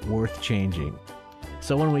think it worth changing.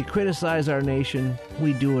 So when we criticize our nation,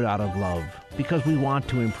 we do it out of love, because we want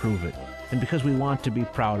to improve it, and because we want to be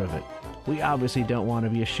proud of it. We obviously don't want to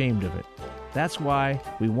be ashamed of it. That's why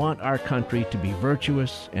we want our country to be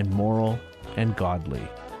virtuous and moral and godly.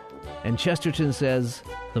 And Chesterton says,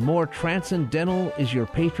 the more transcendental is your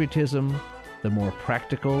patriotism, the more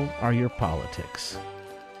practical are your politics.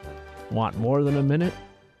 Want more than a minute?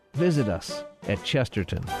 Visit us at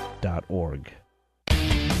chesterton.org.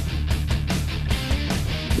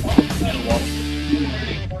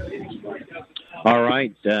 All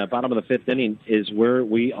right, bottom of the 5th inning is where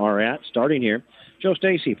we are at, starting here. Joe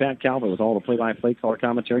Stacy, Pat Calvert with all the play-by-play color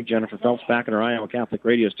commentary. Jennifer Phelps back in our Iowa Catholic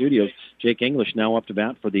Radio studios. Jake English now up to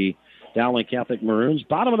bat for the Dowling Catholic Maroons.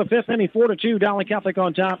 Bottom of the 5th inning, 4-2. Dowling Catholic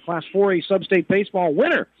on top. Class 4A Substate Baseball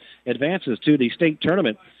winner advances to the state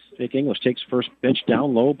tournament. Jake English takes first pitch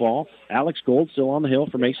down, low ball. Alex Gold still on the hill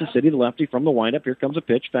for Mason City, the lefty from the windup. Here comes a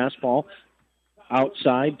pitch, fastball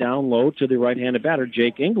outside, down low to the right-handed batter,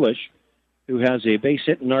 Jake English, who has a base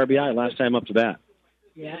hit and an RBI last time up to bat.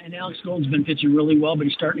 Yeah, and Alex Gold's been pitching really well, but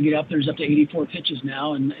he's starting to get up there. He's up to 84 pitches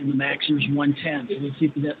now, and the max is 110. So let's see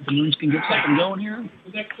if the Maroons can get something going here.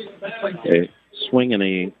 A swing and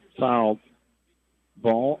a foul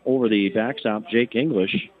ball over the backstop, Jake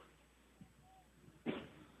English,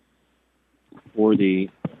 for the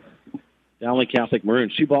Dowling Catholic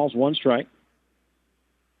Maroons. 2 balls, 1 strike.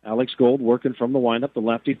 Alex Gold working from the windup. The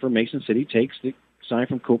lefty for Mason City takes the sign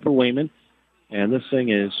from Cooper Wayman. And this thing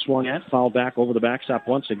is swung at, fouled back over the backstop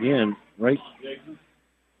once again, right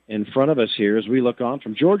in front of us here as we look on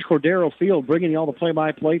from George Cordero Field, bringing you all the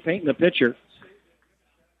play-by-play, painting the pitcher.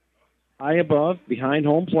 High above, behind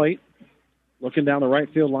home plate, looking down the right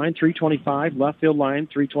field line, 325, left field line,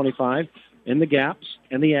 325, in the gaps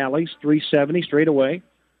and the alleys, 370, straight away,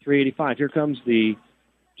 385. Here comes the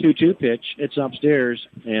 2-2 pitch. It's upstairs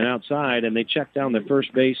and outside, and they check down the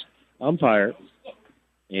first base umpire.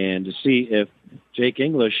 And to see if Jake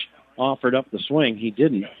English offered up the swing, he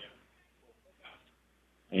didn't.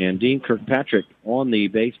 And Dean Kirkpatrick on the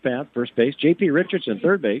base path, first base. J.P. Richardson,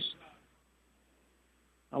 third base.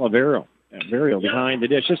 Olivero behind the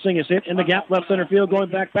dish. This thing is hit in the gap, left center field, going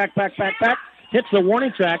back. Hits the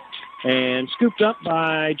warning track and scooped up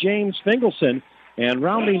by James Fingelson. And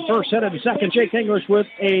rounding first, headed to second, Jake English with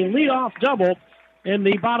a leadoff double in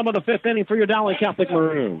the bottom of the 5th inning for your Dowling Catholic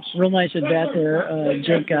Maroons. Real nice at bat there.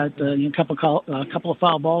 Jake got a couple of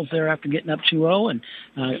foul balls there after getting up 2-0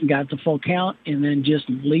 and got the full count, and then just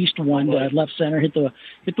leased one to left center, hit the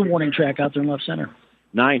warning track out there in left center.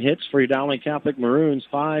 9 hits for your Dowling Catholic Maroons,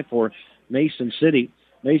 5 for Mason City.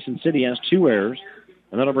 Mason City has 2 errors,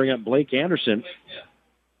 and that'll bring up Blake Anderson.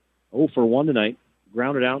 0 for 1 tonight.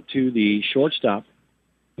 Grounded out to the shortstop.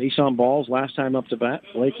 Base on balls last time up to bat,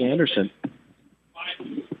 Blake Anderson.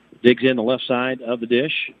 Digs in the left side of the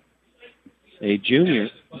dish. A junior.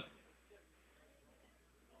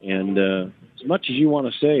 And as much as you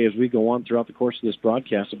want to say as we go on throughout the course of this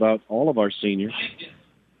broadcast about all of our seniors,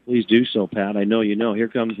 please do so, Pat. I know you know. Here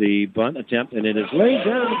comes the bunt attempt, and it is laid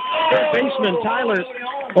down. Third baseman Tyler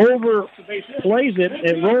overplays it.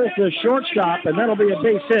 It rolls to the shortstop, and that'll be a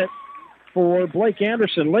base hit for Blake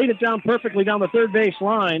Anderson. Laid it down perfectly down the third base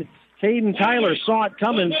line. Caden Tyler saw it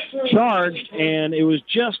coming, charged, and it was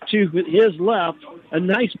just to his left. A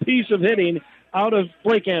nice piece of hitting out of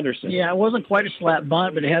Blake Anderson. Yeah, it wasn't quite a slap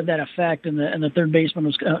bunt, but it had that effect, and the third baseman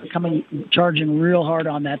was charging real hard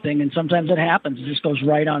on that thing, and sometimes it happens. It just goes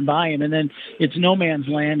right on by him, and then it's no man's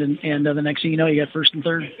land, and the next thing you know, you got first and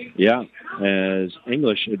third. Yeah, as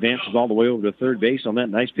English advances all the way over to third base on that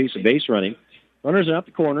nice piece of base running. Runners out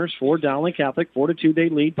the corners for Dowling Catholic, 4-2 they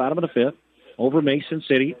lead, bottom of the 5th. Over Mason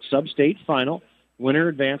City, Substate final. Winner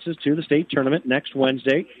advances to the state tournament next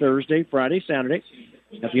Wednesday, Thursday, Friday, Saturday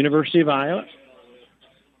at the University of Iowa.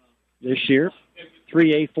 This year,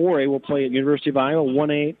 3A, 4A will play at University of Iowa,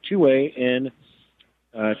 1A, 2A in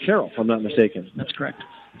Carroll, if I'm not mistaken. That's correct.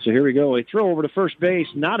 So here we go. A throw over to first base,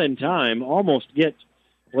 not in time. Almost get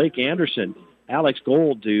Blake Anderson. Alex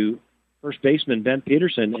Gold to first baseman Ben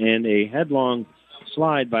Peterson, and a headlong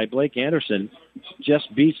slide by Blake Anderson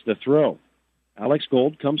just beats the throw. Alex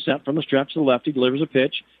Gold comes set from the stretch to the left. He delivers a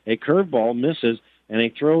pitch. A curveball misses, and a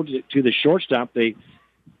throw to the shortstop. They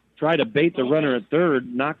try to bait the runner at third.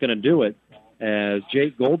 Not going to do it. As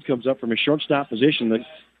Jake Gold comes up from his shortstop position, the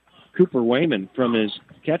Cooper Wayman from his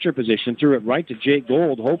catcher position threw it right to Jake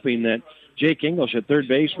Gold, hoping that Jake English at third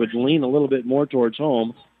base would lean a little bit more towards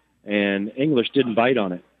home, and English didn't bite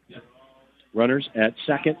on it. Runners at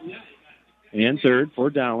second and third for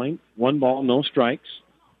Dowling. 1 ball, no strikes.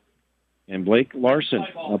 And Blake Larson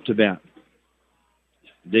up to bat.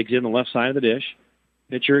 Digs in the left side of the dish.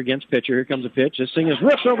 Pitcher against pitcher. Here comes a pitch. This thing is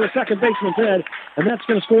ripped over the second baseman's head, and that's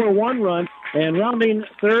going to score 1 run. And rounding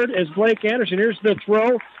third is Blake Anderson. Here's the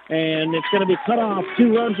throw, and it's going to be cut off.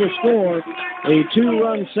 2 runs will score. A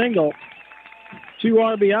 2-run single. 2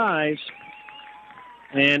 RBIs.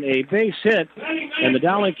 And a base hit. And the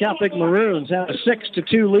Dowling Catholic Maroons have a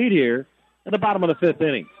 6-2 lead here at the bottom of the 5th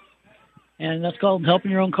inning. And that's called helping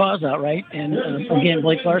your own cause out, right? And again,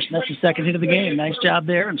 Blake Larson, that's the second hit of the game. Nice job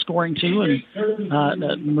there and scoring 2. And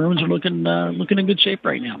the Maroons are looking in good shape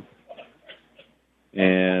right now.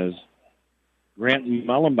 As Grant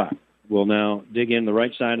Mullenbach will now dig in the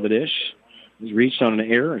right side of the dish. He's reached on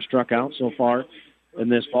an error and struck out so far in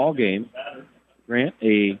this ball game. Grant,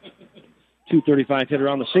 a .235 hitter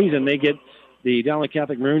on the season. They get the Dowling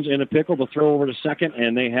Catholic Maroons in a pickle. They'll throw over to second,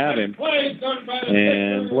 and they have him.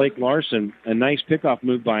 And Blake Larson, a nice pickoff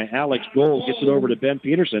move by Alex Gold, gets it over to Ben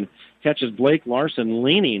Peterson, catches Blake Larson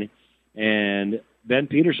leaning, and Ben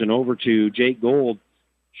Peterson over to Jake Gold.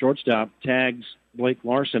 Shortstop tags Blake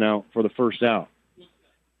Larson out for the first out.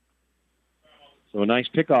 So a nice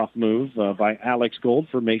pickoff move by Alex Gold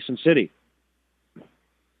for Mason City.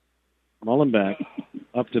 Mullenbeck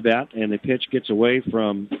up to bat, and the pitch gets away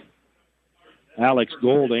from Alex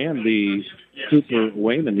Gold and the Cooper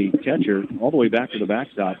Wayman, the catcher, all the way back to the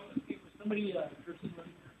backstop.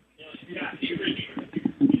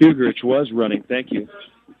 Hugerich was running. Thank you.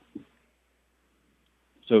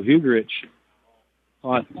 So Hugerich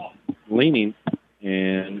caught leaning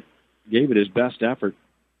and gave it his best effort,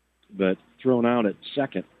 but thrown out at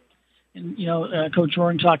second. And, Coach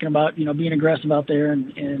Roaring talking about, being aggressive out there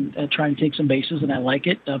and trying to take some bases, and I like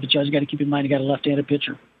it. But you always got to keep in mind you got a left-handed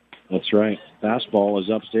pitcher. That's right. Fastball is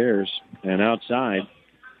upstairs and outside.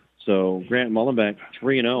 So Grant Mullenbeck,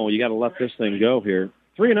 3-0. You got to let this thing go here.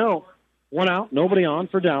 3-0. One out. Nobody on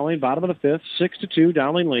for Dowling. Bottom of the fifth. 6-2.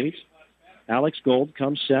 Dowling leads. Alex Gold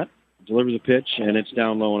comes set, delivers a pitch, and it's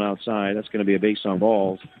down low and outside. That's going to be a base on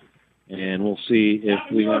balls. And we'll see if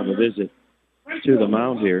we have a visit to the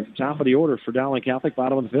mound here. Top of the order for Dowling Catholic.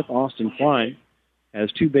 Bottom of the fifth. Austin Klein has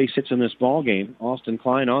 2 base hits in this ball game. Austin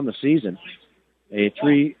Klein on the season, a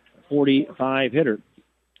 .345 hitter.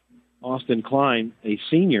 Austin Klein, a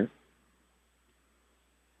senior,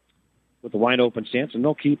 with a wide open stance, and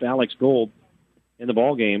they'll keep Alex Gold in the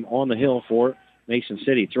ball game on the hill for Mason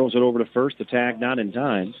City. Throws it over to first. The tag not in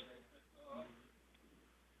time.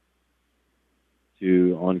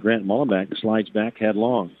 On Grant Mullenbeck, slides back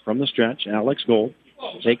headlong. From the stretch, Alex Gold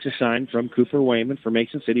takes a sign from Cooper Wayman for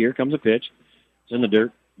Mason City. Here comes a pitch. It's in the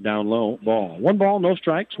dirt, down low, ball. 1 ball, no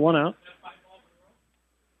strikes, 1 out.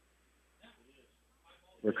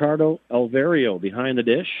 Ricardo Alvario behind the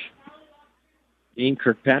dish. Dean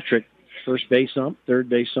Kirkpatrick, first base ump, third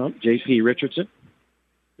base ump. J.P. Richardson,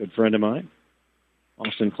 good friend of mine.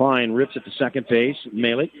 Austin Klein rips it to second base.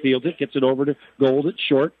 Malik fields it, gets it over to Gold at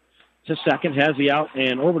short. To second, has the out,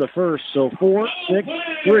 and over to first. So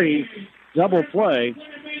 4-6-3, double play.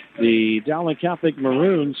 The Dowling Catholic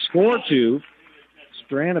Maroons score 2,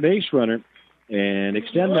 strand a base runner, and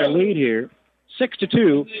extend their lead here,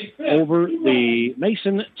 6-2 over the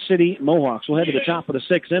Mason City Mohawks. We'll head to the top of the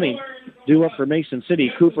 6th inning. Due up for Mason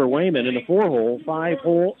City, Cooper Wayman in the 4-hole,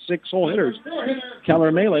 5-hole, 6-hole hitters,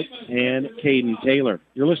 Keller Malik and Caden Taylor.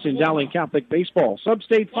 You're listening to Dowling Catholic Baseball.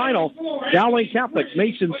 Substate final, Dowling Catholic,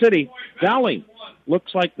 Mason City. Dowling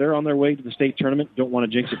looks like they're on their way to the state tournament. Don't want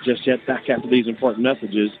to jinx it just yet. Back after these important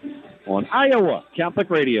messages on Iowa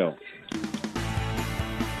Catholic Radio.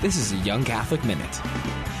 This is a Young Catholic Minute.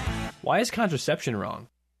 Why is contraception wrong?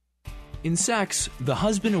 In sex, the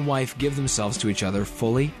husband and wife give themselves to each other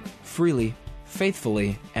fully, freely,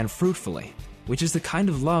 faithfully, and fruitfully, which is the kind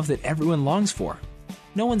of love that everyone longs for.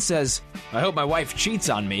 No one says, I hope my wife cheats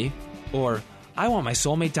on me, or I want my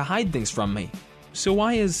soulmate to hide things from me. So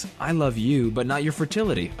why is I love you but not your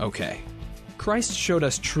fertility okay? Christ showed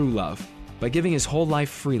us true love by giving his whole life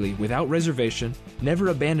freely, without reservation, never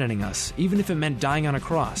abandoning us, even if it meant dying on a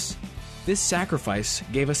cross. This sacrifice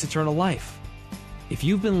gave us eternal life. If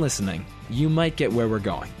you've been listening, you might get where we're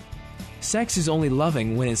going. Sex is only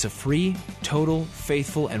loving when it's a free, total,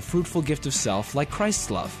 faithful, and fruitful gift of self like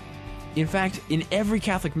Christ's love. In fact, in every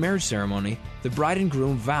Catholic marriage ceremony, the bride and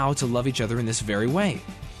groom vow to love each other in this very way.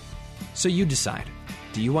 So you decide,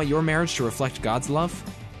 do you want your marriage to reflect God's love?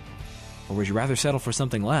 Or would you rather settle for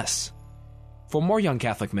something less? For more Young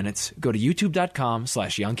Catholic Minutes, go to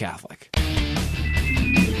youtube.com/youngcatholic.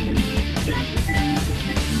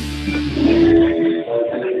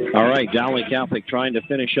 All right, Dowling Catholic trying to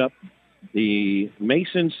finish up the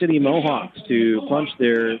Mason City Mohawks to punch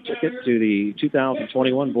their ticket to the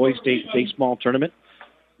 2021 Boys State Baseball Tournament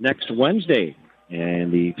next Wednesday.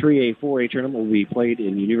 And the 3A, 4A tournament will be played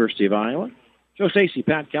in the University of Iowa. Joe Stacy,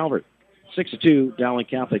 Pat Calvert, 6-2, Dowling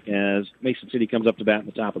Catholic as Mason City comes up to bat in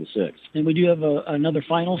the top of the 6th. And we do have another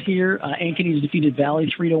final here. Ankeny's defeated Valley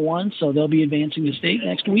 3-1, so they'll be advancing to state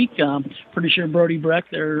next week. Pretty sure Brody Breck,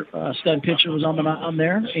 their stud pitcher, was on the mound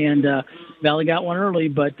there, and Valley got one early,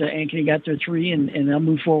 but Ankeny got their 3, and they'll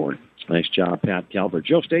move forward. Nice job, Pat Calvert.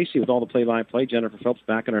 Joe Stacy with all the play-by-play. Jennifer Phelps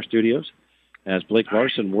back in our studios as Blake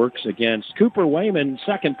Larson works against Cooper Wayman,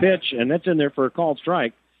 second pitch, and that's in there for a called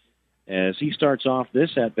strike as he starts off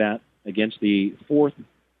this at-bat against the 4th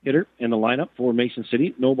hitter in the lineup for Mason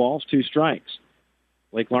City. No balls, 2 strikes.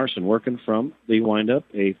 Blake Larson working from the windup.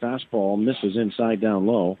 A fastball misses inside down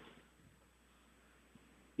low.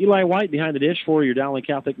 Eli White behind the dish for your Dowling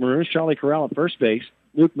Catholic Maroons. Charlie Corral at first base.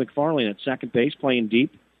 Luke McFarlane at second base playing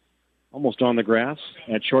deep, almost on the grass.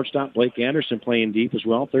 At shortstop, Blake Anderson playing deep as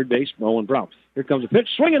well. Third base, Owen Brown. Here comes a pitch,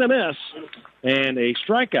 swing and a miss, and a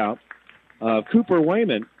strikeout Cooper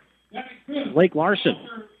Wayman, Blake Larson.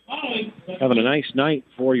 Having a nice night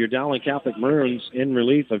for your Dowling Catholic Maroons in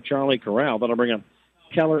relief of Charlie Corral. That'll bring up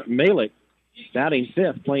Keller Malik, batting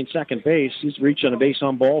fifth, playing second base. He's reached on a base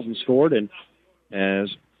on balls and scored and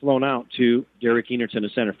has flown out to Derek Enerton in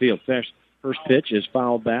center field. First pitch is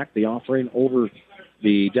fouled back. The offering over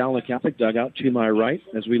the Dowling Catholic dugout to my right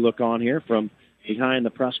as we look on here from behind the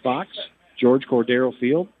press box. George Cordero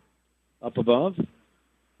Field up above.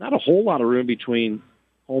 Not a whole lot of room between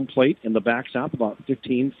home plate and the backstop, about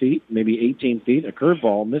 15 feet, maybe 18 feet. A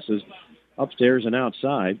curveball misses upstairs and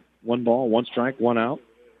outside. 1 ball, 1 strike, 1 out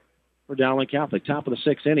for Dowling Catholic. Top of the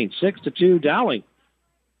 6th inning, 6-2 Dowling.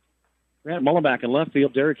 Grant Mullenback in left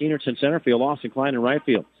field, Derek Enerton center field, Austin Klein in right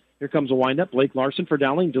field. Here comes a windup. Blake Larson for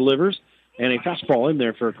Dowling delivers, and a fastball in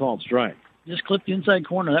there for a called strike. Just clipped the inside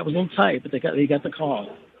corner. That was a little tight, but they got the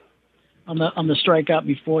call. On the strikeout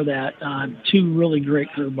before that, 2 really great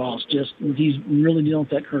curveballs. Just he's really dealing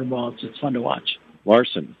with that curveball. It's fun to watch.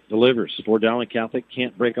 Larson delivers for Dowling Catholic.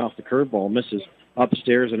 Can't break off the curveball. Misses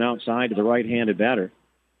upstairs and outside to the right-handed batter,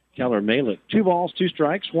 Keller Malik. 2 balls, 2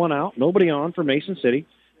 strikes, 1 out. Nobody on for Mason City.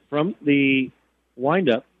 From the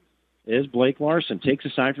windup is Blake Larson. Takes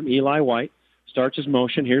a sign from Eli White. Starts his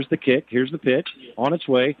motion. Here's the kick. Here's the pitch. On its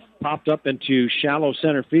way. Popped up into shallow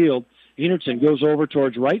center field. Enerton goes over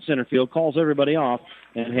towards right center field, calls everybody off,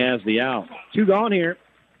 and has the out. 2 gone here,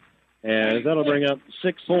 as that'll bring up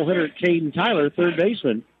 6th-hole hitter Caden Tyler, third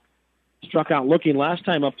baseman. Struck out looking last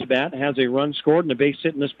time up to bat, has a run scored and a base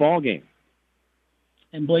hit in this ball game.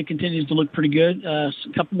 And Blake continues to look pretty good. A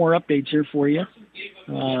couple more updates here for you.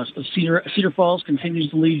 Cedar Falls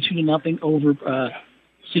continues to lead 2-0 over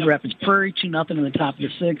Cedar Rapids Prairie, 2-0 in the top of the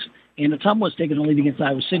 6th. And Ottumwa's taking the lead against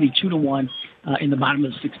Iowa City, 2-1 in the bottom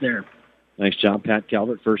of the 6th there. Nice job, Pat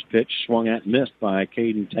Calvert. First pitch swung at, missed by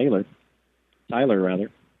Caden Tyler.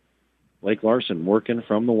 Blake Larson working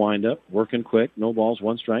from the windup, working quick. No balls,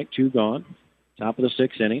 1 strike, 2 gone. Top of the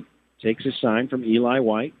 6th inning. Takes his sign from Eli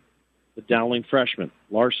White, the Dowling freshman.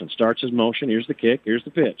 Larson starts his motion. Here's the kick. Here's the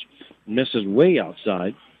pitch. Misses way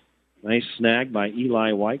outside. Nice snag by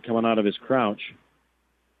Eli White coming out of his crouch.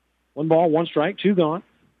 1 ball, 1 strike, 2 gone.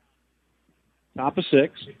 Top of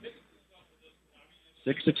 6.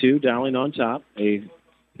 6-2, Dowling on top. A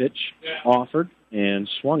pitch offered and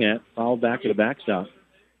swung at, fouled back to the backstop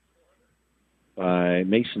by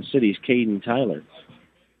Mason City's Caden Tyler.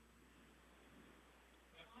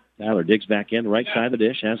 Tyler digs back in, right side of the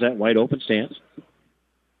dish, has that wide open stance.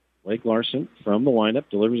 Blake Larson from the windup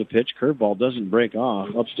delivers a pitch. Curveball doesn't break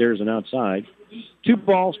off, upstairs and outside. 2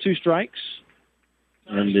 balls, 2 strikes.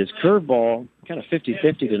 And his curveball kind of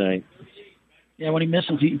 50-50 tonight. Yeah, when he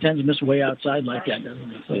misses, he tends to miss way outside like that, doesn't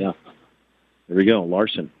he? So, yeah. Here we go.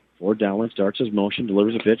 Larson for Dowling starts his motion,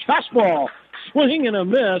 delivers a pitch. Fastball, swing and a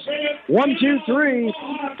miss. 1-2-3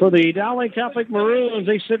 for the Dowling Catholic Maroons.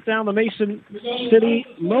 They sit down the Mason City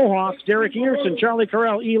Mohawks. Derek Enerton, Charlie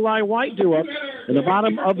Corral, Eli White do up. In the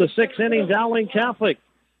bottom of the 6th inning, Dowling Catholic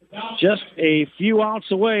just a few outs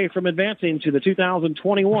away from advancing to the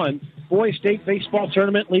 2021 Boys State Baseball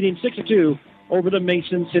Tournament, leading 6-2 over the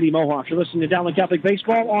Mason City Mohawks. You're listening to Dowling Catholic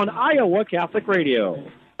Baseball on Iowa Catholic Radio.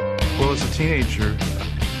 Well, as a teenager,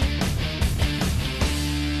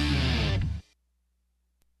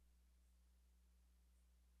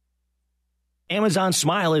 Amazon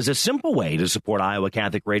Smile is a simple way to support Iowa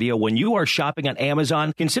Catholic Radio. When you are shopping on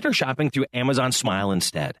Amazon, consider shopping through Amazon Smile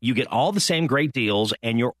instead. You get all the same great deals,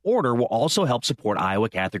 and your order will also help support Iowa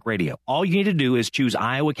Catholic Radio. All you need to do is choose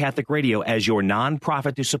Iowa Catholic Radio as your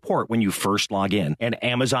nonprofit to support when you first log in, and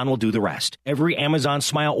Amazon will do the rest. Every Amazon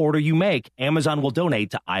Smile order you make, Amazon will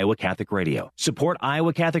donate to Iowa Catholic Radio. Support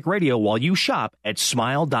Iowa Catholic Radio while you shop at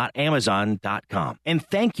smile.amazon.com. And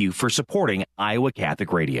thank you for supporting Iowa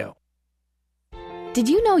Catholic Radio. Did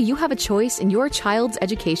you know you have a choice in your child's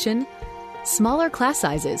education? Smaller class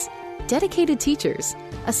sizes, dedicated teachers,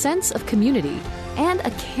 a sense of community, and a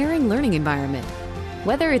caring learning environment.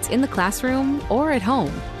 Whether it's in the classroom or at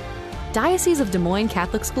home, Diocese of Des Moines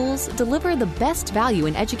Catholic Schools deliver the best value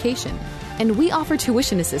in education, and we offer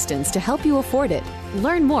tuition assistance to help you afford it.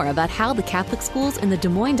 Learn more about how the Catholic schools in the Des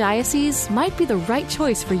Moines Diocese might be the right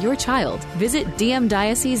choice for your child. Visit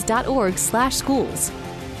dmdiocese.org/schools.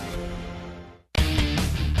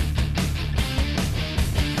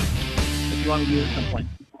 Want to use at some point.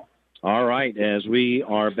 All right, as we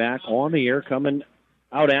are back on the air, coming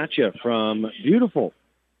out at you from beautiful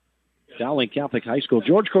Dowling Catholic High School.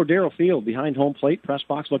 George Cordero Field behind home plate. Press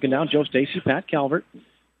box looking down. Joe Stacy, Pat Calvert.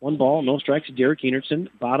 1 ball, no strikes. Derek Enerton.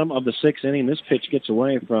 Bottom of the 6th inning. This pitch gets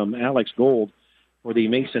away from Alex Gold for the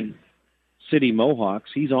Mason City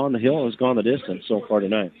Mohawks. He's on the hill and has gone the distance so far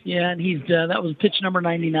tonight. Yeah, and he's that was pitch number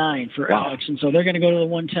 99 for Alex, and so they're going to go to the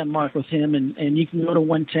 110 mark with him, and you can go to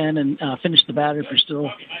 110 and finish the batter if you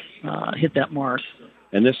still hit that mark.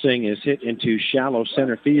 And this thing is hit into shallow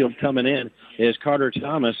center field. Coming in is Carter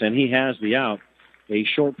Thomas, and he has the out. A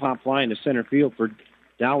short pop fly into center field for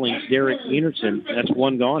Dowling's Derek Enertson. That's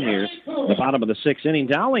one gone here. The bottom of the 6th inning.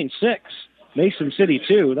 Dowling 6, Mason City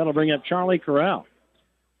 2. That'll bring up Charlie Corral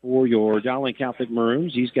for your Dowling Catholic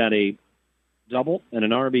Maroons. He's got a double and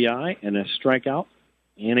an RBI and a strikeout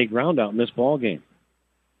and a ground out in this ball game.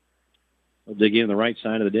 We'll dig in the right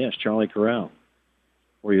side of the dish. Charlie Corral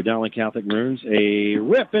for your Dowling Catholic Maroons. A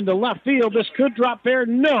rip into left field. This could drop there.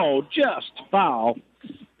 No, just foul.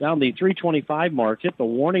 Down the 325 mark. Hit the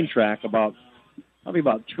warning track probably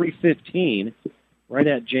about 315. Right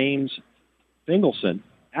at James Fingelson.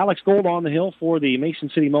 Alex Gold on the hill for the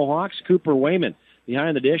Mason City Mohawks. Cooper Wayman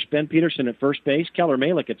behind the dish. Ben Peterson at first base. Keller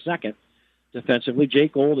Malick at second. Defensively,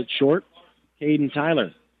 Jake Gold at short. Caden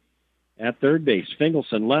Tyler at third base.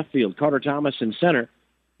 Fingelson left field. Carter Thomas in center.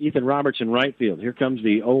 Ethan Roberts in right field. Here comes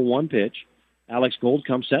the 0-1 pitch. Alex Gold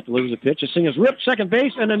comes set, delivers a pitch. This thing is ripped second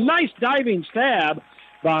base, and a nice diving stab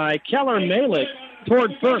by Keller Malick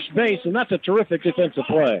toward first base, and that's a terrific defensive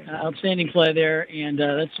play. Outstanding play there, and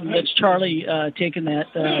that's Charlie taking that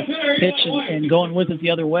pitch and going with it the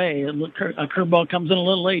other way. A curveball comes in a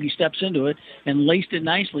little late. He steps into it and laced it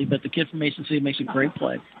nicely, but the kid from Mason City makes a great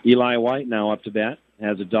play. Eli White now up to bat,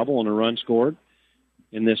 has a double and a run scored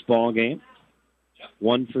in this ball game.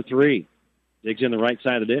 1 for 3. Digs in the right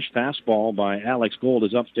side of the dish. Fastball by Alex Gold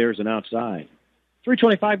is upstairs and outside.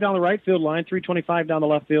 325 down the right field line, 325 down the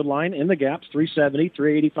left field line. In the gaps, 370,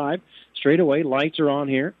 385. Straight away, lights are on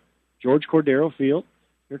here. George Cordero Field.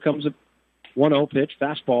 Here comes a 1-0 pitch.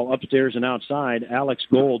 Fastball upstairs and outside. Alex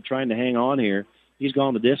Gold trying to hang on here. He's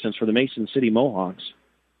gone the distance for the Mason City Mohawks.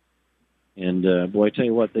 And, boy, I tell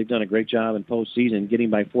you what, they've done a great job in postseason,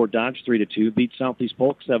 getting by Fort Dodge 3-2, beat Southeast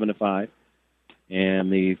Polk 7-5.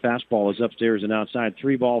 And the fastball is upstairs and outside.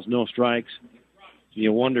 3 balls, no strikes.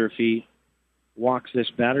 You wonder if he walks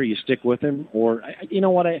this batter, you stick with him, or you know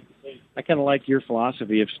what, I kind of like your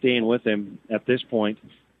philosophy of staying with him at this point.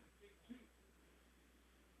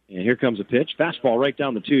 And here comes a pitch. Fastball right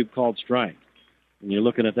down the tube called strike. And you're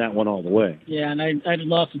looking at that one all the way. Yeah, and I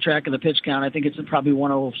lost the track of the pitch count. I think it's probably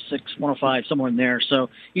 106, 105, somewhere in there. So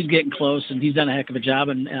he's getting close, and he's done a heck of a job.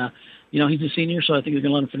 And, he's a senior, so I think they're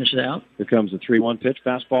going to let him finish it out. Here comes the 3-1 pitch.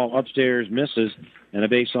 Fastball upstairs, misses, and a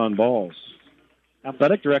base on balls.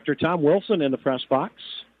 Athletic Director Tom Wilson in the press box.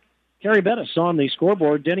 Kerry Bettis on the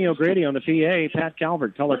scoreboard. Denny O'Grady on the PA. Pat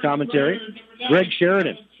Calvert, color commentary. Greg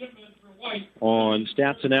Sheridan on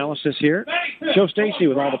stats analysis here. Joe Stacy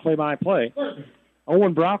with all the play-by-play.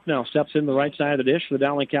 Owen Brock now steps in the right side of the dish for the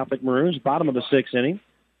Dowling Catholic Maroons. Bottom of the 6th inning.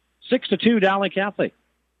 6-2 Dowling Catholic.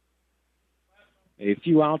 A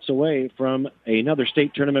few outs away from another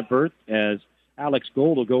state tournament berth as Alex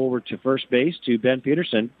Gold will go over to first base to Ben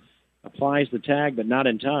Peterson. Applies the tag, but not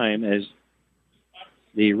in time as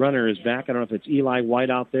the runner is back. I don't know if it's Eli White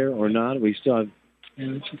out there or not. We still have...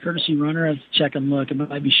 Yeah, it's a courtesy runner. I have to check and look. It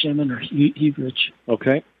might be Shimon or Hugrich.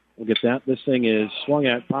 Okay, we'll get that. This thing is swung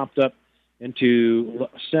at, popped up into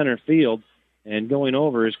center field, and going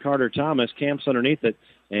over is Carter Thomas, camps underneath it,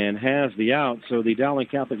 and has the out. So the Dowling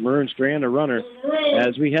Catholic Maroons strand a runner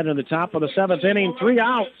as we head to the top of the 7th inning. 3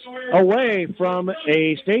 outs away from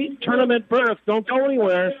a state tournament berth. Don't go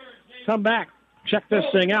anywhere. Come back. Check this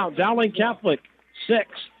thing out. Dowling Catholic 6,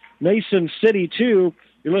 Mason City 2.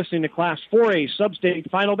 You're listening to Class 4A Substate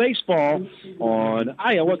Final Baseball on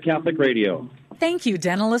Iowa Catholic Radio. Thank you,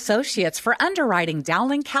 Dental Associates, for underwriting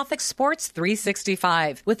Dowling Catholic Sports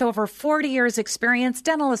 365. With over 40 years' experience,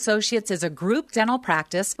 Dental Associates is a group dental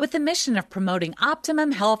practice with the mission of promoting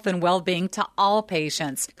optimum health and well-being to all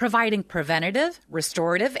patients, providing preventative,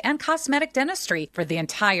 restorative, and cosmetic dentistry for the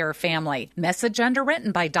entire family. Message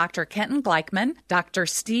underwritten by Dr. Kenton Gleichman, Dr.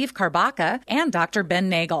 Steve Karbaka, and Dr. Ben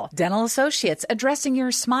Nagel. Dental Associates, addressing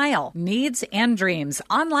your smile, needs, and dreams.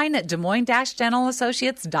 Online at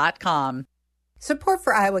DesMoines-DentalAssociates.com. Support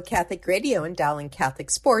for Iowa Catholic Radio and Dowling Catholic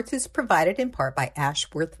Sports is provided in part by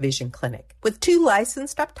Ashworth Vision Clinic. With 2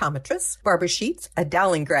 licensed optometrists, Barbara Sheets, a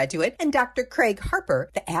Dowling graduate, and Dr. Craig Harper,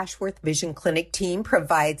 the Ashworth Vision Clinic team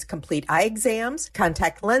provides complete eye exams,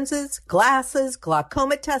 contact lenses, glasses,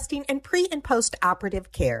 glaucoma testing, and pre- and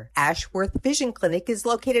post-operative care. Ashworth Vision Clinic is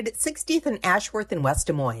located at 60th and Ashworth in West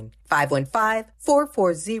Des Moines.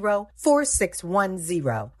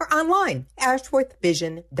 515-440-4610 or online,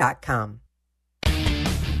 ashworthvision.com.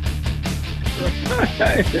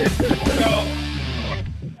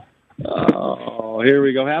 Oh, Oh, here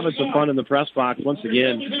we go. Having some fun in the press box once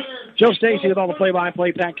again. Joe Stacy with all the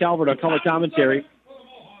play-by-play. Pat Calvert on color commentary.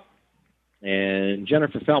 And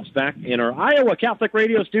Jennifer Phelps back in our Iowa Catholic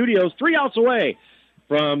Radio studios, 3 outs away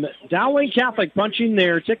from Dowling Catholic punching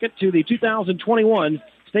their ticket to the 2021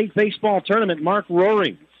 State Baseball Tournament. Mark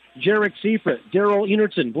Roaring, Jarek Seifert, Daryl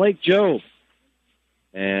Enertson, Blake Jobe,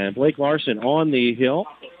 and Blake Larson on the hill.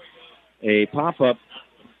 A pop-up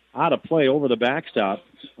out of play over the backstop.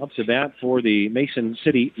 Up to bat for the Mason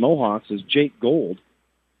City Mohawks is Jake Gold.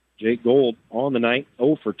 Jake Gold on the night,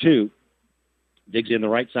 0 for 2. Digs in the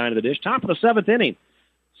right side of the dish. Top of the 7th inning,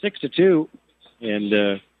 6-2.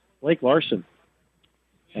 And Blake Larson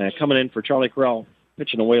coming in for Charlie Corral,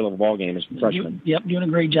 pitching a whale of a ball game as a freshman. Yep, doing a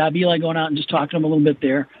great job. Eli going out and just talking to him a little bit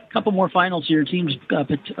there. A couple more finals here. Teams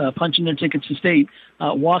punching their tickets to state.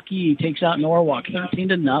 Waukee takes out Norwalk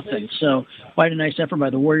 13-0. So quite a nice effort by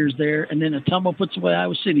the Warriors there. And then Ottumwa puts away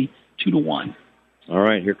Iowa City 2-1. All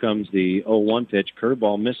right, here comes the 0-1 pitch.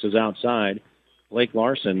 Curveball misses outside. Blake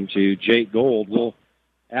Larson to Jake Gold.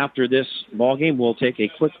 After this ball game, we'll take a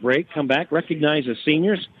quick break, come back, recognize the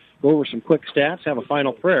seniors, go over some quick stats, have a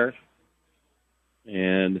final prayer,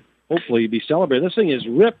 and hopefully be celebrated. This thing is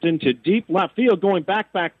ripped into deep left field, going back,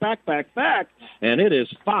 and it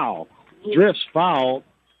is foul. Drifts foul,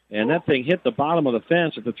 and that thing hit the bottom of the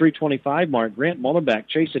fence at the 325 mark. Grant Mullenbeck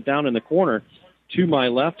chased it down in the corner to my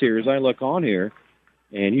left here as I look on here,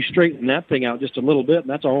 and you straighten that thing out just a little bit, and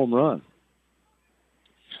that's a home run.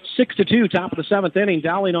 6-2, top of the 7th inning.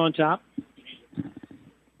 Dowling on top.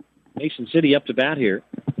 Mason City up to bat here.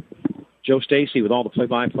 Joe Stacy with all the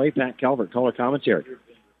play-by-play. Pat Calvert, color commentary.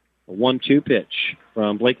 A 1-2 pitch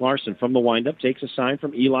from Blake Larson from the windup. Takes a sign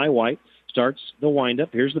from Eli White. Starts the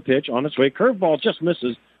windup. Here's the pitch on its way. Curveball just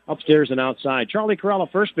misses upstairs and outside. Charlie Corral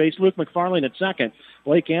at first base. Luke McFarlane at second.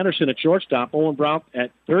 Blake Anderson at shortstop. Owen Brown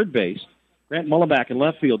at third base. Grant Mullenbeck in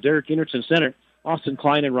left field. Derek Enertson center. Austin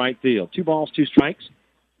Klein in right field. 2 balls, 2 strikes.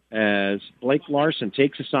 As Blake Larson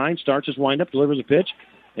takes a sign, starts his windup, delivers a pitch,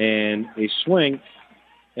 and a swing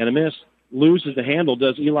and a miss. Loses the handle.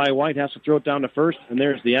 Does Eli White, has to throw it down to first, and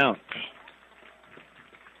there's the out.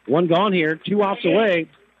 1 gone here, 2 outs away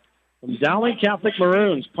from Dowling Catholic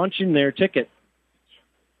Maroons punching their ticket.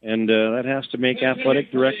 And that has to make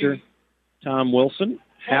athletic director Tom Wilson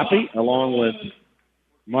happy, along with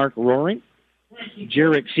Mark Roaring,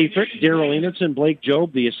 Jarek Seifert, Daryl Enertson, Blake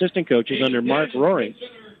Jobe, the assistant coaches under Mark Roaring.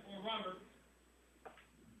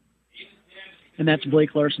 And that's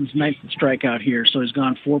Blake Larson's 9th strikeout here. So he's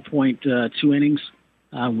gone 4.2 innings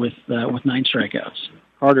with 9 strikeouts.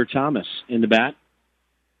 Carter Thomas in the bat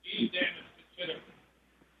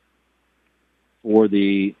for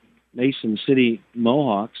the Mason City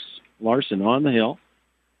Mohawks. Larson on the hill.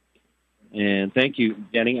 And thank you,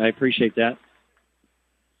 Denny. I appreciate that.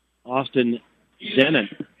 Austin Denon.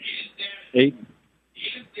 Maybe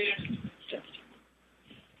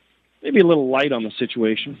a little light on the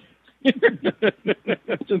situation.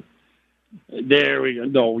 There we go.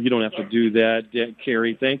 No, you don't have to do that,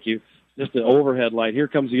 Kerry. Thank you. Just an overhead light. Here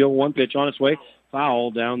comes the 0-1 pitch on its way. Foul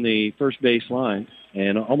down the first base line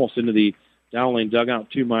and almost into the Dowling dugout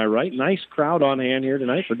to my right. Nice crowd on hand here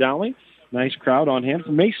tonight for Dowling. Nice crowd on hand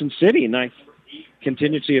for Mason City. Nice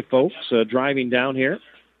contingency of folks driving down here.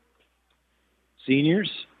 Seniors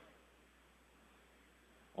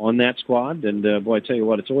on that squad. And, boy, I tell you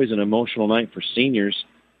what, it's always an emotional night for seniors,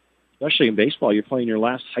 especially in baseball. You're playing your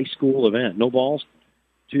last high school event. No balls,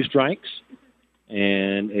 2 strikes,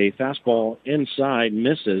 and a fastball inside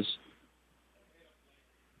misses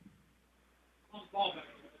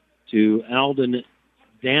to Alden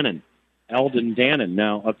Dannon. Alden Dannon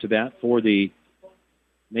now up to bat for the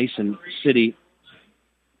Mason City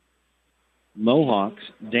Mohawks.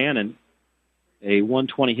 Dannon, a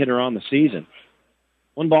 120 hitter on the season.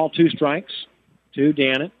 1 ball, 2 strikes to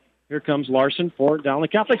Dannon. Here comes Larson for Dowling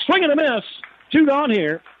Catholic. Swing and a miss. 2 gone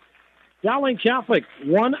here. Dowling Catholic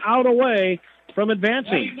 1 out away from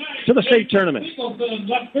advancing to the state tournament.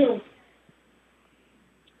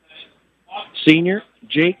 Senior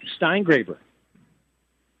Jake Steingraber.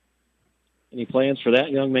 Any plans for that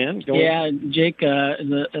young man? Yeah, Jake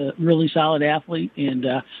is a really solid athlete and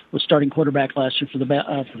was starting quarterback last year for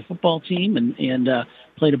the football team and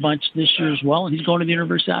played a bunch this year as well. And he's going to the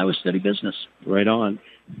University of Iowa to study business. Right on.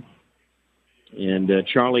 And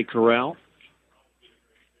Charlie Corral,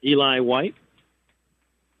 Eli White.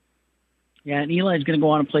 Yeah, and Eli's going to go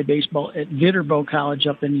on and play baseball at Viterbo College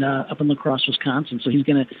up in La Crosse, Wisconsin. So he's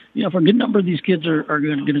going to, for a good number of these kids are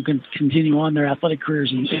going to continue on their athletic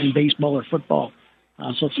careers in baseball or football.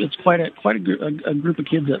 So it's quite a group of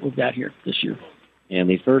kids that we've got here this year. And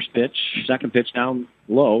the second pitch down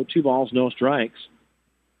low, 2 balls, no strikes.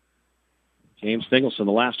 James Fingelson,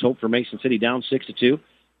 the last hope for Mason City, down 6-2.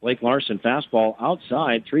 Blake Larson, fastball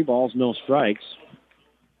outside, 3 balls, no strikes.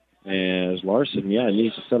 As Larson,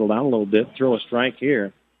 needs to settle down a little bit, throw a strike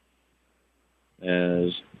here.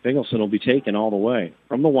 As Fingelson will be taken all the way.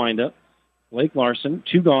 From the windup, Blake Larson,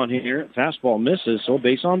 2 gone here. Fastball misses, so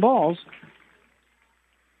base on balls.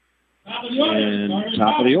 And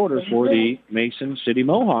top of the order for the Mason City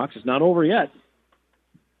Mohawks. It's not over yet.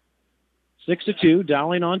 6-2,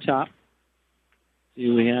 Dowling on top. See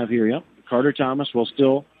what we have here. Yep, Carter Thomas will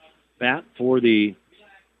still bat for the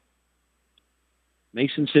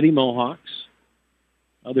Mason City Mohawks.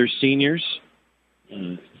 Other seniors,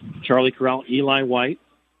 Charlie Corral, Eli White,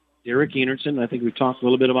 Derek Enertson. I think we've talked a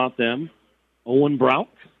little bit about them. Owen Brock.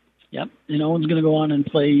 Yep, and Owen's going to go on and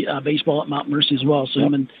play baseball at Mount Mercy as well, so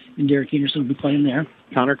him and Derek Enertson will be playing there.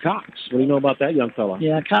 Connor Cox. What do you know about that young fella?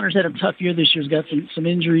 Yeah, Connor's had a tough year this year. He's got some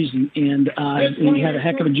injuries, and he had a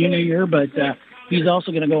heck of a junior year, but he's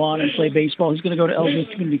also going to go on and play baseball. He's going to go to Ellsworth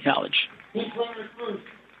Community College.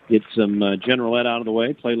 Get some general ed out of the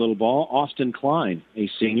way, play a little ball. Austin Klein, a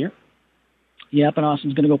senior. Yep, and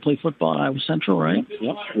Austin's going to go play football at Iowa Central, right?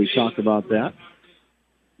 Yep, we talked about that.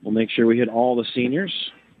 We'll make sure we hit all the seniors.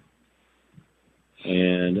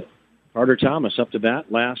 And Carter Thomas up to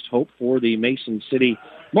bat. Last hope for the Mason City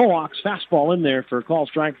Mohawks. Fastball in there for a call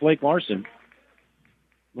strike, Blake Larson.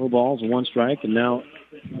 No balls and 1 strike. And now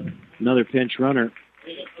another pinch runner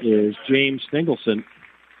is James Fingelson.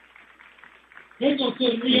 A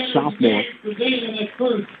sophomore.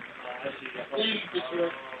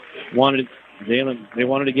 They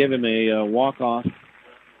wanted to give him a walk-off.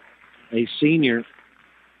 A senior.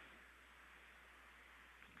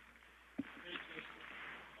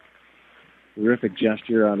 Terrific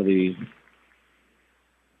gesture out of the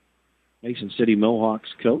Mason City Mohawks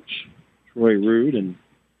coach, Troy Rude. And,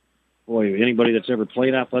 boy, anybody that's ever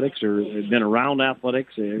played athletics or been around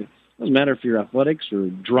athletics, it doesn't matter if you're athletics or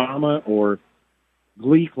drama or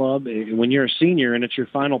glee club, when you're a senior and it's your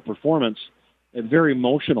final performance, it's very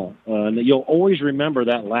emotional. And you'll always remember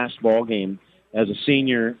that last ball game as a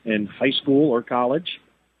senior in high school or college.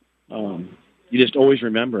 You just always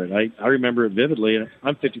remember it. I remember it vividly. I'm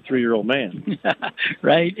a 53-year-old man.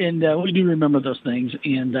 Right, and we do remember those things.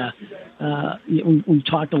 And we've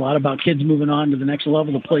talked a lot about kids moving on to the next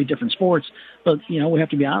level to play different sports. But, we have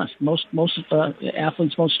to be honest. Most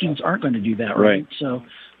athletes, most students aren't going to do that, right? So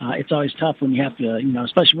it's always tough when you have to,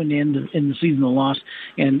 especially when they end the season of loss.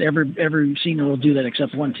 And every senior will do that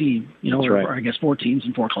except one team, or I guess 4 teams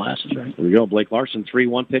and 4 classes, right? There we go. Blake Larson,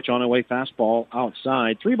 3-1 pitch on the way, fastball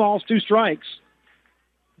outside. 3 balls, 2 strikes.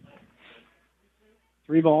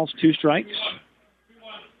 3 balls, 2 strikes.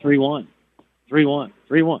 3-1. 3-1.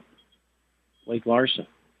 3-1. Blake Larson.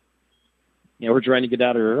 Yeah, we're trying to get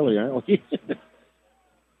out of here early, aren't we?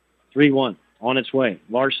 3-1. On its way.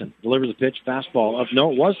 Larson delivers a pitch, fastball up.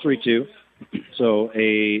 No, it was 3-2. So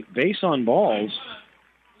a base on balls.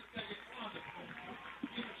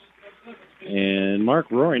 And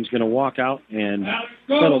Mark Roaring's going to walk out and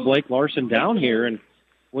settle Blake Larson down here. And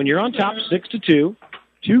when you're on top 6-2,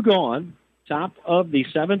 2 gone, top of the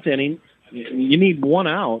 7th inning, you need 1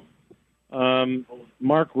 out.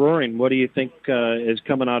 Mark Roaring, what do you think is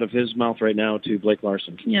coming out of his mouth right now to Blake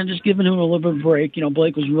Larson? Yeah, just giving him a little bit of a break.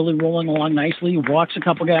 Blake was really rolling along nicely. He walks a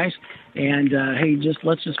couple guys. And, hey,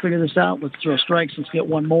 let's just figure this out. Let's throw strikes. Let's get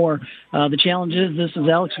 1 more. The challenge is this is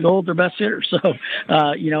Alex Gold, their best hitter. So,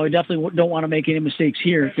 we definitely don't want to make any mistakes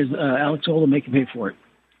here because Alex Gold will make you pay for it.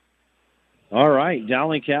 All right,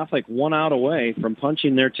 Dowling Catholic 1 out away from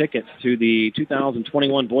punching their ticket to the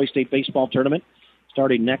 2021 Boys State Baseball Tournament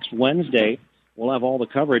starting next Wednesday. We'll have all the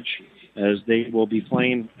coverage as they will be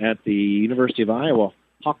playing at the University of Iowa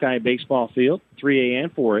Hawkeye Baseball Field, 3A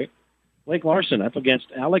and 4A. Blake Larson up against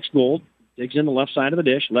Alex Gold, digs in the left side of the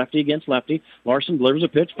dish, lefty against lefty. Larson delivers a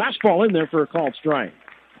pitch, fastball in there for a called strike.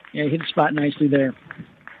 Yeah, he hit the spot nicely there.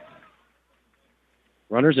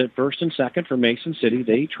 Runners at first and second for Mason City.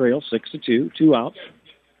 They trail 6-2, 2 outs.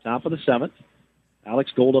 Top of the 7th.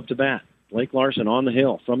 Alex Gold up to bat. Blake Larson on the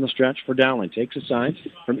hill from the stretch for Dowling. Takes a sign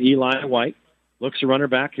from Eli White. Looks the runner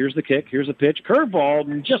back. Here's the kick. Here's the pitch. Curveball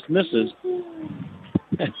and just misses.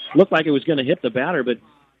 Looked like it was going to hit the batter, but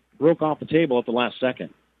broke off the table at the last second.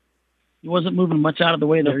 He wasn't moving much out of the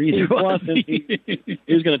way there either. He wasn't. He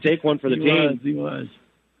was going to take one for the team. He was.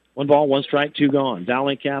 1 ball, 1 strike, 2 gone.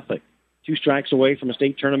 Dowling Catholic. 2 strikes away from a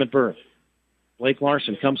state tournament berth. Blake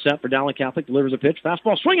Larson comes set for Dowling Catholic, delivers a pitch,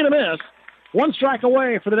 fastball, swing and a miss. 1 strike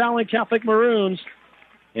away for the Dowling Catholic Maroons.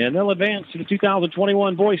 And they'll advance to the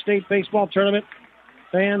 2021 Boys State Baseball Tournament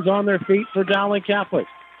fans on their feet for Dowling Catholic.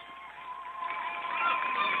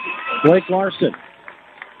 Blake Larson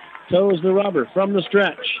toes the rubber from the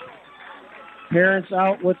stretch. Parents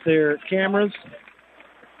out with their cameras.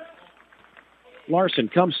 Larson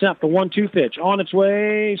comes set, the 1-2 pitch on its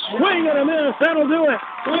way. Swing and a miss. That'll do it.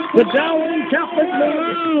 The Dowling Catholic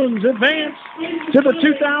Maroons advance to the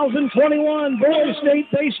 2021 Boys State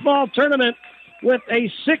Baseball Tournament with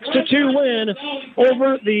a 6-2 win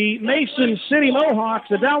over the Mason City Mohawks.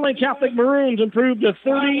 The Dowling Catholic Maroons improved to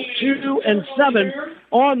 32-7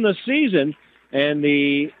 on the season, and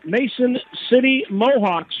the Mason City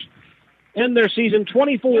Mohawks end their season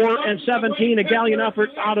 24-17, a gallant effort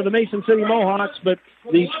out of the Mason City Mohawks, but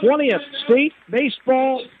the 20th state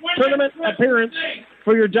baseball tournament appearance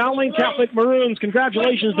for your Dowling Catholic Maroons.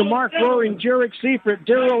 Congratulations to Mark Roaring, Jarek Seifert,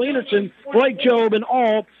 Daryl Enertson, Blake Job, and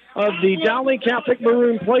all of the Dowling Catholic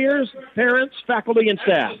Maroon players, parents, faculty, and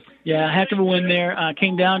staff. Yeah, heck of a win there.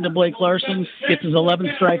 Came down to Blake Larson, gets his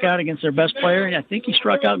 11th strikeout against their best player, and I think he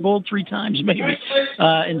struck out Gold 3 times maybe.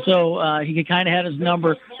 And so he kind of had his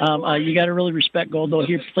number. You got to really respect Gold, though.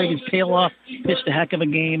 He played his tail off, pitched a heck of a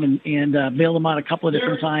game, and bailed him out a couple of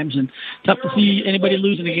different times. And tough to see anybody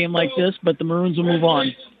losing a game like this, but the Maroons will move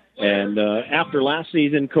on. And after last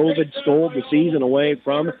season, COVID stole the season away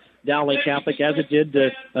from Dowling Catholic, as it did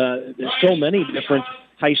so many different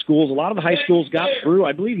high schools. A lot of the high schools got through.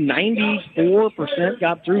 I believe 94%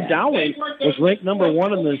 got through. Dowling was ranked number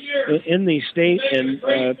 1 in the state, and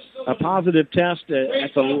a positive test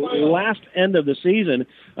at the last end of the season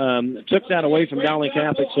took that away from Dowling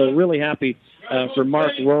Catholic. So really happy for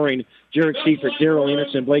Mark Roaring, Jarek Seifert, Daryl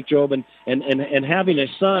Enertson, Blake Job, and having a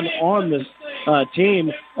son on this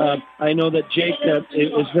team. I know that Jake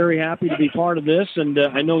is very happy to be part of this, and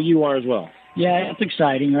I know you are as well. Yeah, it's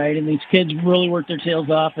exciting, right? And these kids really work their tails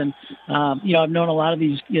off. And, I've known a lot of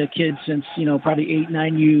these kids since, probably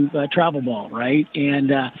 8-9U travel ball, right?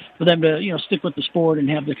 And for them to, stick with the sport and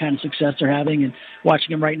have the kind of success they're having, and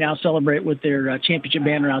watching them right now celebrate with their championship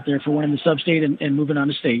banner out there for winning the Substate and moving on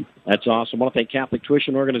to state. That's awesome. I want to thank Catholic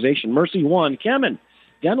Tuition Organization, Mercy One, Kemen,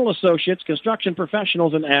 Dental Associates, Construction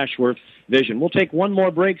Professionals, and Ashworth Vision. We'll take one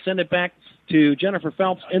more break, send it back to Jennifer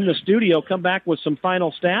Phelps in the studio, come back with some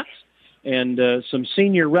final stats and some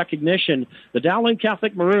senior recognition. The Dowling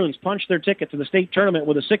Catholic Maroons punched their ticket to the state tournament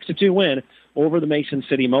with a 6-2 win over the Mason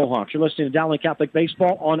City Mohawks. You're listening to Dowling Catholic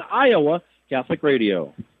Baseball on Iowa Catholic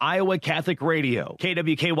Radio. Iowa Catholic Radio,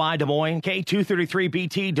 KWKY Des Moines,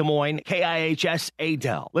 K233BT Des Moines, KIHS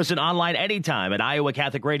Adel. Listen online anytime at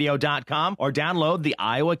iowacatholicradio.com or download the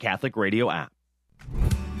Iowa Catholic Radio app.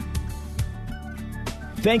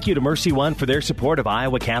 Thank you to Mercy One for their support of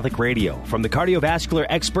Iowa Catholic Radio. From the cardiovascular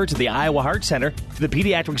experts at the Iowa Heart Center to the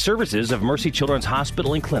pediatric services of Mercy Children's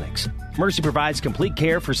Hospital and Clinics, Mercy provides complete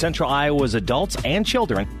care for Central Iowa's adults and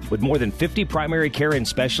children with more than 50 primary care and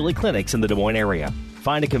specialty clinics in the Des Moines area.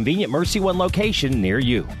 Find a convenient Mercy One location near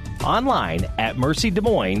you. Online at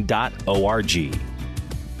mercydesmoines.org.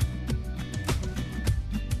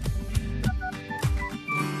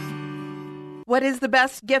 What is the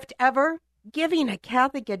best gift ever? Giving a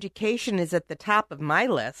Catholic education is at the top of my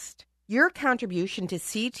list. Your contribution to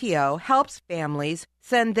CTO helps families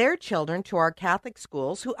send their children to our Catholic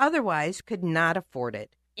schools who otherwise could not afford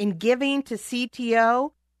it. In giving to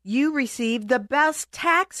CTO, you receive the best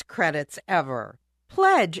tax credits ever.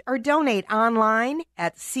 Pledge or donate online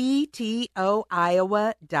at ctoiowa.org.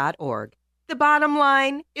 The bottom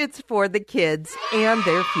line, it's for the kids and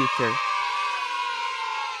their future.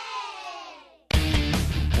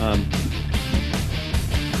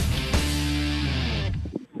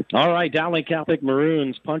 All right, Dowling Catholic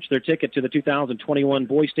Maroons punch their ticket to the 2021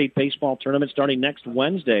 Boys State Baseball Tournament starting next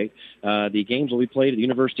Wednesday. The games will be played at the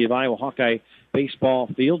University of Iowa Hawkeye Baseball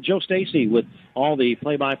Field. Joe Stacy with all the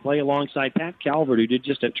play-by-play alongside Pat Calvert, who did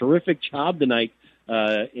just a terrific job tonight.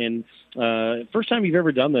 First time you've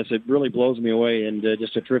ever done this, it really blows me away, and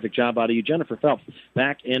just a terrific job out of you. Jennifer Phelps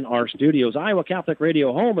back in our studios. Iowa Catholic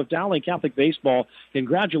Radio, home of Dowling Catholic Baseball.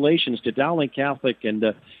 Congratulations to Dowling Catholic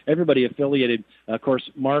and everybody affiliated. Of course,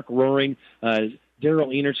 Mark Roaring, Daryl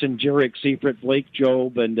Enertson, Jarek Seifert, Blake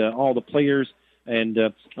Job, and all the players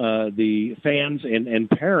and the fans and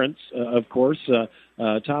parents, of course.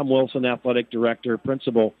 Tom Wilson, athletic director,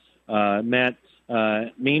 principal Matt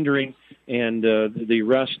Meandering, and the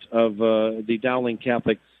rest of the Dowling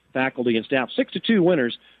Catholic faculty and staff. 6-2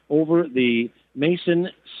 winners over the Mason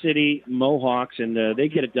City Mohawks, and they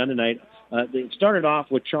get it done tonight. They started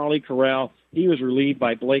off with Charlie Corral. He was relieved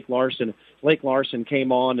by Blake Larson. Blake Larson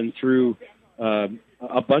came on and threw a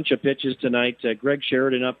bunch of pitches tonight. Greg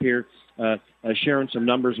Sheridan up here sharing some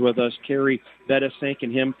numbers with us. Kerry Bettis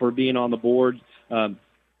thanking him for being on the board.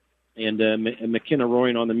 McKenna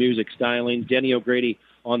Royan on the music styling, Denny O'Grady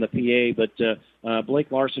on the PA, but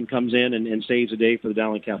Blake Larson comes in and saves the day for the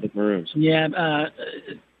Dowling Catholic Maroons. Yeah,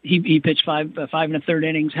 he pitched five and a third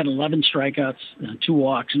innings, had 11 strikeouts, 2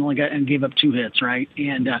 walks, and gave up 2 hits, right?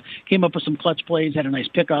 And came up with some clutch plays, had a nice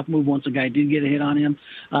pickoff move once a guy did get a hit on him.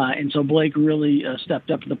 And so Blake really stepped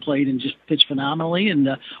up to the plate and just pitched phenomenally. And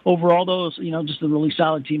overall, those, just a really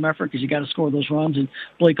solid team effort because you got to score those runs. And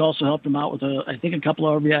Blake also helped him out with, I think, a couple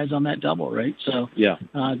of RBIs on that double, right? So yeah,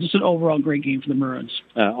 just an overall great game for the Maroons.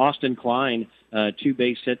 Austin Klein, 2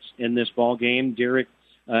 base hits in this ball game. Derek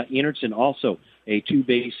Enertson also a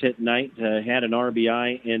 2-base hit night, had an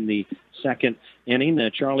RBI in the second inning.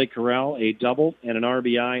 Charlie Corral, a double and an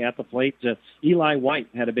RBI at the plate. Eli White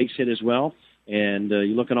had a base hit as well. And you're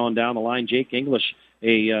looking on down the line, Jake English,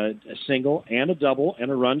 a single and a double and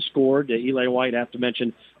a run scored. Eli White, I have to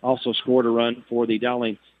mention, also scored a run for the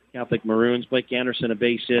Dowling Catholic Maroons. Blake Anderson, a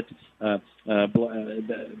base hit.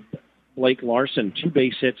 Blake Larson, 2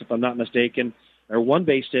 base hits, if I'm not mistaken. Or 1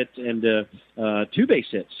 base hit and 2 base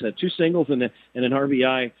hits, 2 singles and an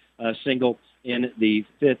RBI single in the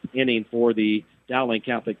 5th inning for the Dowling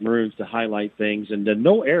Catholic Maroons to highlight things, and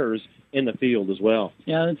no errors in the field as well.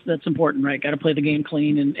 Yeah, that's important, right? Got to play the game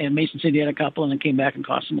clean, and Mason City had a couple and then came back and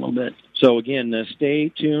cost them a little bit. So again, stay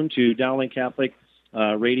tuned to Dowling Catholic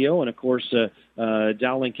Radio, and of course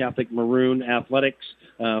Dowling Catholic Maroon Athletics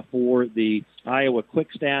for the Iowa Quick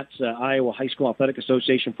Stats, Iowa High School Athletic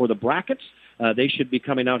Association for the brackets. They should be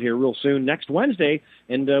coming out here real soon next Wednesday,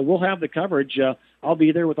 and we'll have the coverage. I'll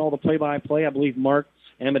be there with all the play-by-play. I believe Mark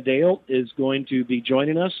Amadeo is going to be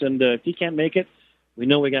joining us, and if he can't make it, we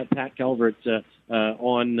know we got Pat Calvert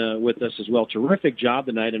on with us as well. Terrific job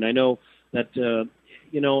tonight, and I know that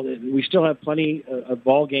we still have plenty of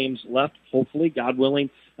ball games left, hopefully, God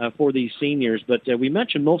willing, for these seniors. But we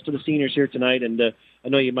mentioned most of the seniors here tonight, and I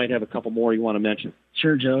know you might have a couple more you want to mention.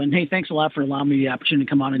 Sure, Joe. And, hey, thanks a lot for allowing me the opportunity to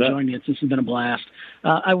come on and join you. This has been a blast.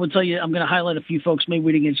 I would tell you I'm going to highlight a few folks maybe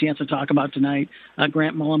we didn't get a chance to talk about tonight.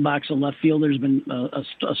 Grant Mullenbach's a left fielder, has been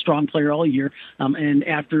a strong player all year. And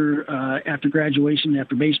after graduation,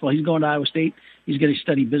 after baseball, he's going to Iowa State. He's going to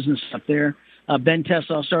study business up there. Ben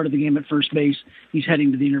Tessau started the game at first base. He's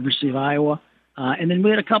heading to the University of Iowa. And then we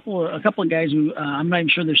had a couple of guys who I'm not even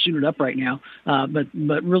sure they're suited up right now, but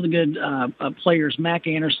really good players. Mac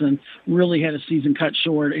Anderson really had a season cut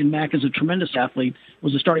short, and Mac is a tremendous athlete,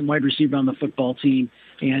 was a starting wide receiver on the football team.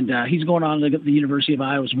 And he's going on to the University of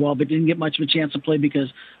Iowa as well, but didn't get much of a chance to play because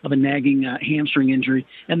of a nagging hamstring injury.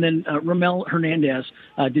 And then Ramel Hernandez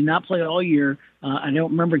did not play all year. I don't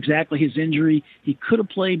remember exactly his injury. He could have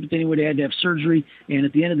played, but then he would have had to have surgery. And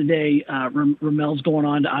at the end of the day, Ramel's going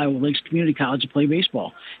on to Iowa Lakes Community College to play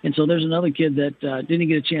baseball. And so there's another kid that didn't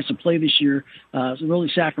get a chance to play this year.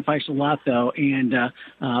 Really sacrificed a lot, though, and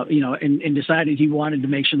decided he wanted to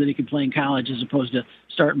make sure that he could play in college as opposed to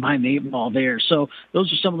starting behind the 8 ball there. So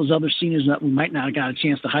those are some of those other seniors that we might not have got a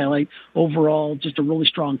chance to highlight. Overall, just a really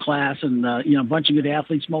strong class, and a bunch of good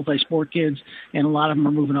athletes, multi-sport kids, and a lot of them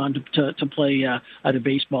are moving on to play either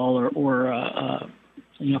baseball or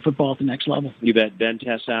football at the next level. You bet. Ben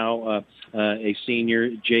Tessau, a senior,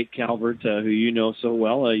 Jake Calvert, who you know so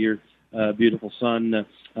well, your beautiful son,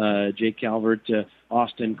 Jake Calvert,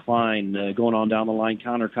 Austin Klein, going on down the line,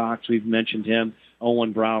 Connor Cox, we've mentioned him,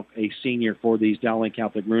 Owen Brock, a senior for these Dowling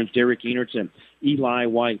Catholic Maroons, Derek Enertson, Eli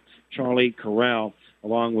White, Charlie Corral,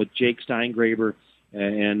 along with Jake Steingraber,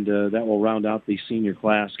 and that will round out the senior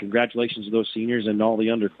class. Congratulations to those seniors and all the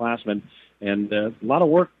underclassmen. And a lot of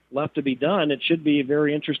work left to be done. It should be a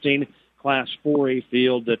very interesting Class 4A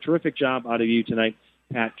field. A terrific job out of you tonight,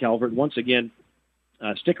 Pat Calvert. Once again,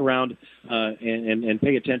 stick around and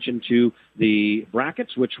pay attention to the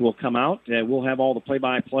brackets, which will come out. We'll have all the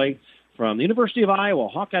play-by-play from the University of Iowa,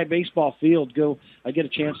 Hawkeye baseball field. I get a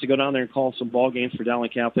chance to go down there and call some ball games for Dowling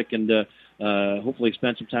Catholic, and hopefully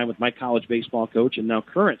spend some time with my college baseball coach and now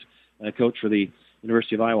current coach for the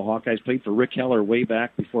University of Iowa Hawkeyes. Played for Rick Heller way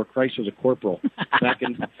back before Christ was a corporal, back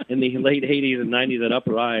in the late 80s and 90s at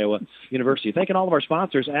Upper Iowa University. Thanking all of our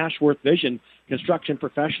sponsors, Ashworth Vision, Construction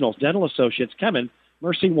Professionals, Dental Associates, Kemin,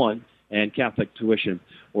 Mercy One, and Catholic Tuition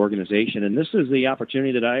Organization. And this is the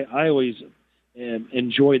opportunity that I always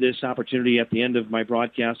enjoy, this opportunity at the end of my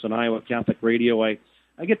broadcast on Iowa Catholic Radio. I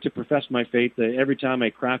get to profess my faith every time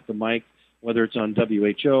I crack the mic, whether it's on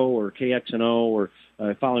WHO or KXNO or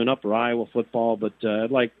following Upper Iowa football. But I'd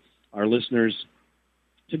like our listeners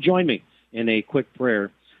to join me in a quick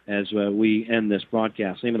prayer as we end this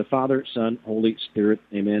broadcast. In the name of the Father, Son, Holy Spirit,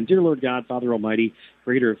 amen. Dear Lord God, Father Almighty,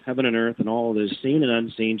 creator of heaven and earth and all that is seen and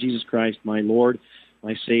unseen, Jesus Christ, my Lord,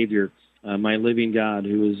 my Savior, my living God,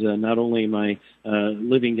 who is not only my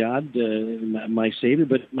living God, my Savior,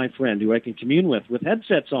 but my friend who I can commune with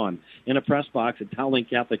headsets on in a press box at Dowling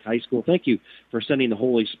Catholic High School. Thank you for sending the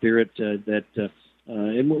Holy Spirit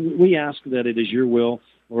and we ask that it is your will,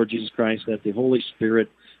 Lord Jesus Christ, that the Holy Spirit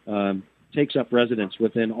takes up residence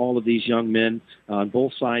within all of these young men on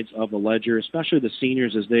both sides of the ledger, especially the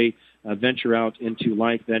seniors as they venture out into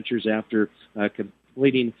life ventures after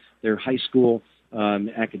completing their high school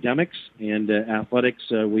academics and athletics.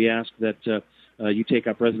 We ask that you take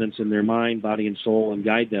up residence in their mind, body, and soul and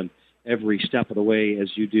guide them every step of the way as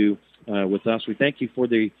you do with us. We thank you for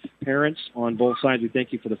the parents on both sides. We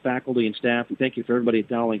thank you for the faculty and staff. We thank you for everybody at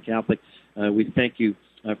Dowling Catholic. We thank you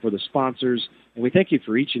for the sponsors, and we thank you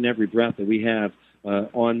for each and every breath that we have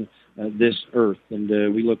on this earth. And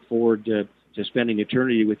we look forward to spending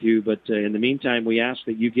eternity with you. But in the meantime, we ask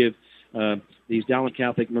that you give these Dowling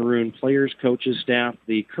Catholic Maroon players, coaches, staff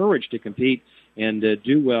the courage to compete and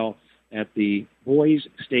do well at the Boys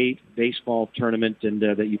State Baseball Tournament, and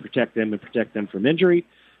that you protect them and protect them from injury.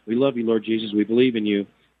 We love you, Lord Jesus. We believe in you.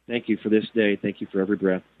 Thank you for this day. Thank you for every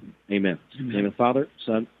breath. Amen. In the name of the Father,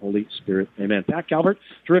 Son, Holy Spirit. Amen. Pat Calvert,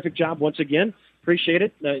 terrific job once again. Appreciate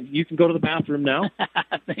it. You can go to the bathroom now.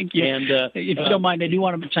 Thank you. And if you don't mind, I do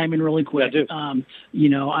want to chime in really quick. Yeah, I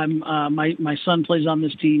do. I'm my son plays on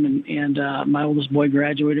this team, and my oldest boy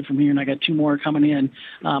graduated from here, and I got 2 more coming in.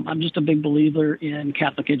 I'm just a big believer in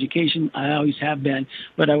Catholic education. I always have been,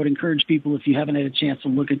 but I would encourage people, if you haven't had a chance to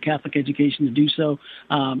look at Catholic education, to do so.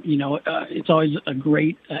 It's always a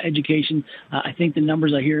great education. I think the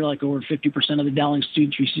numbers I hear, like over 50% of the Dowling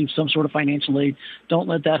students receive some sort of financial aid. Don't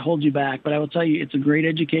let that hold you back. But I will tell you, it's a great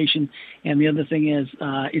education. And the other thing is,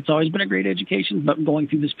 it's always been a great education, but going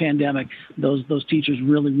through this pandemic, those teachers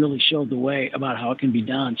really showed the way about how it can be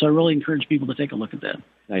done. So I really encourage people to take a look at that.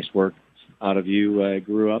 Nice work out of you. I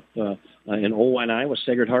grew up in Olwine, Iowa,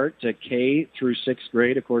 Sacred Heart, K through 6th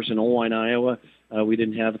grade. Of course, in Olwine, Iowa, we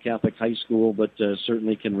didn't have a Catholic high school, but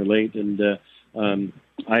certainly can relate. And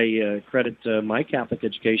I credit my Catholic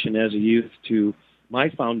education as a youth to my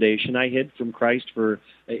foundation. I hid from Christ for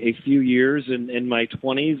a few years in my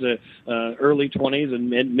 20s, early 20s and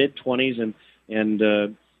mid-20s,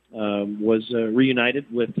 and was reunited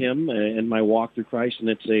with him in my walk through Christ. And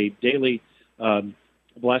it's a daily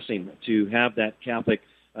blessing to have that Catholic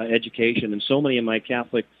education. And so many of my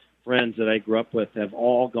Catholic friends that I grew up with have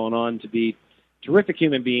all gone on to be terrific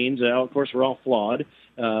human beings. Of course, we're all flawed,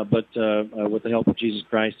 but with the help of Jesus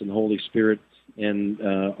Christ and the Holy Spirit and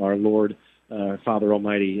our Lord, Father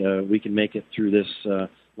Almighty, we can make it through this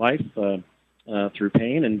life through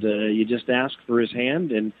pain. And you just ask for his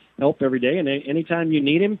hand and help every day. And anytime you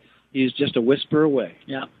need him, he's just a whisper away.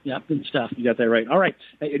 Yeah, good stuff. You got that right. All right.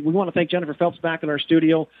 We want to thank Jennifer Phelps back in our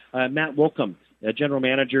studio, Matt Wilkham, General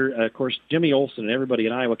Manager, of course, Jimmy Olson, and everybody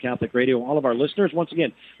at Iowa Catholic Radio, all of our listeners. Once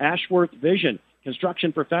again, Ashworth Vision,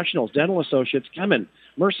 Construction Professionals, Dental Associates, Kemen,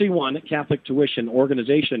 Mercy One Catholic Tuition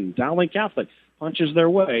Organization, Dowling Catholic punches their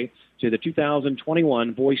way to the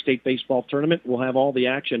 2021 Boys State Baseball Tournament. We'll have all the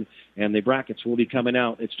action, and the brackets will be coming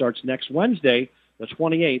out. It starts next Wednesday, the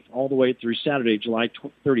 28th, all the way through Saturday, July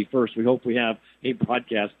 31st. We hope we have a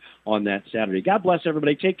broadcast on that Saturday. God bless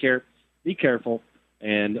everybody. Take care. Be careful.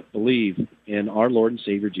 And believe in our Lord and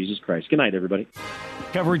Savior, Jesus Christ. Good night, everybody.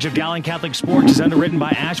 Coverage of Dowling Catholic Sports is underwritten by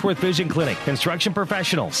Ashworth Vision Clinic, Construction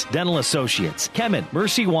Professionals, Dental Associates, Kemen,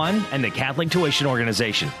 Mercy One, and the Catholic Tuition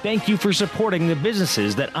Organization. Thank you for supporting the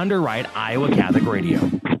businesses that underwrite Iowa Catholic Radio.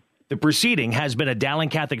 The proceeding has been a Dowling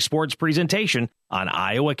Catholic Sports presentation on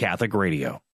Iowa Catholic Radio.